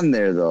not on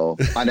there though,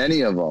 on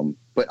any of them,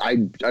 but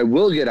I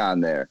will get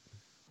on there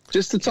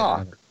just to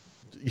talk.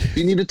 If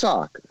you need to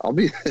talk, I'll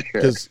be there.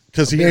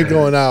 Because he ain't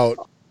going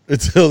out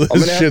until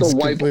this shit's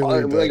completely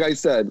done. Like I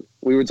said,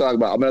 we were talking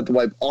about, I'm gonna have to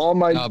wipe all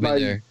my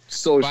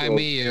social. Find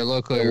me your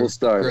local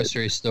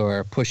grocery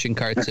store, pushing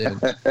carts in.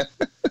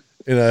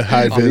 In a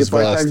high vis vest.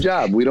 Part-time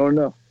job. We don't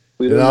know.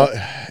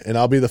 And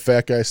I'll be the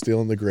fat guy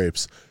stealing the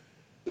grapes.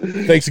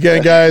 Thanks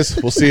again, guys.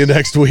 We'll see you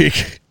next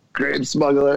week. Grape smuggler.